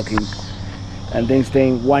boondocking and then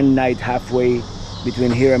staying one night halfway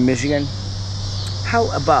between here and Michigan, how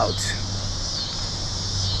about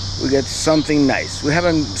we get something nice? We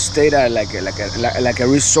haven't stayed at like a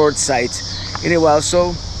resort site in a while,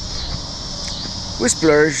 so we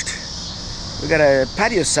splurged. We got a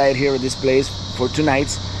patio site here at this place for 2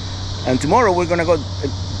 nights, and tomorrow we're gonna go.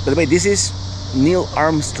 By the way, this is Neil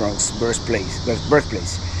Armstrong's birthplace.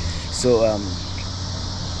 So I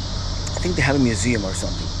think they have a museum or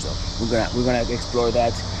something. So we're gonna explore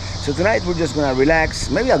that. So tonight we're just gonna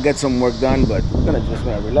relax. Maybe I'll get some work done, but we're just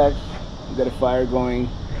gonna relax. We got a fire going.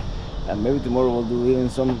 And maybe tomorrow we'll do even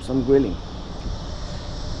some grilling.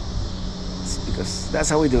 It's because that's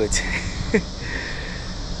how we do it.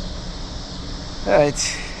 Alright,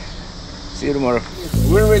 see you tomorrow.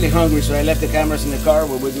 We're really hungry, so I left the cameras in the car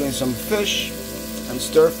where we're doing some fish and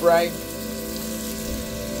stir fry.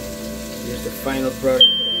 Here's the final product.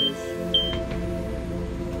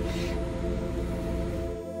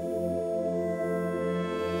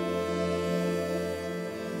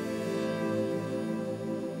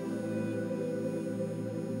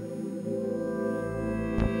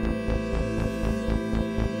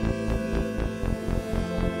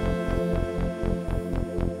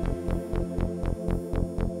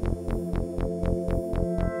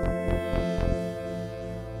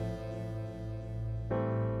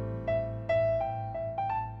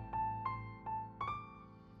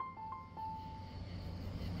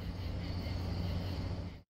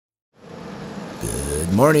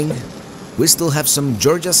 Good morning. We still have some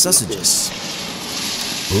Georgia sausages.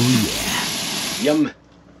 Oh yeah. Yum.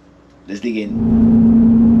 Let's dig in.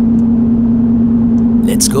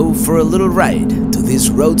 Let's go for a little ride to this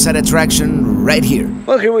roadside attraction right here.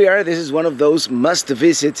 Well, here we are. This is one of those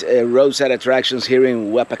must-visit roadside attractions here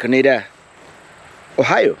in Wapakoneta,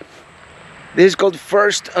 Ohio. This is called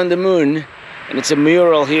First on the Moon, and it's a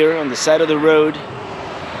mural here on the side of the road.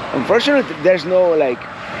 Unfortunately, there's no like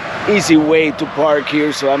easy way to park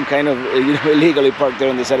here, so I'm kind of illegally parked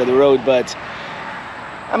there on the side of the road. But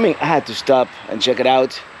I mean, I had to stop and check it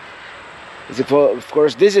out. Of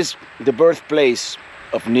course, this is the birthplace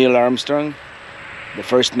of Neil Armstrong, the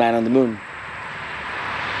first man on the moon.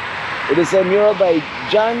 It is a mural by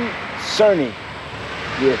John Cerny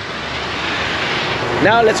here.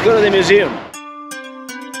 Now let's go to the museum.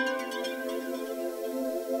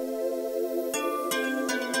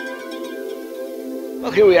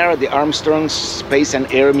 Well, here we are at the Armstrong Space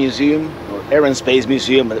and Air Museum, or Air and Space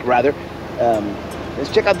Museum, rather. Let's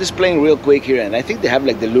check out this plane real quick here, and I think they have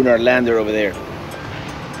like the lunar lander over there.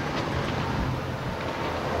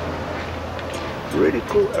 Really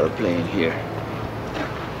cool airplane here.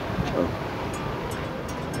 Oh.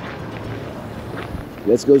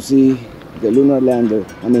 Let's go see the lunar lander.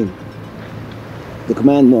 I mean, the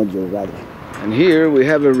command module, rather. And here we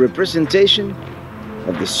have a representation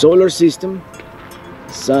of the solar system,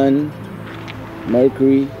 Sun,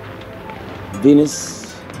 Mercury,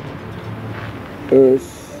 Venus,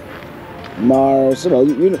 Earth, Mars. Well,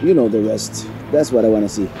 you know the rest. That's what I want to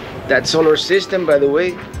see. That solar system, by the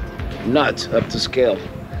way, not up to scale,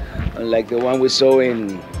 unlike the one we saw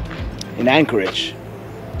in Anchorage,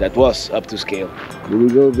 that was up to scale. Here we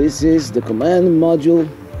go. This is the command module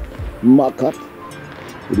mock-up.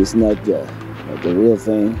 It is not the real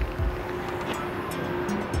thing.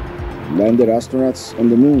 Landed astronauts on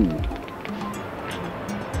the moon.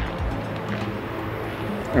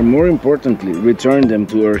 And more importantly, return them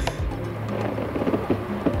to Earth.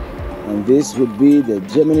 And this would be the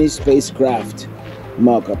Gemini spacecraft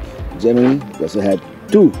mock-up. Gemini also had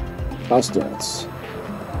 2 astronauts.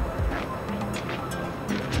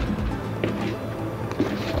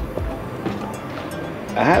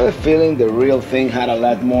 I have a feeling the real thing had a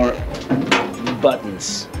lot more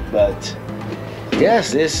buttons, but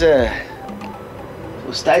yes, this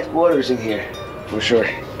was tight quarters in here for sure.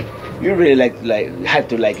 You really had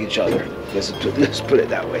to like each other. Let's put it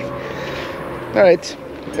that way. All right,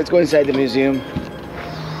 let's go inside the museum.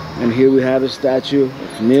 And here we have a statue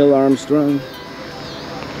of Neil Armstrong,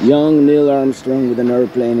 young Neil Armstrong with an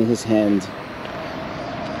airplane in his hand.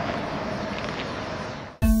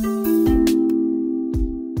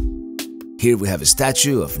 Here we have a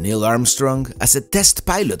statue of Neil Armstrong as a test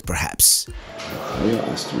pilot, perhaps. Real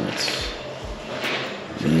astronauts.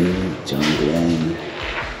 Neil, John Glenn,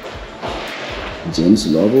 James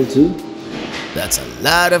Lovell too. That's a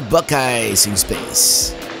lot of Buckeyes in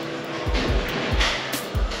space.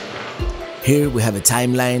 Here we have a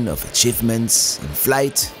timeline of achievements in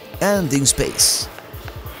flight and in space.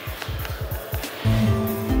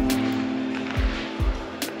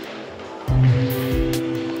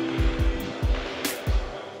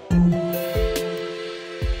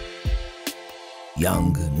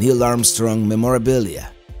 Young Neil Armstrong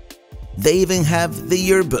memorabilia. They even have the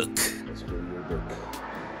yearbook.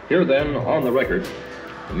 Here then, on the record,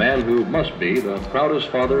 the man who must be the proudest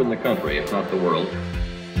father in the country, if not the world.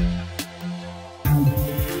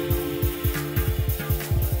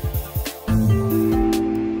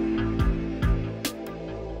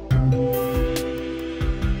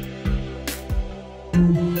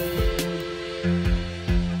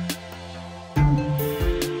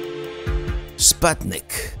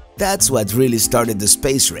 Sputnik. That's what really started the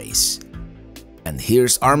space race. And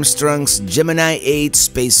here's Armstrong's Gemini 8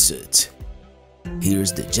 spacesuit.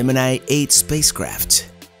 Here's the Gemini 8 spacecraft.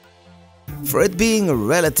 For it being a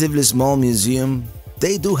relatively small museum,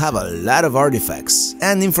 they do have a lot of artifacts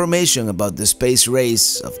and information about the space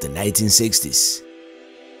race of the 1960s.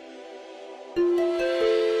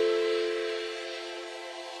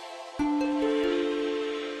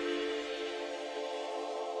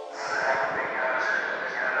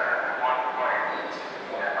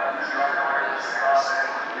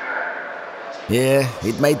 Yeah,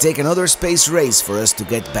 it might take another space race for us to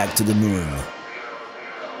get back to the moon.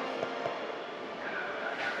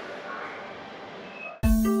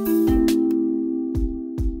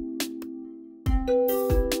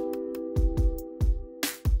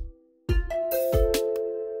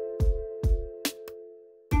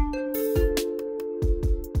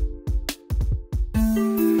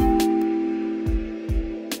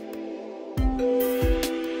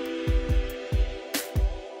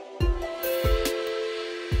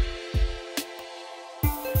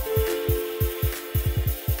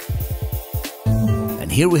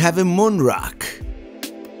 And here we have a moon rock.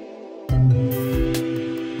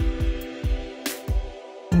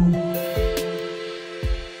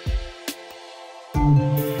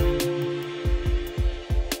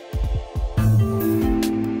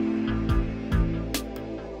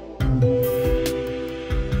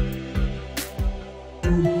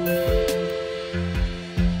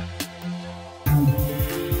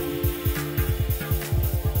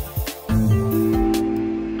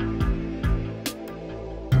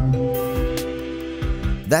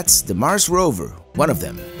 That's the Mars rover, one of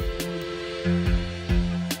them.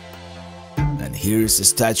 And here's a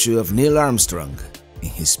statue of Neil Armstrong in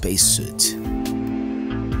his spacesuit.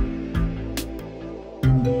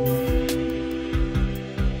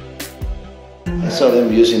 I saw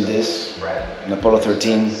them using this in Apollo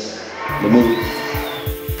 13, the movie.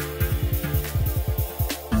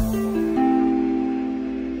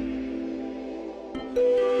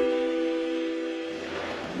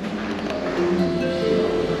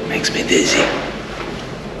 Makes me dizzy.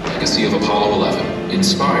 Legacy of Apollo 11,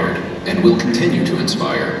 inspired and will continue to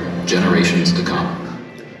inspire generations to come.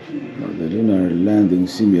 The lunar landing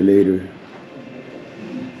simulator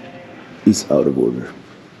is out of order.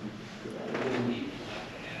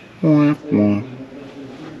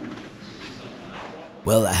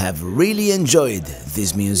 Well, I have really enjoyed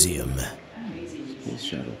this museum. Space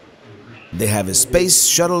shuttle. They have a space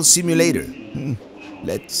shuttle simulator.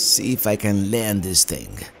 Let's see if I can land this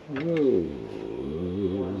thing.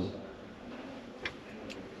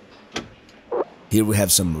 Here we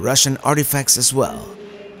have some Russian artifacts as well.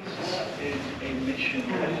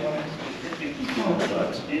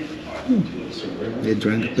 They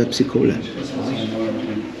drank Pepsi Cola.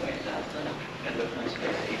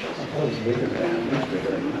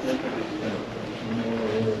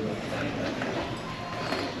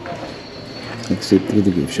 Exit through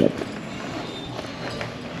the gift shop.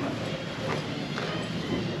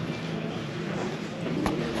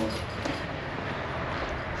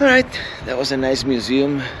 All right, that was a nice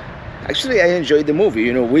museum. Actually, I enjoyed the movie.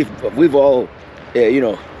 You know, we've all,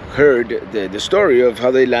 heard the story of how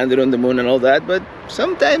they landed on the moon and all that, but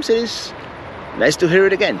sometimes it is nice to hear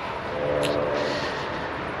it again.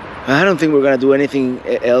 I don't think we're gonna do anything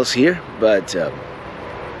else here, but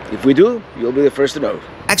if we do, you'll be the first to know.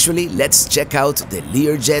 Actually, let's check out the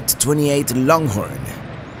Learjet 28 Longhorn.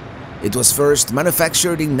 It was first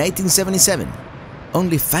manufactured in 1977.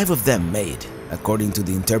 Only 5 of them made, according to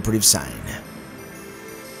the interpretive sign.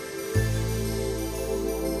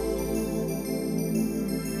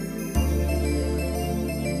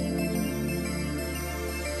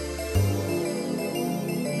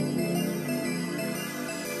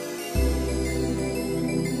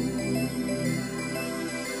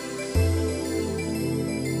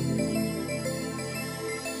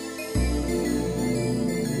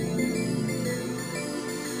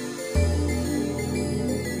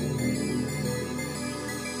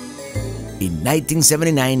 In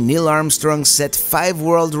 1979, Neil Armstrong set 5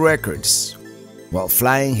 world records while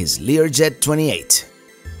flying his Learjet 28.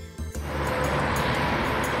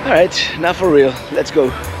 All right, now for real, let's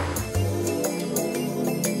go.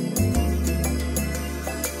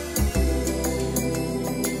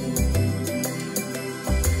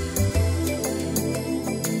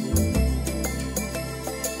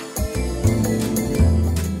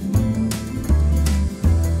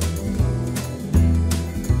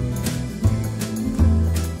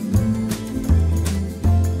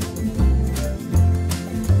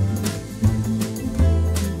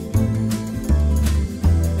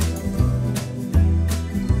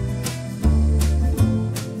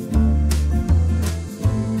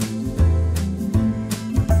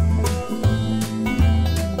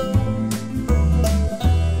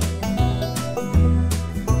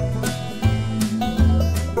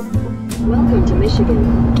 Welcome to Michigan.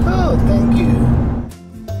 Oh, thank you.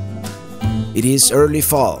 It is early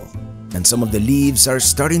fall, and some of the leaves are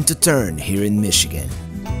starting to turn here in Michigan.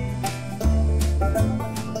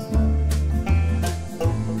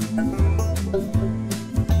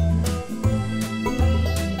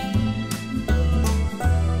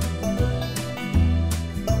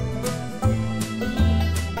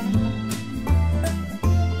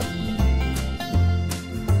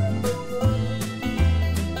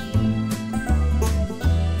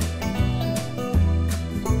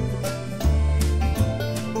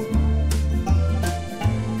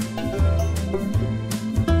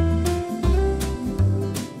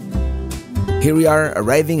 Here we are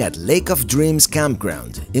arriving at Lake of Dreams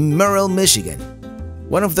Campground in Merrill, Michigan.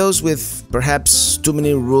 One of those with perhaps too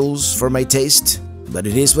many rules for my taste, but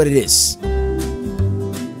it is what it is.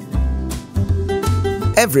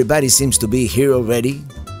 Everybody seems to be here already.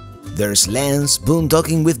 There's Lance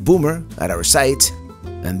boondocking with Boomer at our site,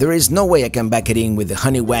 and there is no way I can back it in with the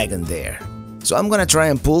honey wagon there. So I'm gonna try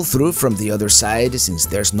and pull through from the other side since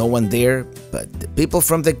there's no one there, but the people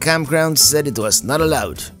from the campground said it was not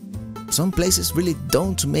allowed. Some places really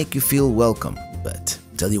don't make you feel welcome, but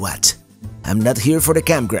tell you what, I'm not here for the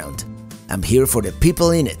campground. I'm here for the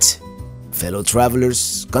people in it. Fellow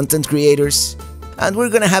travelers, content creators, and we're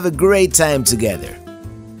gonna have a great time together.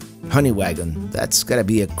 Honey wagon, that's gotta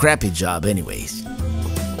be a crappy job anyways.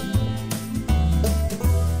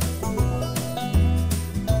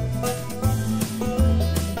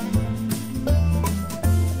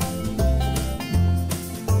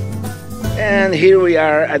 And here we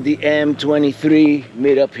are at the M23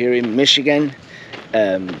 Meetup here in Michigan.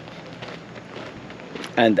 And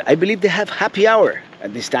I believe they have happy hour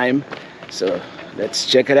at this time. So let's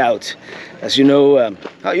check it out. As you know,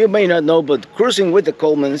 you may not know, but cruising with the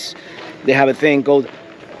Colemans, they have a thing called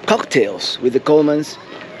cocktails with the Colemans.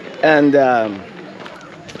 And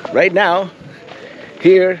right now,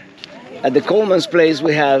 here at the Colemans place,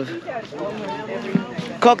 we have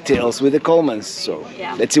cocktails with the Colemans. So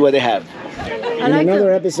let's see what they have. In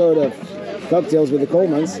another episode of Cocktails with the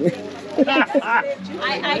Colemans.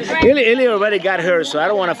 Illy already got hers, so I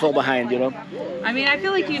don't want to fall behind, you know. I mean, I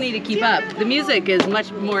feel like you need to keep up. The music is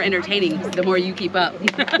much more entertaining the more you keep up.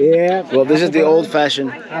 Yeah. Well, this is the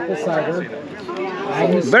old-fashioned. Apple cider.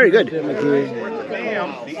 Very good.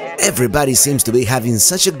 Everybody seems to be having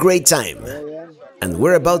such a great time. And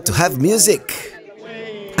we're about to have music.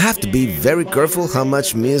 I have to be very careful how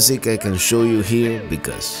much music I can show you here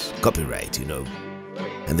because copyright, you know.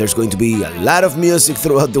 And there's going to be a lot of music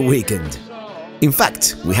throughout the weekend. In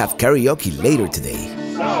fact, we have karaoke later today.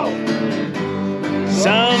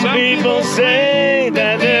 Some people say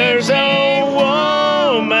that there's a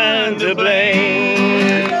woman to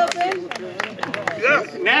blame.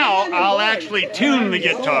 Now I'll actually tune the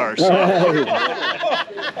guitar. So.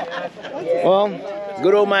 Well,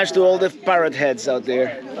 good homage to all the parrot heads out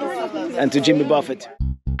there and to Jimmy Buffett.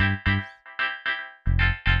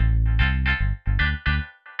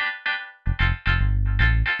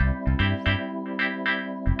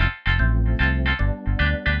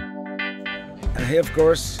 And here, of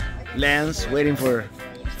course, Lance waiting for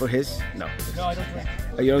his. No. No, I don't drink.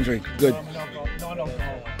 Oh, you don't drink. Good. No.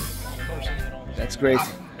 That's great.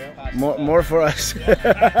 More for us. I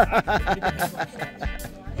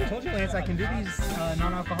told you, Lance, I can do these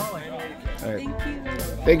non-alcoholic. Right. Thank you.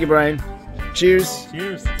 Thank you, Brian. Cheers.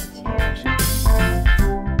 Cheers.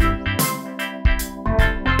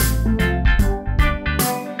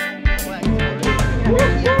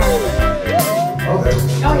 Oh,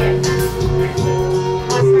 yeah.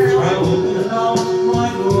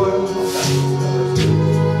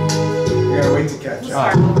 We gotta wait to catch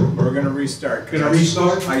up. We're gonna restart.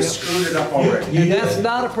 I screwed it up already. And that's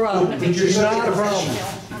not a problem. It's not a problem.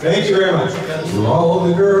 Thank you very much. To all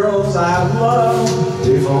the girls I've loved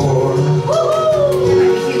before.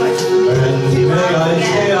 And may I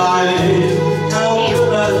say I held the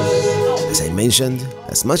best. As I mentioned,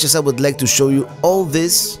 as much as I would like to show you all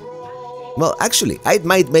this, well, actually, I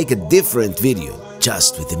might make a different video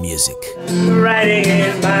just with the music. Riding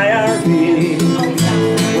in my RV,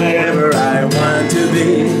 wherever I want to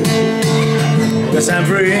be. Cause I'm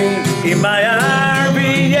free in my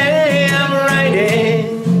RV, yeah, I'm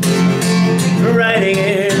riding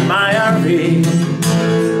in my RV,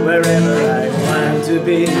 wherever I want to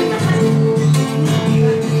be.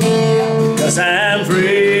 Cause I'm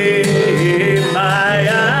free in my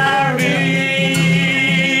RV.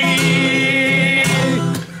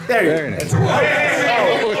 There you go.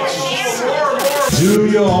 New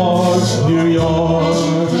York, New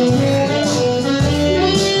York.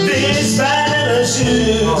 This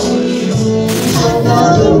parachute.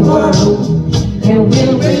 Another world, and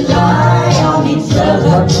we'll rely on each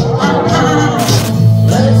other.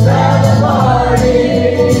 Let's have a party.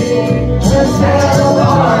 Let's have a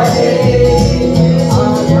party.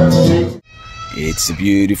 It's a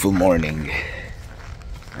beautiful morning.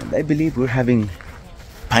 And I believe we're having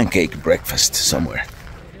pancake breakfast somewhere.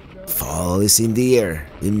 Fall is in the air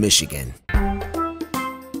in Michigan.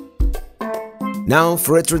 Now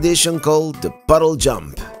for a tradition called the puddle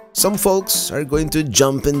jump. Some folks are going to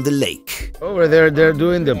jump in the lake. Over there, they're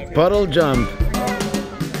doing the puddle jump.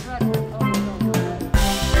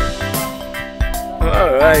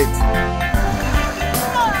 All right.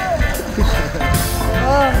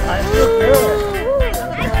 I feel good.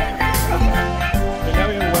 Now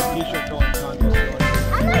we have a wet t-shirt going contest.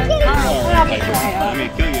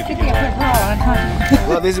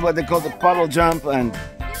 Well, this is what they call the puddle jump, and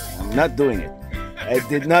I'm not doing it. I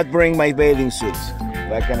did not bring my bathing suit.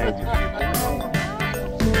 What can I do?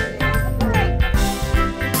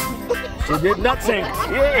 She did not sink.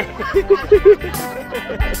 Yeah.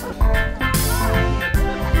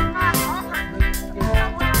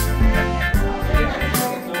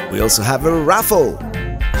 We also have a raffle.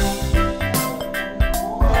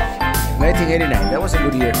 1989, that was a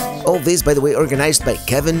good year. All this, by the way, organized by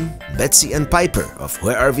Kevin, Betsy, and Piper of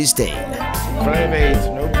Where Are We Staying? 58,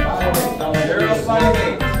 nope.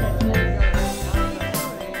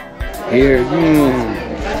 Here,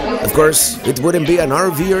 Of course, it wouldn't be an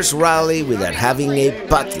RVers rally without having a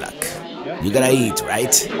potluck. You gotta eat,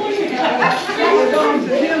 right?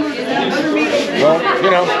 Well,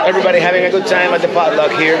 you know, everybody having a good time at the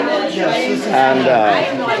potluck here. And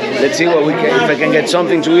let's see what we can, if I can get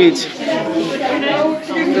something to eat.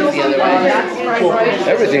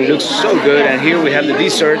 Everything looks so good, and here we have the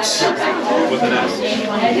desserts.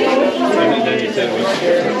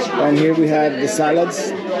 And here we have the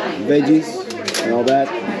salads, veggies, and all that.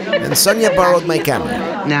 And Sonia borrowed my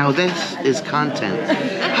camera. Now this is content.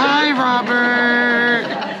 Hi, Robert!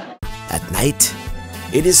 At night,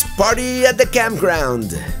 it is party at the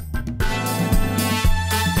campground.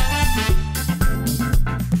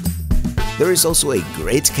 There is also a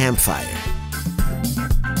great campfire.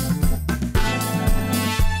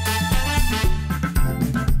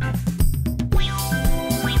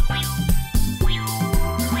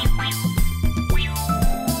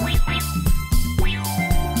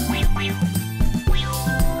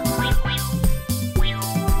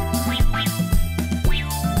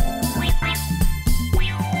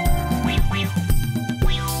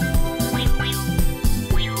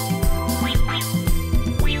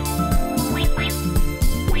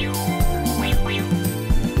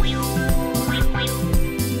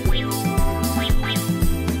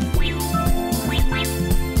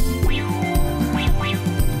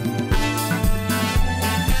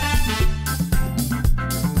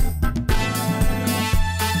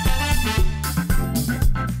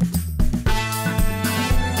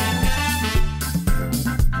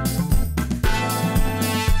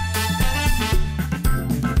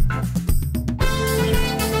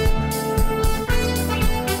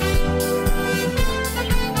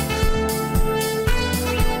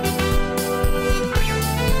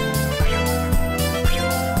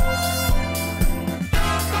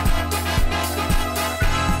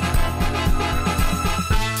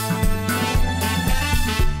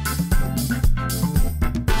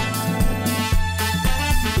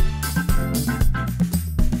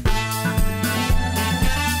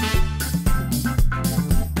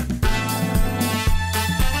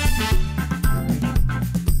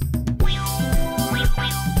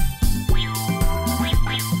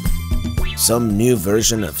 Some new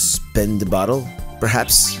version of Spin the Bottle,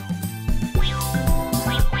 perhaps?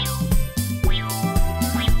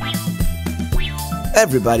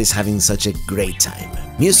 Everybody's having such a great time.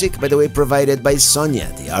 Music, by the way, provided by Sonia,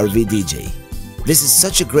 the RV DJ. This is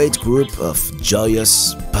such a great group of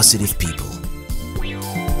joyous, positive people.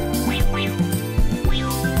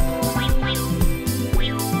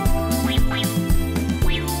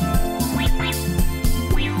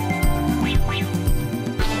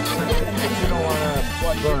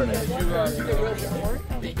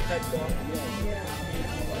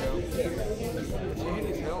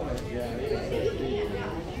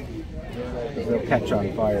 They'll catch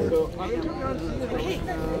on fire.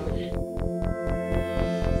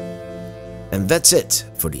 And that's it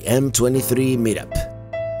for the M23 Meetup.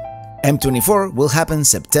 M24 will happen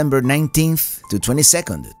September 19th to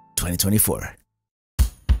 22nd, 2024.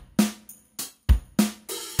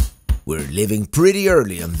 We're leaving pretty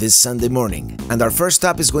early on this Sunday morning, and our first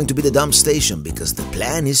stop is going to be the dump station because the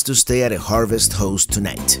plan is to stay at a Harvest host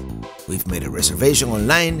tonight. We've made a reservation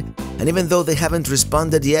online, and even though they haven't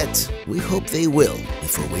responded yet, we hope they will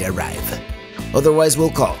before we arrive. Otherwise,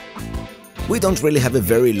 we'll call. We don't really have a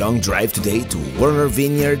very long drive today to Warner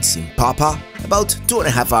Vineyards in Papa, about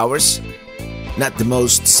 2.5 hours. Not the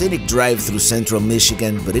most scenic drive through central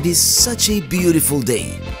Michigan, but it is such a beautiful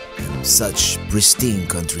day and such pristine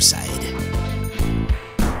countryside.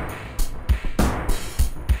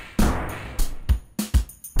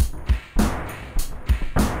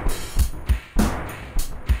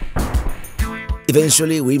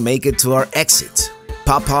 Eventually, we make it to our exit,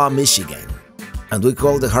 Papa, Michigan. And we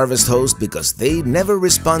called the Harvest host because they never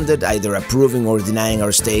responded either approving or denying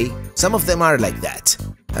our stay. Some of them are like that.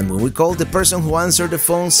 And when we called, the person who answered the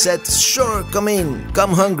phone said, "Sure, come in,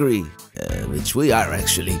 come hungry." Which we are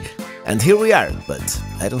actually. And here we are, but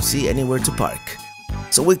I don't see anywhere to park.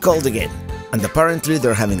 So we called again. And apparently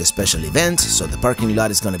they're having a special event, so the parking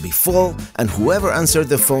lot is gonna be full, and whoever answered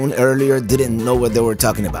the phone earlier didn't know what they were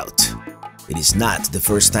talking about. It is not the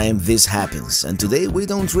first time this happens, and today we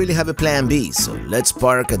don't really have a plan B, so let's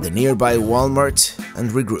park at the nearby Walmart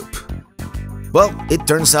and regroup. Well, it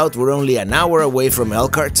turns out we're only an hour away from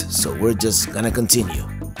Elkhart, so we're just gonna continue.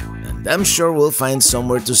 And I'm sure we'll find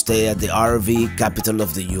somewhere to stay at the RV capital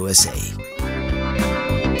of the USA.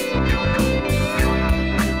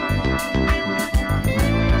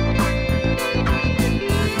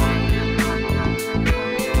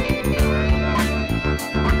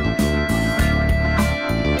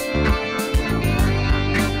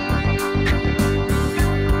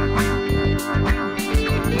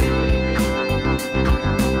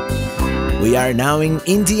 We are now in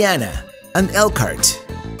Indiana and Elkhart,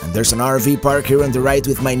 and there's an RV park here on the right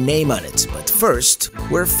with my name on it. But first,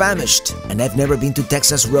 we're famished, and I've never been to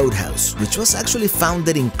Texas Roadhouse, which was actually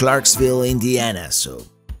founded in Clarksville, Indiana, so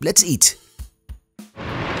let's eat.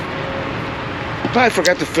 I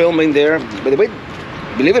forgot to film in there, but wait,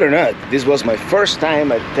 believe it or not, this was my first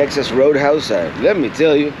time at Texas Roadhouse. Let me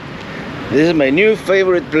tell you, this is my new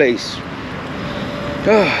favorite place.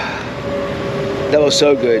 That was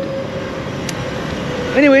so good.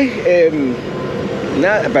 Anyway,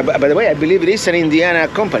 by the way, I believe it is an Indiana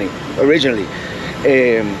company originally.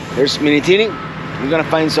 There's Minitini. We're gonna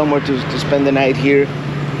find somewhere to spend the night here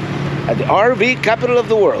at the RV capital of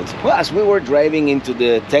the world. Well, as we were driving into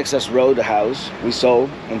the Texas Roadhouse, we saw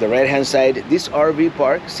on the right-hand side this RV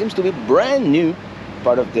park seems to be brand new,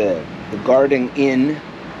 part of the Garden Inn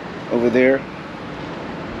over there.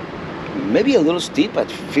 Maybe a little steep at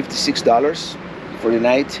 $56 for the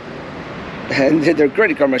night. And their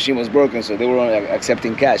credit card machine was broken, so they were only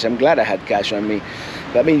accepting cash. I'm glad I had cash on me.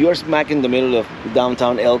 But I mean, you're smack in the middle of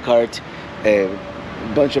downtown Elkhart, a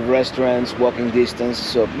bunch of restaurants, walking distance.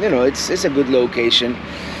 So, you know, it's a good location.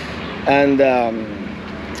 And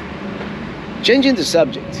changing the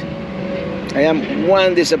subject, I am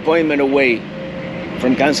one disappointment away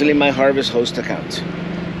from canceling my Harvest Host account.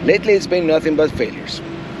 Lately, it's been nothing but failures.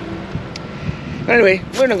 Anyway,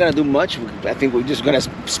 we're not gonna do much. I think we're just gonna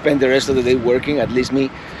spend the rest of the day working, at least me.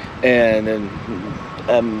 And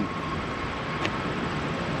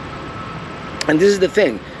this is the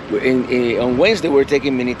thing. On Wednesday, we're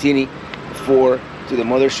taking Minitini to the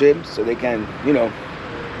mothership so they can, you know,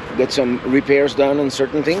 get some repairs done on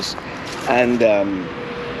certain things, and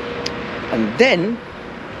then,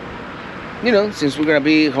 you know, since we're gonna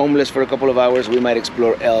be homeless for a couple of hours, we might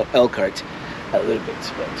explore Elkhart a little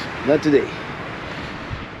bit, but not today.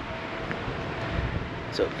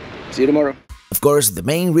 So, see you tomorrow. Of course, the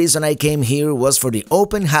main reason I came here was for the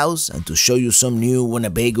open house and to show you some new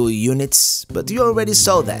Winnebago units, but you already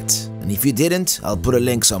saw that, and if you didn't, I'll put a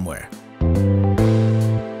link somewhere.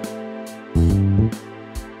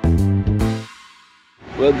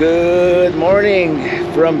 Well, good morning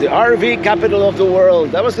from the RV capital of the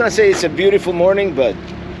world. I was gonna say it's a beautiful morning, but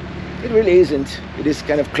it really isn't. It is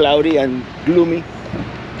kind of cloudy and gloomy,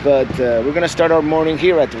 but we're gonna start our morning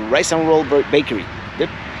here at Rice and Roll Bakery. They're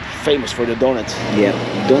famous for the donuts. Yeah,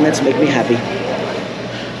 donuts make me happy.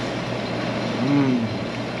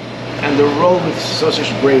 And the roll with sausage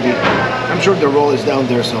gravy. I'm sure the roll is down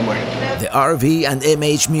there somewhere. The RV and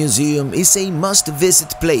MH Museum is a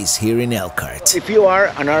must-visit place here in Elkhart. If you are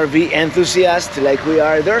an RV enthusiast like we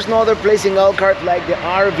are, there's no other place in Elkhart like the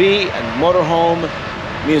RV and Motorhome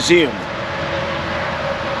Museum.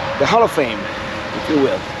 The Hall of Fame, if you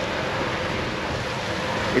will.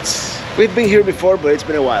 We've been here before, but it's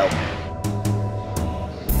been a while.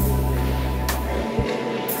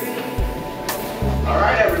 All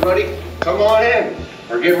right, everybody, come on in.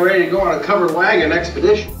 We're getting ready to go on a covered wagon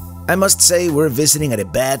expedition. I must say we're visiting at a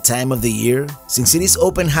bad time of the year. Since it is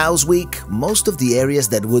open house week, most of the areas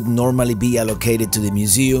that would normally be allocated to the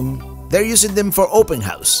museum, they're using them for open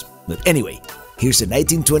house. But anyway, here's a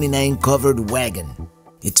 1929 covered wagon.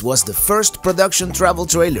 It was the first production travel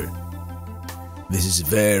trailer. This is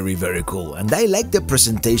very, very cool, and I like the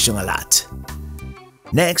presentation a lot.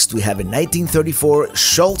 Next, we have a 1934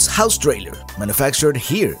 Schultz house trailer, manufactured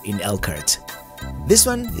here in Elkhart. This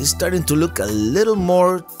one is starting to look a little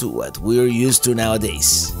more to what we're used to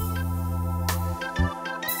nowadays.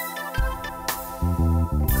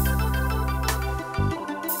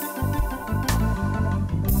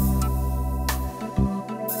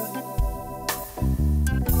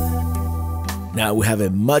 Now we have a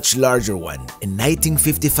much larger one, a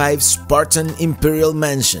 1955 Spartan Imperial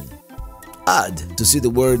Mansion. Odd to see the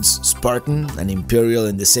words Spartan and Imperial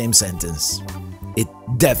in the same sentence. It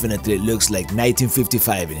definitely looks like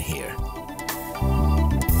 1955 in here.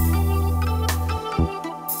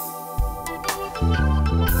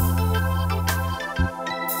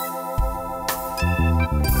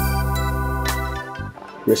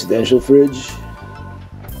 Residential fridge.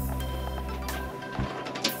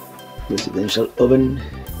 Residential oven.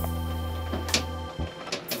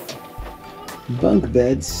 Bunk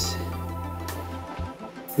beds.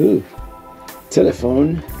 Ooh.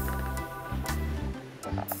 Telephone.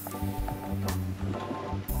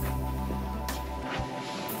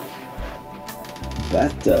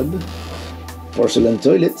 Bathtub. Porcelain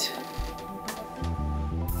toilet.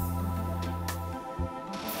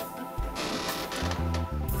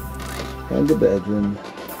 And the bedroom.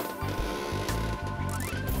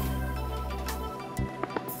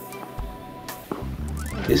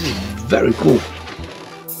 This is very cool.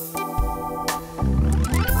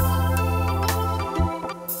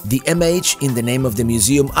 The MH in the name of the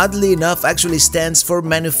museum, oddly enough, actually stands for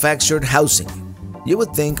manufactured housing. You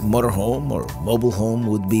would think motorhome or mobile home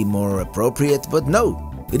would be more appropriate, but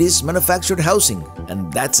no, it is manufactured housing,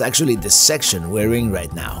 and that's actually the section we're in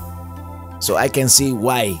right now. So I can see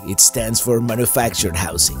why it stands for manufactured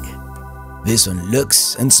housing. This one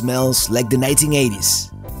looks and smells like the 1980s,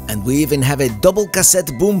 and we even have a double cassette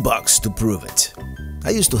boombox to prove it. I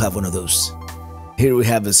used to have one of those. Here we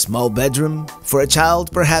have a small bedroom for a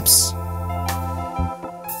child, perhaps.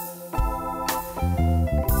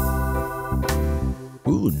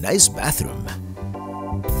 Ooh, nice bathroom.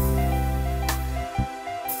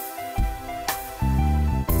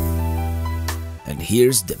 And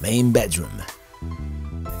here's the main bedroom.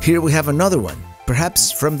 Here we have another one,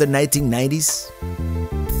 perhaps from the 1990s.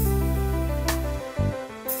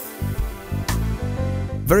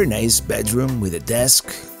 Very nice bedroom with a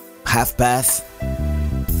desk, half bath.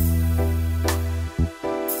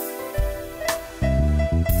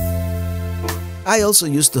 I also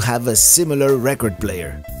used to have a similar record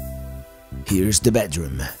player. Here's the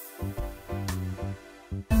bedroom.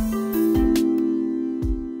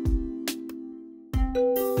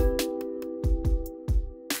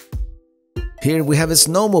 Here we have a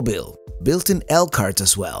snowmobile, built-in L-cart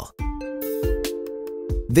as well.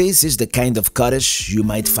 This is the kind of cottage you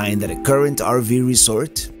might find at a current RV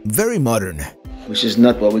resort. Very modern. Which is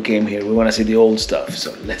not what we came here. We want to see the old stuff,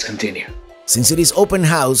 so let's continue. Since it is open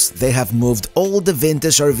house, they have moved all the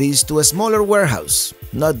vintage RVs to a smaller warehouse,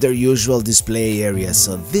 not their usual display area,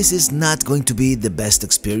 so this is not going to be the best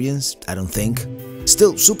experience, I don't think.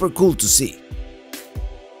 Still super cool to see.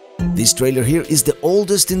 This trailer here is the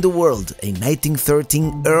oldest in the world, a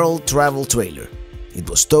 1913 Earl travel trailer. It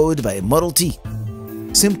was towed by a Model T.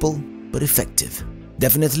 Simple, but effective.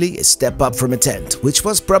 Definitely a step up from a tent, which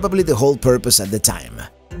was probably the whole purpose at the time.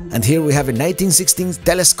 And here we have a 1916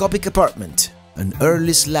 telescopic apartment, an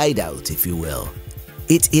early slide out, if you will.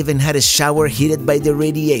 It even had a shower heated by the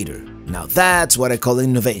radiator. Now that's what I call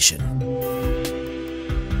innovation.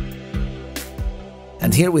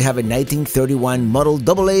 And here we have a 1931 Model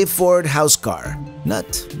AA Ford house car.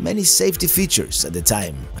 Not many safety features at the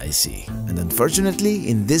time, I see. And unfortunately,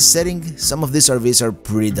 in this setting, some of these RVs are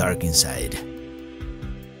pretty dark inside.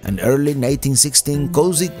 An early 1916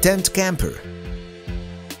 cozy tent camper.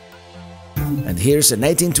 And here's a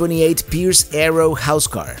 1928 Pierce Arrow house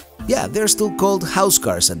car. Yeah, they're still called house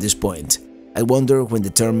cars at this point. I wonder when the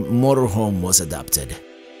term motorhome was adopted.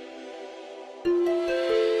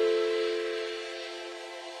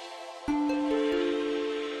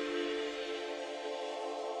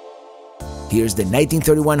 Here's the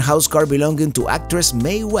 1931 house car belonging to actress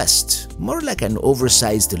Mae West, more like an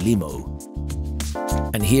oversized limo.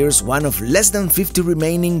 And here's one of less than 50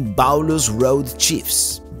 remaining Baulos Road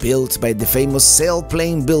Chiefs, built by the famous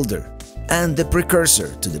sailplane builder and the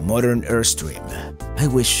precursor to the modern Airstream. I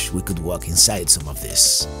wish we could walk inside some of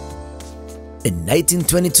this. A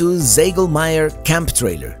 1922 Zagelmeyer camp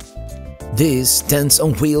trailer. These tents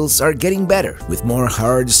on wheels are getting better, with more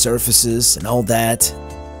hard surfaces and all that.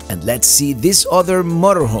 And let's see this other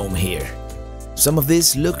motorhome here. Some of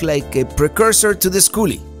these look like a precursor to the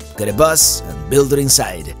schoolie. Get a bus and build it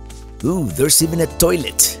inside. Ooh, there's even a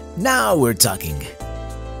toilet. Now we're talking.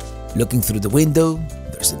 Looking through the window,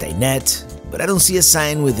 there's a dinette, but I don't see a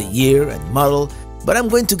sign with the year and model, but I'm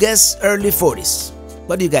going to guess early 40s.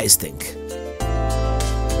 What do you guys think?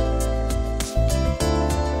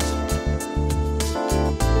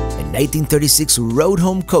 A 1936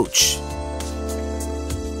 Roadhome coach.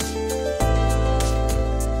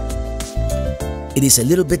 It is a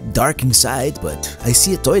little bit dark inside, but I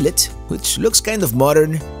see a toilet, which looks kind of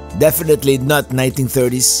modern. Definitely not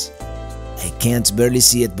 1930s. I can't barely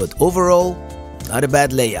see it, but overall, not a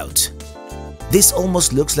bad layout. This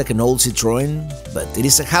almost looks like an old Citroën, but it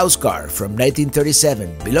is a house car from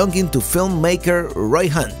 1937 belonging to filmmaker Roy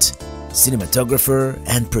Hunt, cinematographer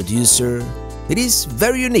and producer. It is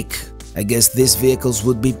very unique. I guess these vehicles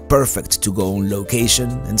would be perfect to go on location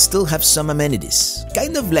and still have some amenities,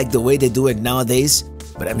 kind of like the way they do it nowadays,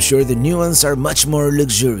 but I'm sure the new ones are much more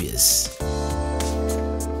luxurious.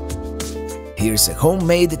 Here's a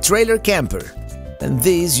homemade trailer camper, and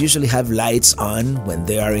these usually have lights on when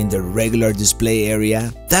they are in the regular display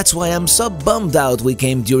area. That's why I'm so bummed out we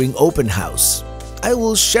came during open house. I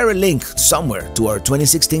will share a link somewhere to our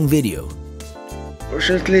 2016 video.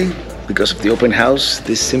 Fortunately, because of the open house,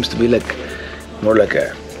 this seems to be more like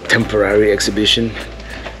a temporary exhibition.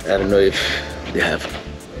 I don't know if they have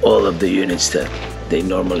all of the units that they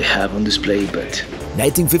normally have on display, but...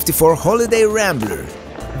 1954 Holiday Rambler.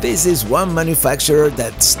 This is one manufacturer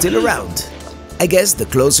that's still around. I guess the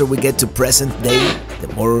closer we get to present day, the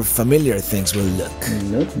more familiar things will look.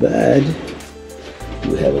 Not bad.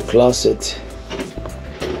 You have a closet.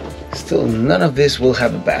 Still, none of this will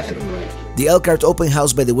have a bathroom. The Elkhart Open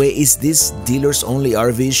House, by the way, is this dealers-only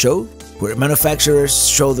RV show, where manufacturers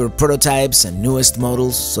show their prototypes and newest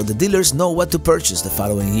models so the dealers know what to purchase the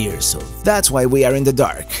following year, so that's why we are in the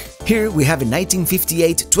dark. Here we have a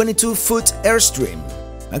 1958 22-foot Airstream,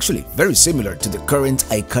 actually very similar to the current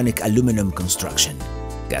iconic aluminum construction.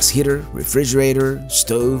 Gas heater, refrigerator,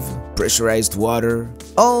 stove, pressurized water,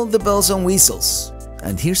 all the bells and whistles.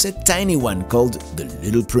 And here's a tiny one called the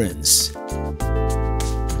Little Prince.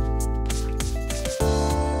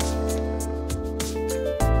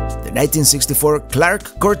 The 1964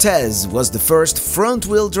 Clark Cortez was the first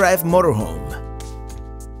front-wheel drive motorhome.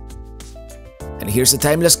 And here's a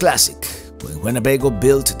timeless classic, when Winnebago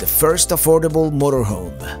built the first affordable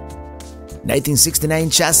motorhome. 1969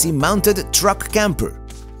 chassis-mounted truck camper,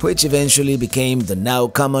 which eventually became the now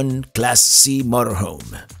common Class C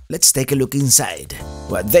motorhome. Let's take a look inside.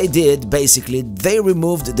 What they did, basically, they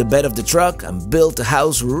removed the bed of the truck and built a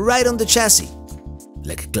house right on the chassis,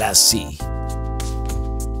 like a Class C.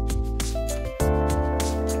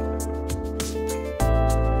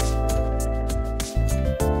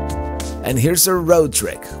 And here's a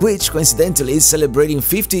Roadtrip, which coincidentally is celebrating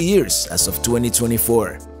 50 years as of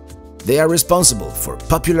 2024. They are responsible for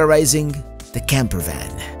popularizing the camper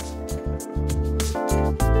van.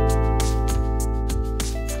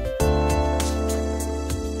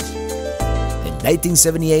 In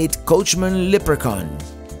 1978 Coachman Leprechaun.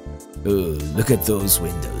 Oh, look at those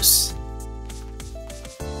windows.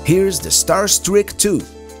 Here's the Starstreak 2,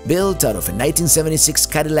 built out of a 1976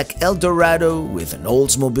 Cadillac Eldorado with an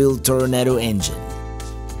Oldsmobile Tornado engine.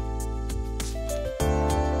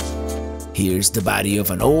 Here's the body of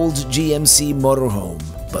an old GMC motorhome,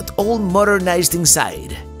 but all modernized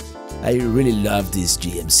inside. I really love these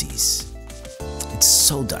GMCs. It's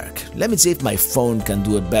so dark. Let me see if my phone can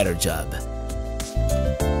do a better job.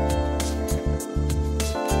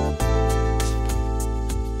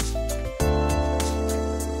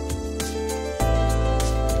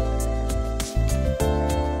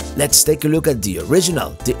 Let's take a look at the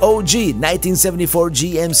original, the OG 1974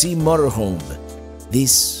 GMC motorhome.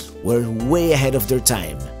 These were way ahead of their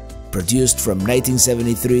time. Produced from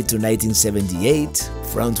 1973 to 1978,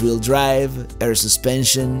 front-wheel drive, air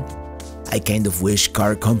suspension. I kind of wish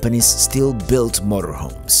car companies still built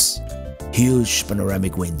motorhomes. Huge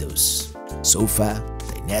panoramic windows, sofa,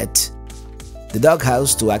 dinette, the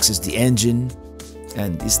doghouse to access the engine.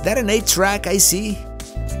 And is that an 8-track I see?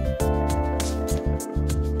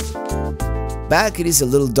 Back it is a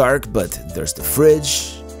little dark, but there's the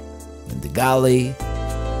fridge and the galley.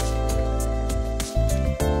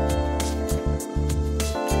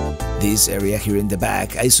 This area here in the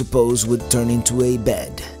back, I suppose, would turn into a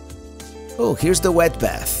bed. Oh, here's the wet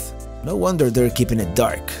bath. No wonder they're keeping it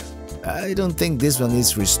dark. I don't think this one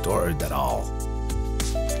is restored at all.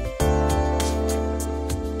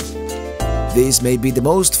 This may be the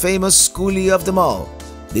most famous schoolie of them all.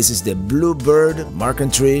 This is the Bluebird Mark and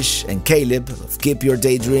Trish and Caleb of Keep Your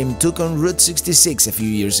Daydream took on Route 66 a few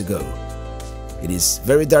years ago. It is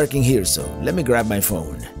very dark in here, so let me grab my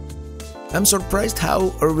phone. I'm surprised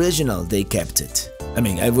how original they kept it. I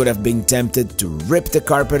mean, I would have been tempted to rip the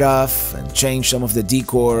carpet off and change some of the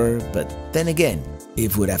decor, but then again,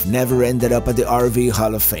 it would have never ended up at the RV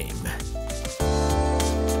Hall of Fame.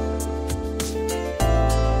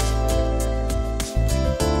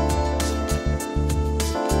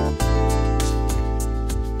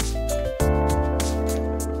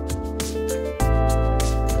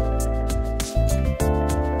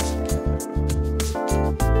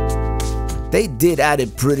 They did add a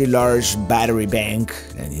pretty large battery bank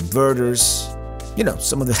and inverters, you know,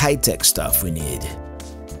 some of the high-tech stuff we need.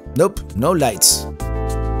 Nope, no lights.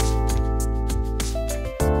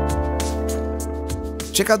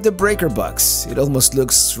 Check out the breaker box, it almost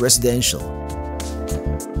looks residential.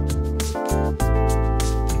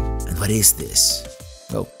 What is this?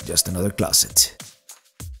 Oh, just another closet.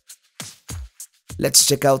 Let's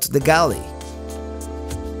check out the galley.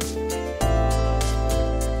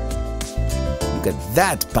 Look at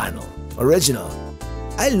that panel, original.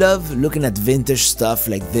 I love looking at vintage stuff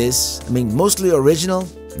like this. I mean, mostly original,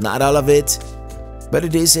 not all of it, but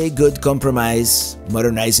it is a good compromise,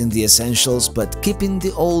 modernizing the essentials but keeping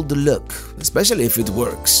the old look, especially if it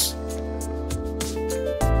works.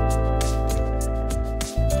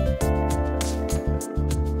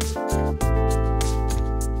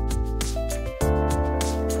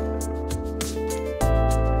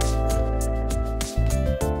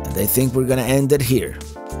 And I think we're gonna end it here.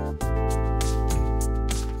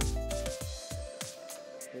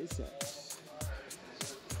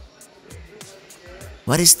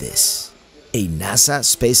 What is this? A NASA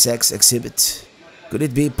SpaceX exhibit? Could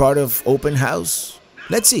it be part of open house?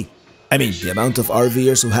 Let's see. I mean, the amount of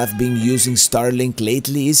RVers who have been using Starlink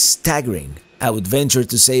lately is staggering. I would venture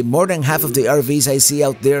to say more than half of the RVs I see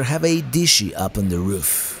out there have a dishy up on the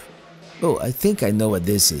roof. Oh, I think I know what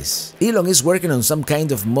this is. Elon is working on some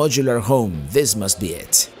kind of modular home. This must be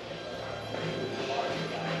it.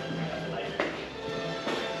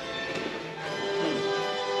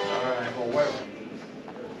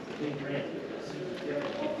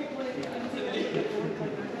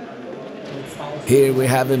 Here we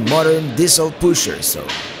have a modern diesel pusher, so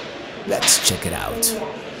let's check it out.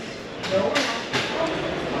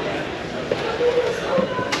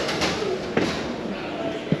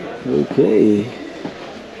 Okay.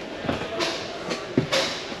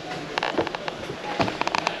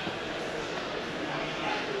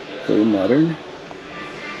 Very modern.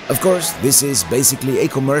 Of course, this is basically a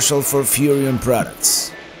commercial for Furrion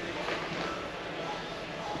products.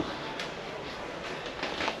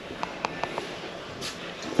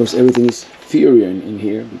 Of course, everything is Furrion in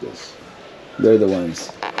here because they're the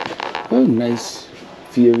ones. Oh, nice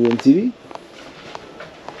Furrion TV.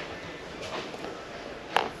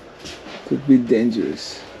 Could be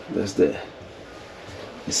dangerous. That's the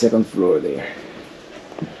second floor there.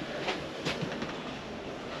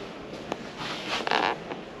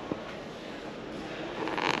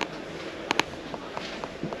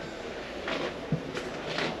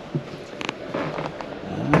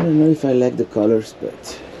 I don't know if I like the colors,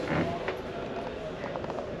 but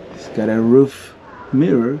it's got a roof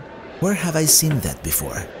mirror. Where have I seen that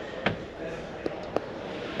before?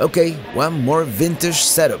 Okay, one more vintage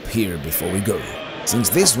setup here before we go, since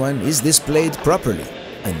this one is displayed properly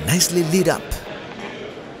and nicely lit up.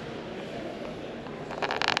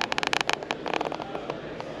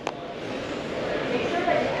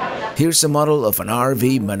 Here's a model of an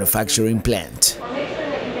RV manufacturing plant.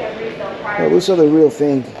 Oh, we saw the real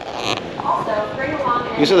thing.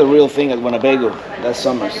 You saw the real thing at Winnebago last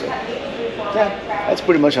summer, so yeah, that's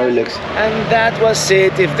pretty much how it looks. And that was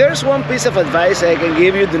it. If there's one piece of advice I can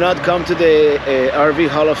give you, do not come to the RV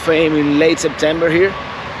Hall of Fame in late September here,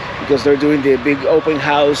 because they're doing the big open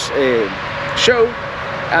house show,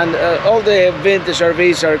 and all the vintage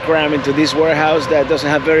RVs are crammed into this warehouse that doesn't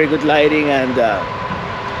have very good lighting, and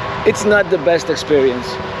it's not the best experience.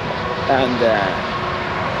 And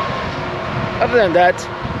other than that,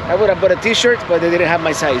 I would have bought a t-shirt, but they didn't have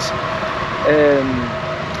my size.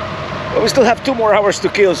 But we still have 2 more hours to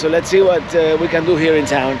kill, so let's see what we can do here in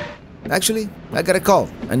town. Actually, I got a call,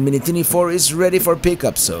 and Minitini 4 is ready for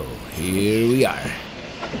pickup, so here we are.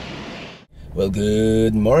 Well,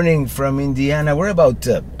 good morning from Indiana. We're about,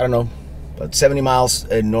 I don't know, about 70 miles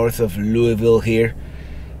north of Louisville here.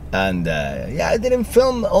 And yeah, I didn't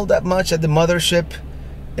film all that much at the mothership.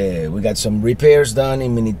 We got some repairs done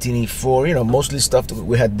in Minitini 4, you know, mostly stuff that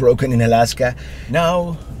we had broken in Alaska.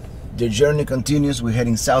 Now, the journey continues. We're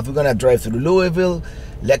heading south. We're gonna drive through Louisville,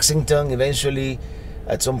 Lexington. Eventually,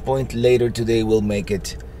 at some point later today, we'll make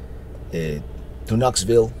it to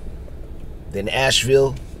Knoxville, then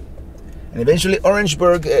Asheville, and eventually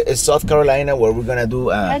Orangeburg, South Carolina, where we're gonna do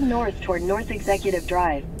head north toward North Executive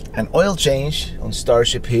Drive. An oil change on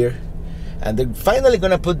Starship here, and they're finally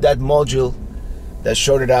gonna put that module that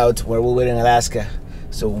shorted out where we were in Alaska.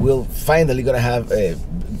 So we'll finally gonna have a,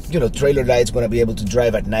 you know, trailer lights, gonna be able to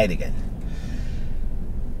drive at night again.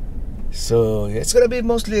 So it's gonna be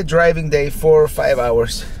mostly a driving day, 4 or 5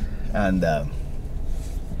 hours, and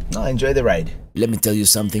I'll enjoy the ride. Let me tell you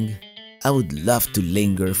something. I would love to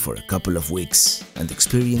linger for a couple of weeks and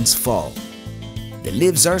experience fall. The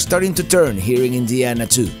leaves are starting to turn here in Indiana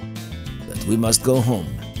too, but we must go home.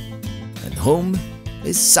 And home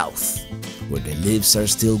is south, where the leaves are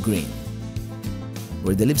still green,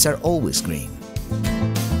 where the leaves are always green.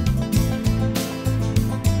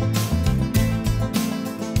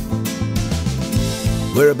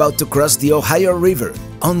 We're about to cross the Ohio River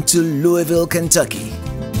onto Louisville, Kentucky.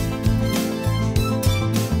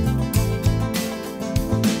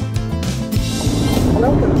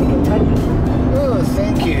 Welcome to Kentucky. Oh,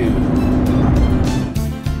 thank you.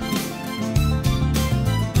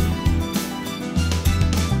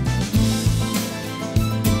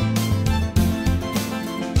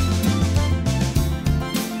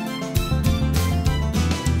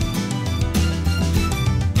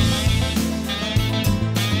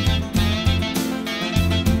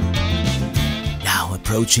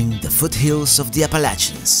 Approaching the foothills of the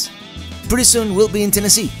Appalachians. Pretty soon we'll be in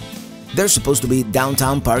Tennessee. There's supposed to be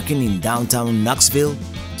downtown parking in downtown Knoxville,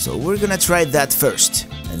 so we're gonna try that first.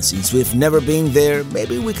 And since we've never been there,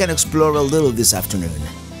 maybe we can explore a little this afternoon.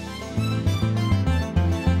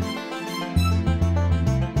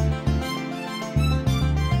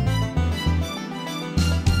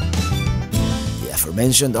 The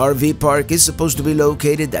aforementioned RV park is supposed to be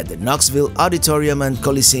located at the Knoxville Auditorium and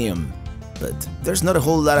Coliseum. But there's not a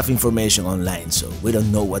whole lot of information online, so we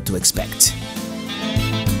don't know what to expect.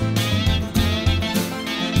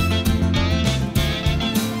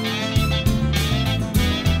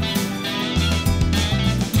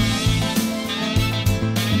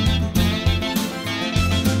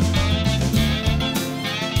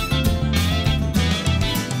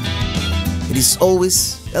 It is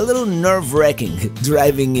always a little nerve-wracking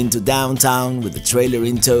driving into downtown with the trailer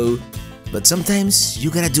in tow, but sometimes you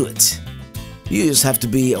gotta do it. You just have to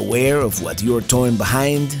be aware of what you're towing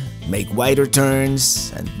behind, make wider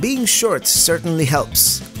turns, and being short certainly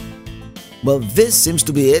helps. Well, this seems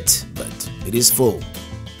to be it, but it is full.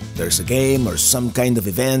 There's a game or some kind of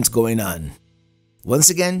event going on. Once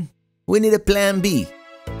again, we need a plan B.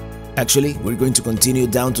 Actually, we're going to continue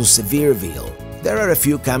down to Sevierville. There are a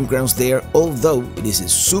few campgrounds there, although it is a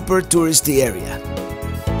super touristy area.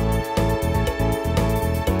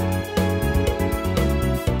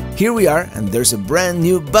 Here we are, and there's a brand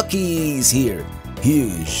new Buc-ee's here.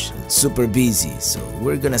 Huge and super busy, so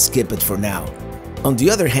we're gonna skip it for now. On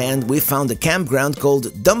the other hand, we found a campground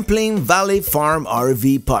called Dumpling Valley Farm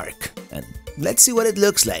RV Park, and let's see what it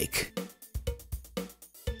looks like.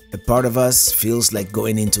 A part of us feels like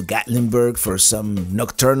going into Gatlinburg for some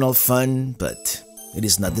nocturnal fun, but it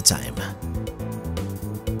is not the time.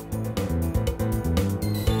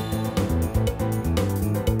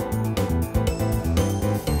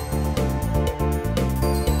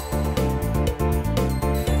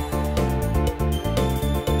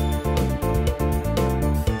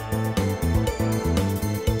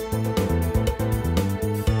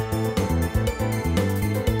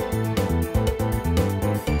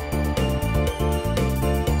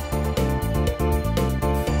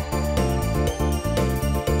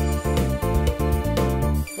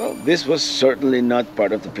 This was certainly not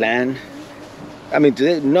part of the plan. I mean,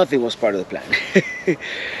 today nothing was part of the plan.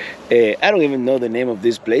 I don't even know the name of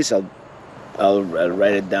this place. I'll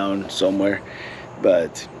write it down somewhere.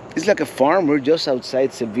 But it's like a farm. We're just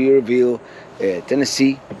outside Sevierville,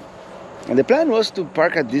 Tennessee. And the plan was to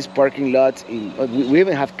park at this parking lot. We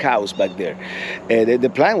even have cows back there. The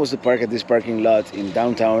plan was to park at this parking lot in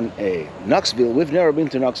downtown Knoxville. We've never been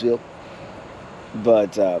to Knoxville,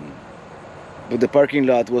 but the parking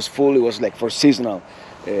lot was full. It was like for seasonal.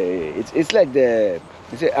 It's like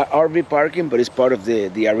it's a RV parking, but it's part of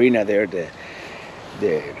the arena there.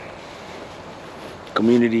 The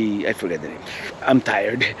community. I forget the name. I'm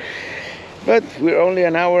tired. But we're only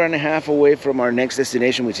an hour and a half away from our next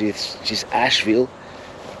destination, which is Asheville,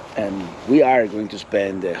 and we are going to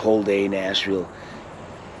spend the whole day in Asheville.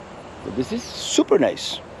 But this is super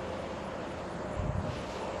nice.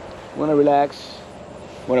 Wanna relax?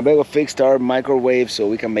 Winnebago fixed our microwave so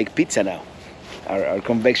we can make pizza now. Our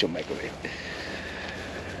convection microwave.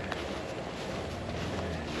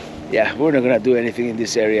 Yeah, we're not gonna do anything in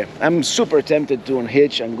this area. I'm super tempted to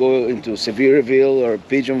unhitch and go into Sevierville or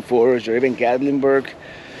Pigeon Forge or even Gatlinburg,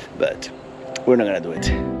 but we're not gonna do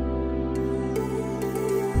it.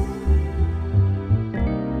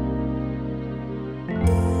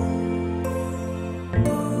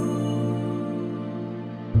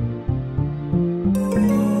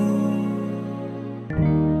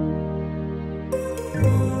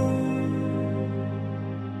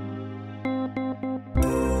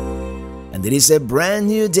 And it is a brand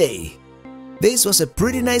new day. This was a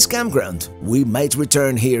pretty nice campground. We might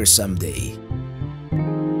return here someday.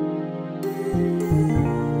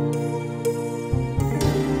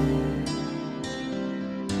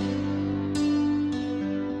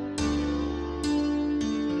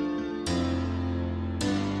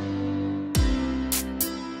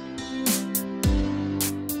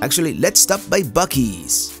 Actually, let's stop by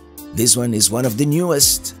Buc-ee's. This one is one of the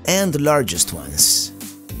newest and largest ones.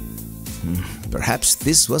 Perhaps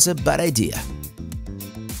this was a bad idea.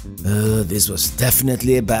 This was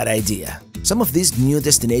definitely a bad idea. Some of these new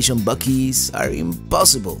destination buckies are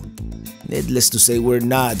impossible. Needless to say, we're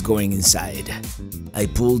not going inside. I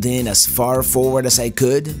pulled in as far forward as I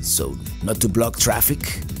could, so not to block traffic.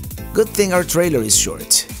 Good thing our trailer is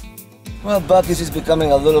short. Well, buckies is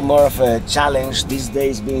becoming a little more of a challenge these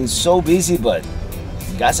days, being so busy, but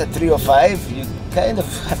gas at 305, you kind of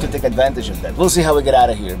have to take advantage of that. We'll see how we get out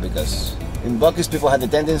of here, because in buckies people have the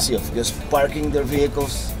tendency of just parking their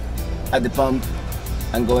vehicles at the pump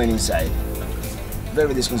and going inside.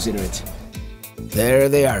 Very disconsiderate. There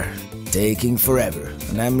they are, taking forever,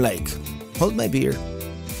 and I'm like, hold my beer.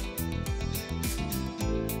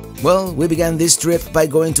 Well, we began this trip by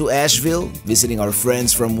going to Asheville, visiting our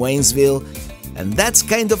friends from Waynesville, and that's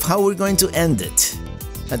kind of how we're going to end it.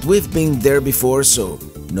 And we've been there before, so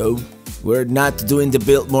no, we're not doing the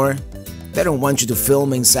Biltmore. They don't want you to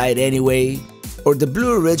film inside anyway, or the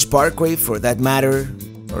Blue Ridge Parkway for that matter,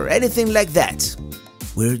 or anything like that.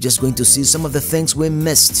 We're just going to see some of the things we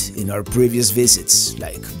missed in our previous visits,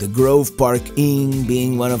 like the Grove Park Inn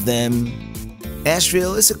being one of them.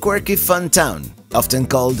 Asheville is a quirky, fun town, often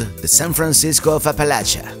called the San Francisco of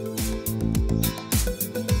Appalachia.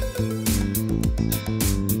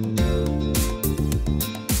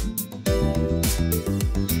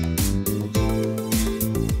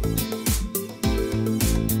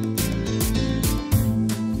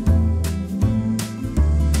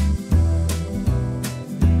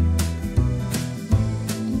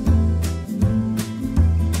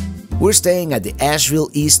 We're staying at the Asheville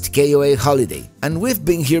East KOA Holiday, and we've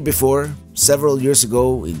been here before. Several years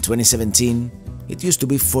ago, in 2017, it used to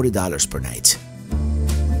be $40 per night.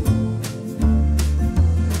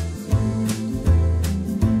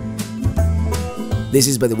 This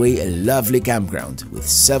is, by the way, a lovely campground with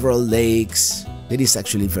several lakes. It is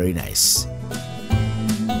actually very nice.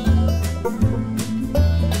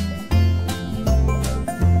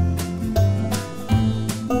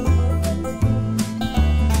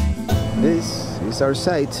 This is our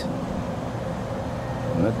site.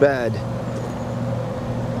 Not bad.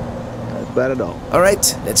 Not bad at all.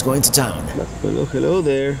 Alright, let's go into town. Hello, hello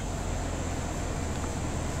there.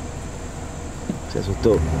 Se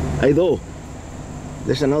asustó. Hay dos.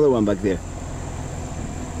 There's another one back there.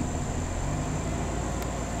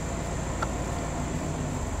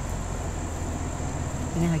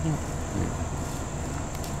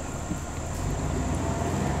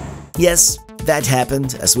 Yes, that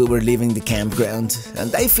happened as we were leaving the campground,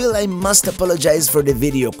 and I feel I must apologize for the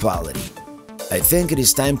video quality. I think it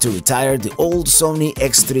is time to retire the old Sony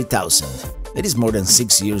X3000. It is more than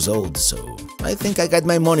 6 years old, so I think I got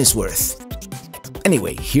my money's worth.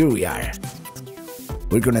 Anyway, here we are.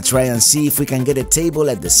 We're gonna try and see if we can get a table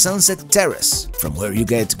at the Sunset Terrace, from where you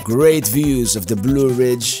get great views of the Blue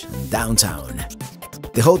Ridge and downtown.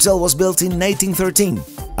 The hotel was built in 1913,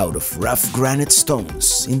 out of rough granite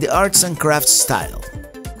stones in the arts and crafts style.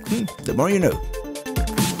 The more you know.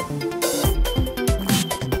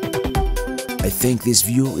 I think this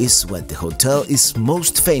view is what the hotel is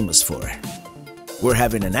most famous for. We're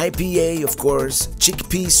having an IPA, of course,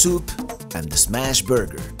 chickpea soup, and the smash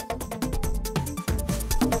burger.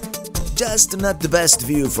 Just not the best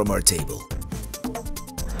view from our table.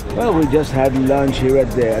 Well, we just had lunch here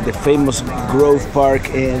at the famous Grove Park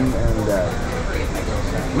Inn,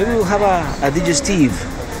 and maybe we'll have a digestive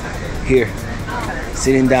here,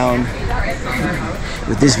 sitting down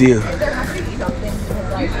with this view.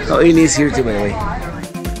 Oh, Ely's here too, by the way.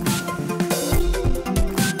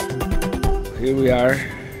 Here we are.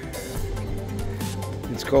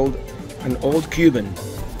 It's called an Old Cuban.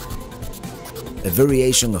 A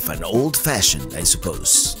variation of an old-fashioned, I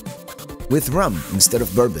suppose, with rum instead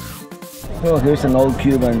of bourbon. Oh, here's an old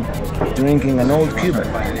Cuban drinking an old Cuban.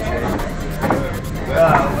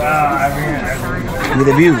 With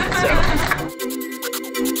a view.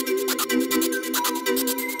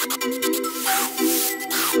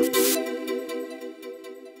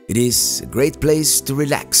 It is a great place to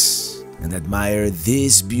relax and admire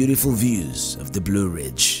these beautiful views of the Blue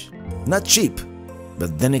Ridge. Not cheap,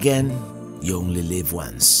 but then again, you only live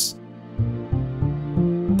once.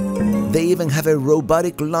 They even have a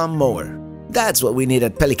robotic lawnmower. That's what we need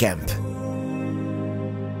at Pelicamp.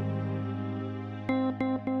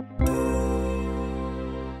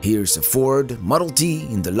 Here's a Ford Model T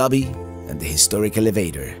in the lobby and the historic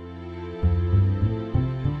elevator.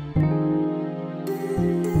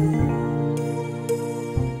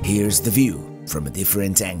 Here's the view from a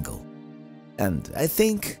different angle. And I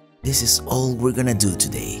think this is all we're gonna do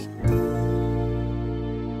today.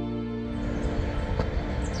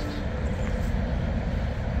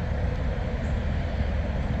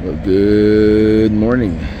 Well, good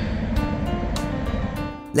morning.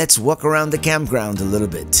 Let's walk around the campground a little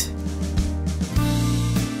bit.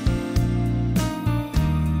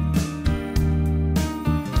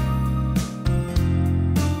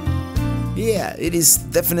 Yeah, it is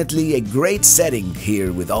definitely a great setting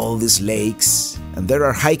here with all these lakes, and there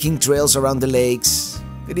are hiking trails around the lakes.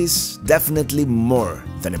 It is definitely more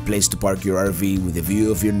than a place to park your RV with a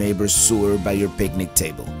view of your neighbor's sewer by your picnic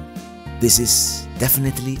table. This is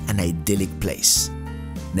definitely an idyllic place,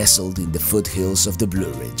 nestled in the foothills of the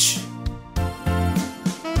Blue Ridge.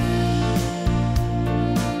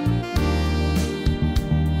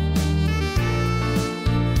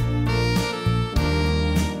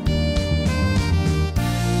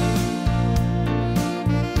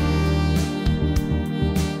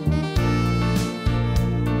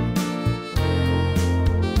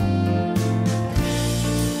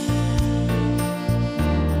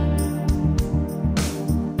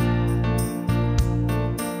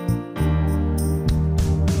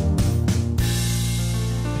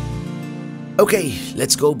 Okay,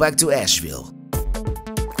 let's go back to Asheville.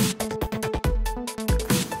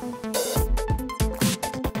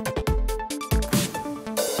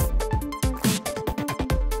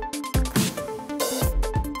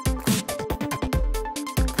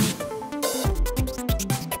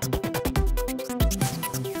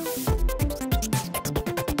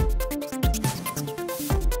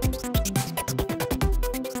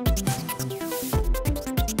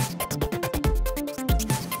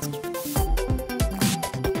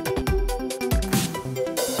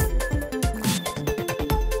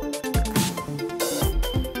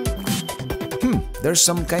 There's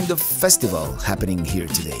some kind of festival happening here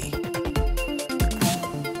today.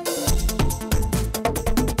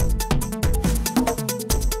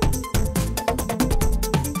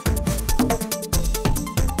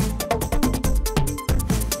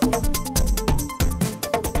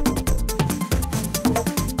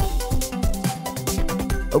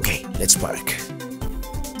 Okay, let's park.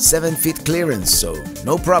 7 feet clearance, so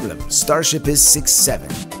no problem. Starship is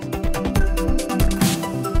 6'7".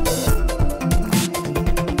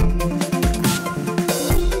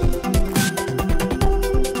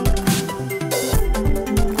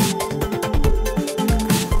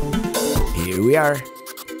 We are.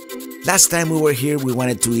 Last time we were here, we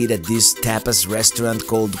wanted to eat at this tapas restaurant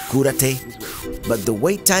called Curate, but the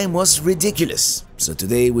wait time was ridiculous. So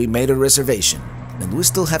today we made a reservation, and we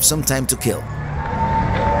still have some time to kill.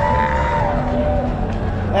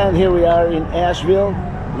 And here we are in Asheville,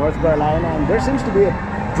 North Carolina, and there seems to be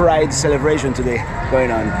a pride celebration today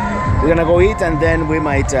going on. We're gonna go eat, and then we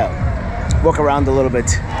might walk around a little bit.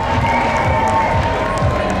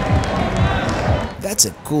 That's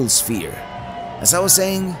a cool sphere. As I was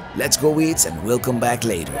saying, let's go eat and we'll come back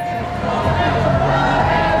later.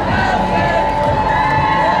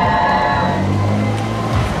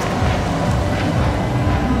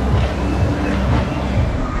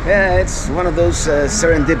 Yeah, it's one of those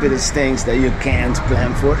serendipitous things that you can't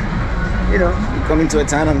plan for. You know, you come into a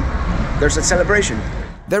town and there's a celebration.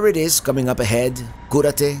 There it is coming up ahead,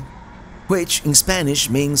 Curate, which in Spanish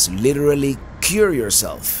means literally cure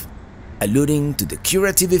yourself, alluding to the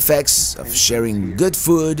curative effects of sharing good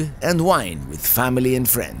food and wine with family and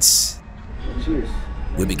friends. Cheers.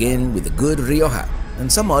 We begin with a good Rioja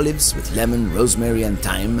and some olives with lemon, rosemary and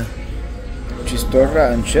thyme.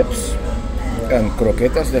 Chistorra and chips and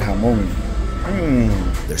croquetas de jamón.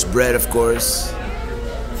 There's bread, of course,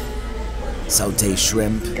 sauté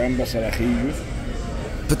shrimp, Gambas al ajillo,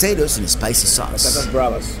 potatoes in a spicy sauce, patatas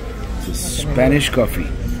bravas, Spanish coffee.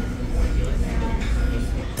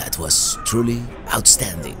 That was truly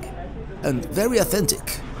outstanding and very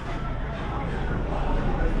authentic.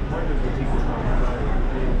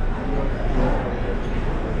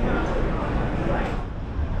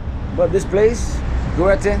 But this place,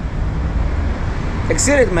 Curate,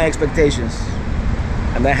 exceeded my expectations,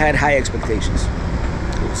 and I had high expectations.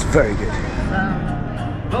 It was very good.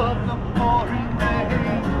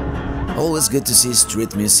 Always good to see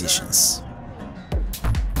street musicians.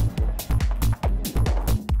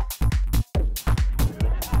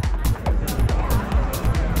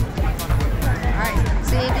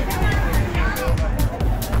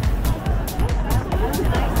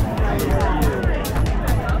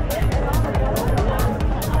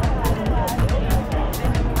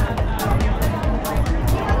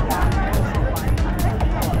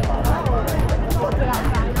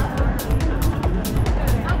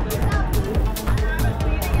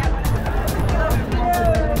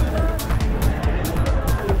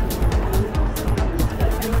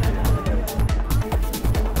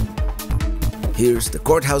 Here's the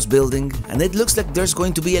courthouse building, and it looks like there's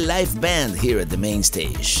going to be a live band here at the main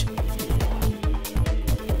stage.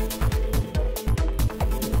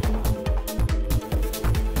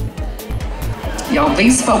 Y'all,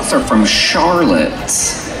 these folks are from Charlotte,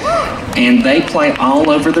 and they play all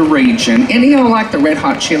over the region. Any of y'all like the Red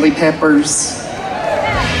Hot Chili Peppers?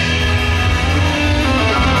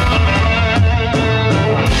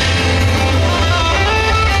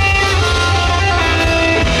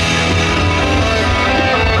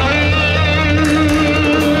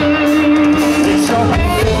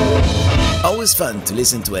 Always fun to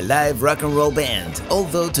listen to a live rock and roll band,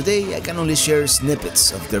 although today I can only share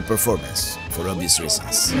snippets of their performance, for obvious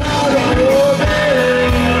reasons.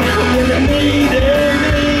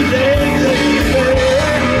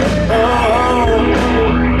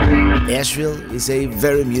 Asheville is a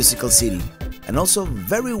very musical city, and also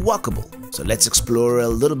very walkable, so let's explore a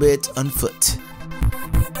little bit on foot.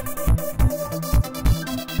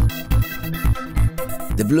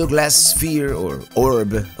 The blue glass sphere or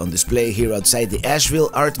orb on display here outside the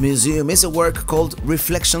Asheville Art Museum is a work called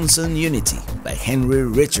Reflections on Unity by Henry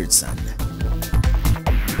Richardson.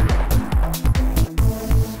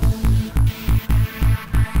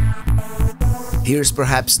 Here's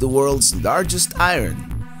perhaps the world's largest iron.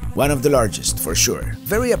 One of the largest, for sure.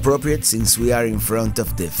 Very appropriate since we are in front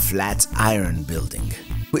of the Flatiron building,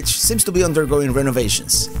 which seems to be undergoing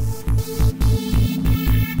renovations.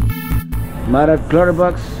 Marat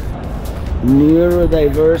Clutterbox,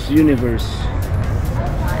 Neurodiverse Universe.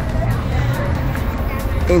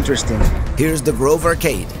 Interesting. Here's the Grove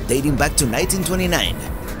Arcade, dating back to 1929.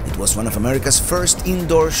 It was one of America's first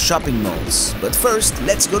indoor shopping malls. But first,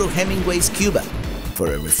 let's go to Hemingway's Cuba for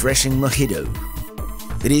a refreshing mojito.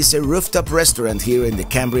 It is a rooftop restaurant here in the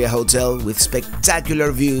Cambria Hotel with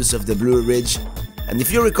spectacular views of the Blue Ridge. And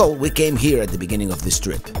if you recall, we came here at the beginning of this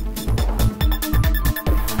trip.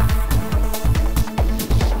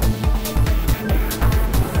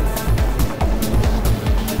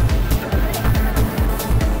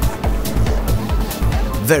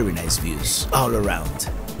 Very nice views all around,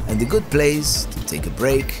 and a good place to take a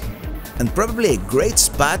break, and probably a great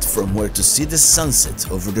spot from where to see the sunset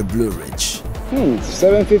over the Blue Ridge.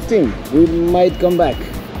 7:15. We might come back.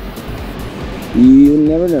 You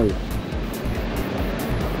never know.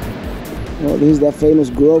 Oh, this is that famous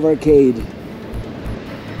Grove Arcade.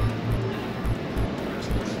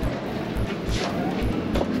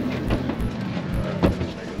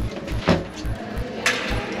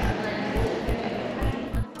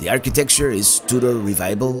 The architecture is Tudor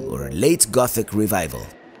Revival or Late Gothic Revival.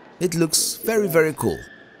 It looks very, very cool.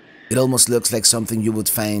 It almost looks like something you would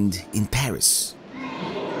find in Paris.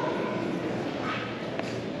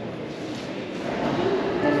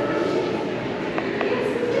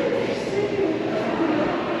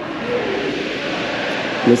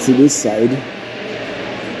 Let's see this side.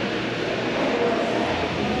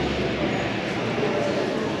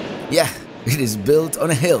 Yeah, it is built on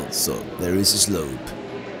a hill, so there is a slope.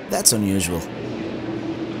 That's unusual.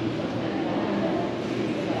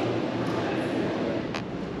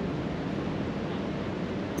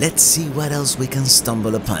 Let's see what else we can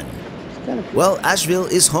stumble upon. Well, Asheville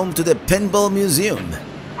is home to the Pinball Museum.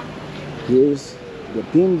 Here's the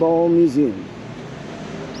Pinball Museum.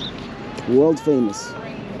 World famous.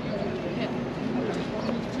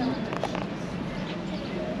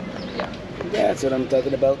 That's what I'm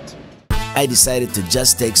talking about. I decided to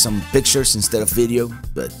just take some pictures instead of video,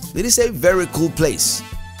 but it is a very cool place.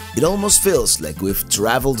 It almost feels like we've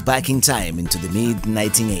traveled back in time into the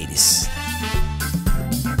mid-1980s.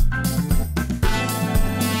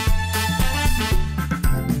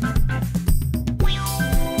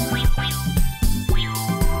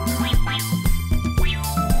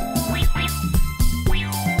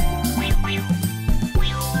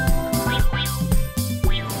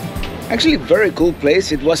 Actually, very cool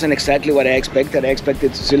place. It wasn't exactly what I expected. I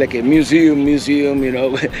expected to see like a museum, you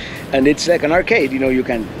know, and it's like an arcade. You know, you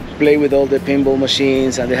can play with all the pinball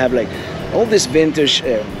machines, and they have like all these vintage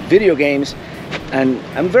video games. And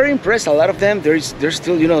I'm very impressed. A lot of them, they're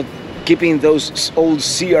still, you know, keeping those old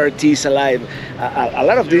CRTs alive. A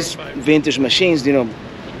lot of these vintage machines, you know,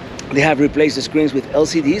 they have replaced the screens with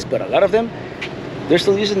LCDs, but a lot of them, they're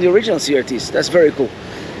still using the original CRTs. That's very cool.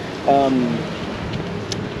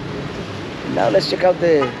 Now let's check out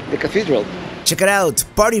the cathedral. Check it out,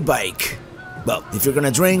 Party Bike. Well, if you're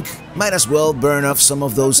gonna drink, might as well burn off some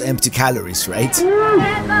of those empty calories, right?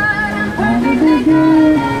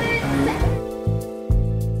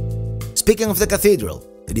 Speaking of the cathedral,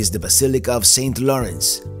 it is the Basilica of St.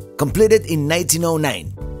 Lawrence. Completed in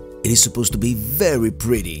 1909. It is supposed to be very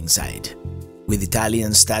pretty inside. with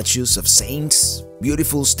Italian statues of saints,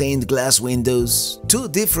 beautiful stained glass windows, 2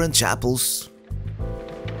 different chapels.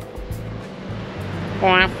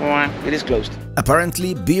 It is closed.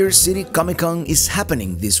 Apparently, Beer City Comic-Con is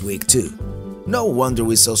happening this week too. No wonder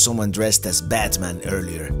we saw someone dressed as Batman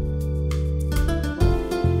earlier.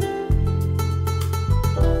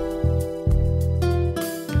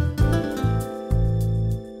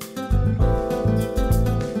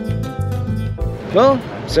 Well,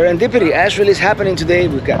 serendipity. Asheville is happening today.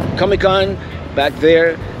 We've got Comic-Con back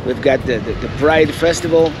there. We've got the Pride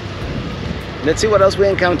Festival. Let's see what else we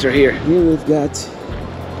encounter here. Here we've got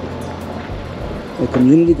a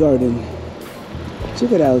community garden.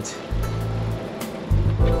 Check it out.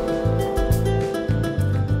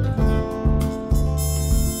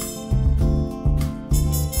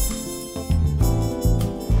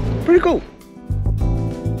 Pretty cool.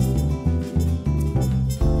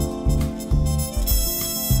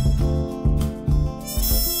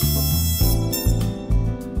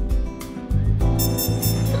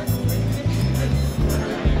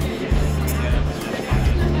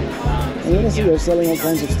 And you can see they're selling all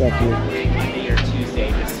kinds of stuff here. Monday or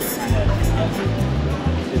Tuesday, just to kind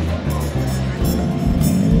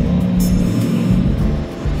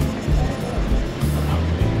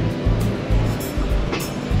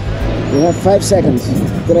You have 5 seconds.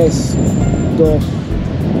 3, 2,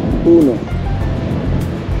 1.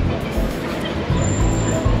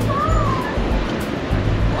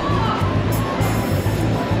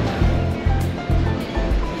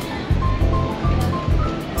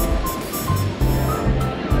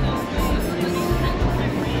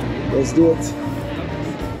 Let's do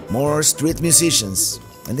it. More street musicians,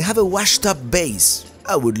 and they have a washed-up bass.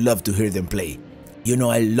 I would love to hear them play. You know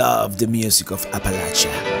I love the music of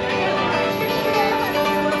Appalachia.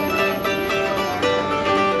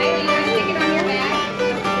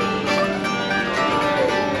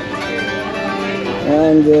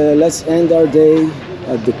 And let's end our day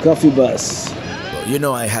at the coffee bus. Well, you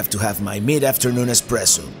know I have to have my mid-afternoon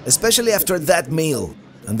espresso, especially after that meal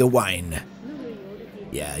and the wine.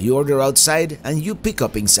 Yeah, you order outside and you pick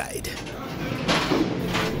up inside.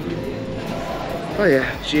 Oh yeah,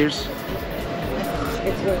 cheers.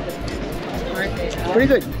 Pretty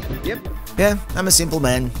good. Yep. Yeah, I'm a simple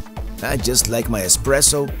man. I just like my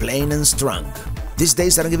espresso plain and strong. These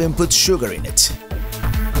days I don't even put sugar in it.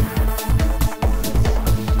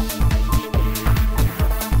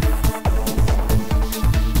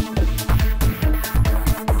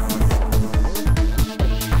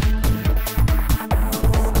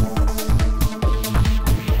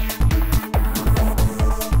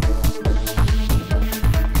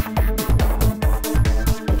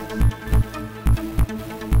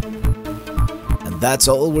 That's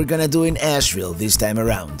all we're gonna do in Asheville this time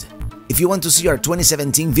around. If you want to see our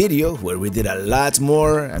 2017 video, where we did a lot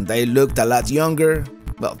more and I looked a lot younger,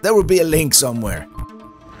 well, there will be a link somewhere.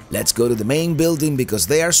 Let's go to the main building because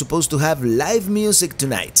they are supposed to have live music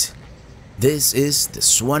tonight. This is the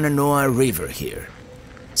Swannanoa River here.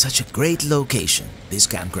 Such a great location, this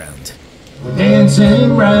campground.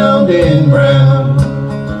 Dancing round and round,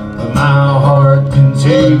 but my heart can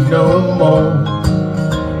take no more.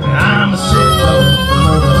 I'm a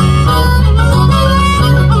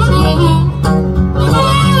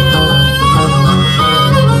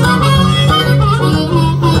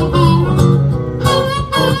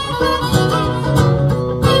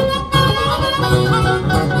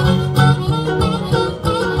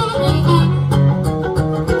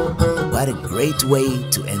What a great way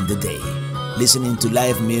to end the day, listening to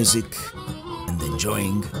live music and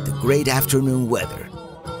enjoying the great afternoon weather.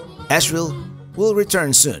 Asheville will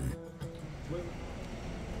return soon.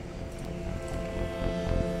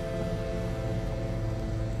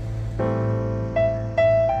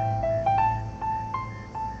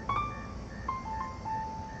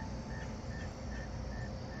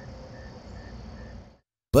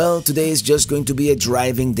 Well, today is just going to be a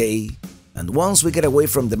driving day, and once we get away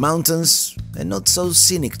from the mountains, a not so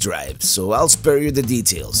scenic drive, so I'll spare you the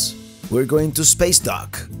details. We're going to Space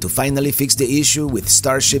Dock to finally fix the issue with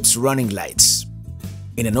Starship's running lights.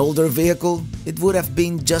 In an older vehicle, it would have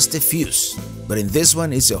been just a fuse, but in this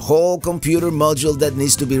one it's a whole computer module that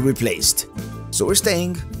needs to be replaced. So we're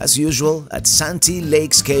staying, as usual, at Santee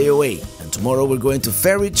Lakes KOA, and tomorrow we're going to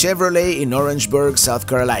Ferry Chevrolet in Orangeburg, South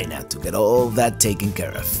Carolina to get all that taken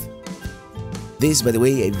care of. This, by the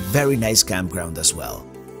way, a very nice campground as well,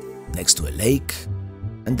 next to a lake,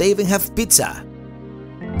 and they even have pizza.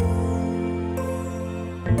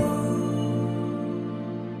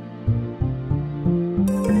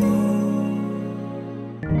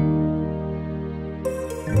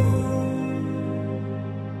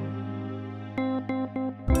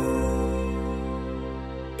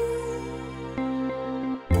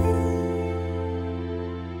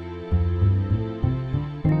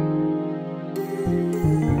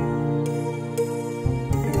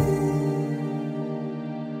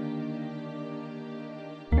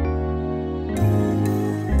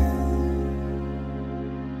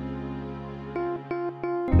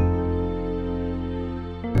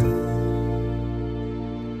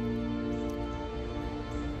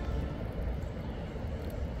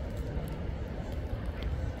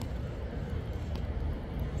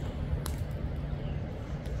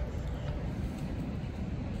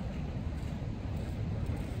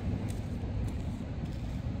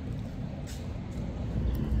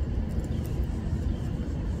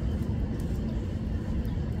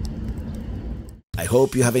 I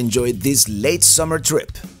hope you have enjoyed this late summer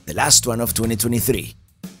trip, the last one of 2023.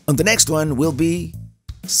 On the next one will be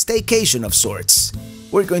staycation of sorts.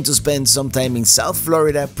 We're going to spend some time in South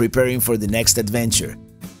Florida preparing for the next adventure.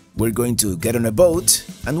 We're going to get on a boat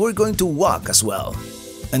and we're going to walk as well.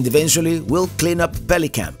 And eventually we'll clean up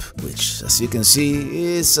Pelicamp, which, as you can see,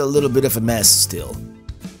 is a little bit of a mess still.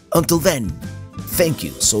 Until then, thank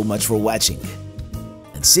you so much for watching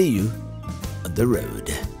and see you on the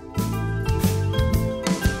road.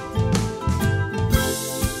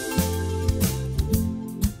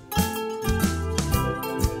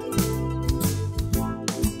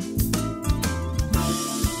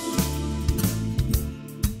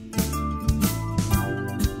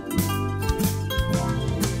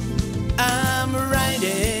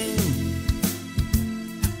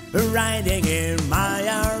 Riding in my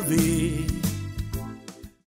RV.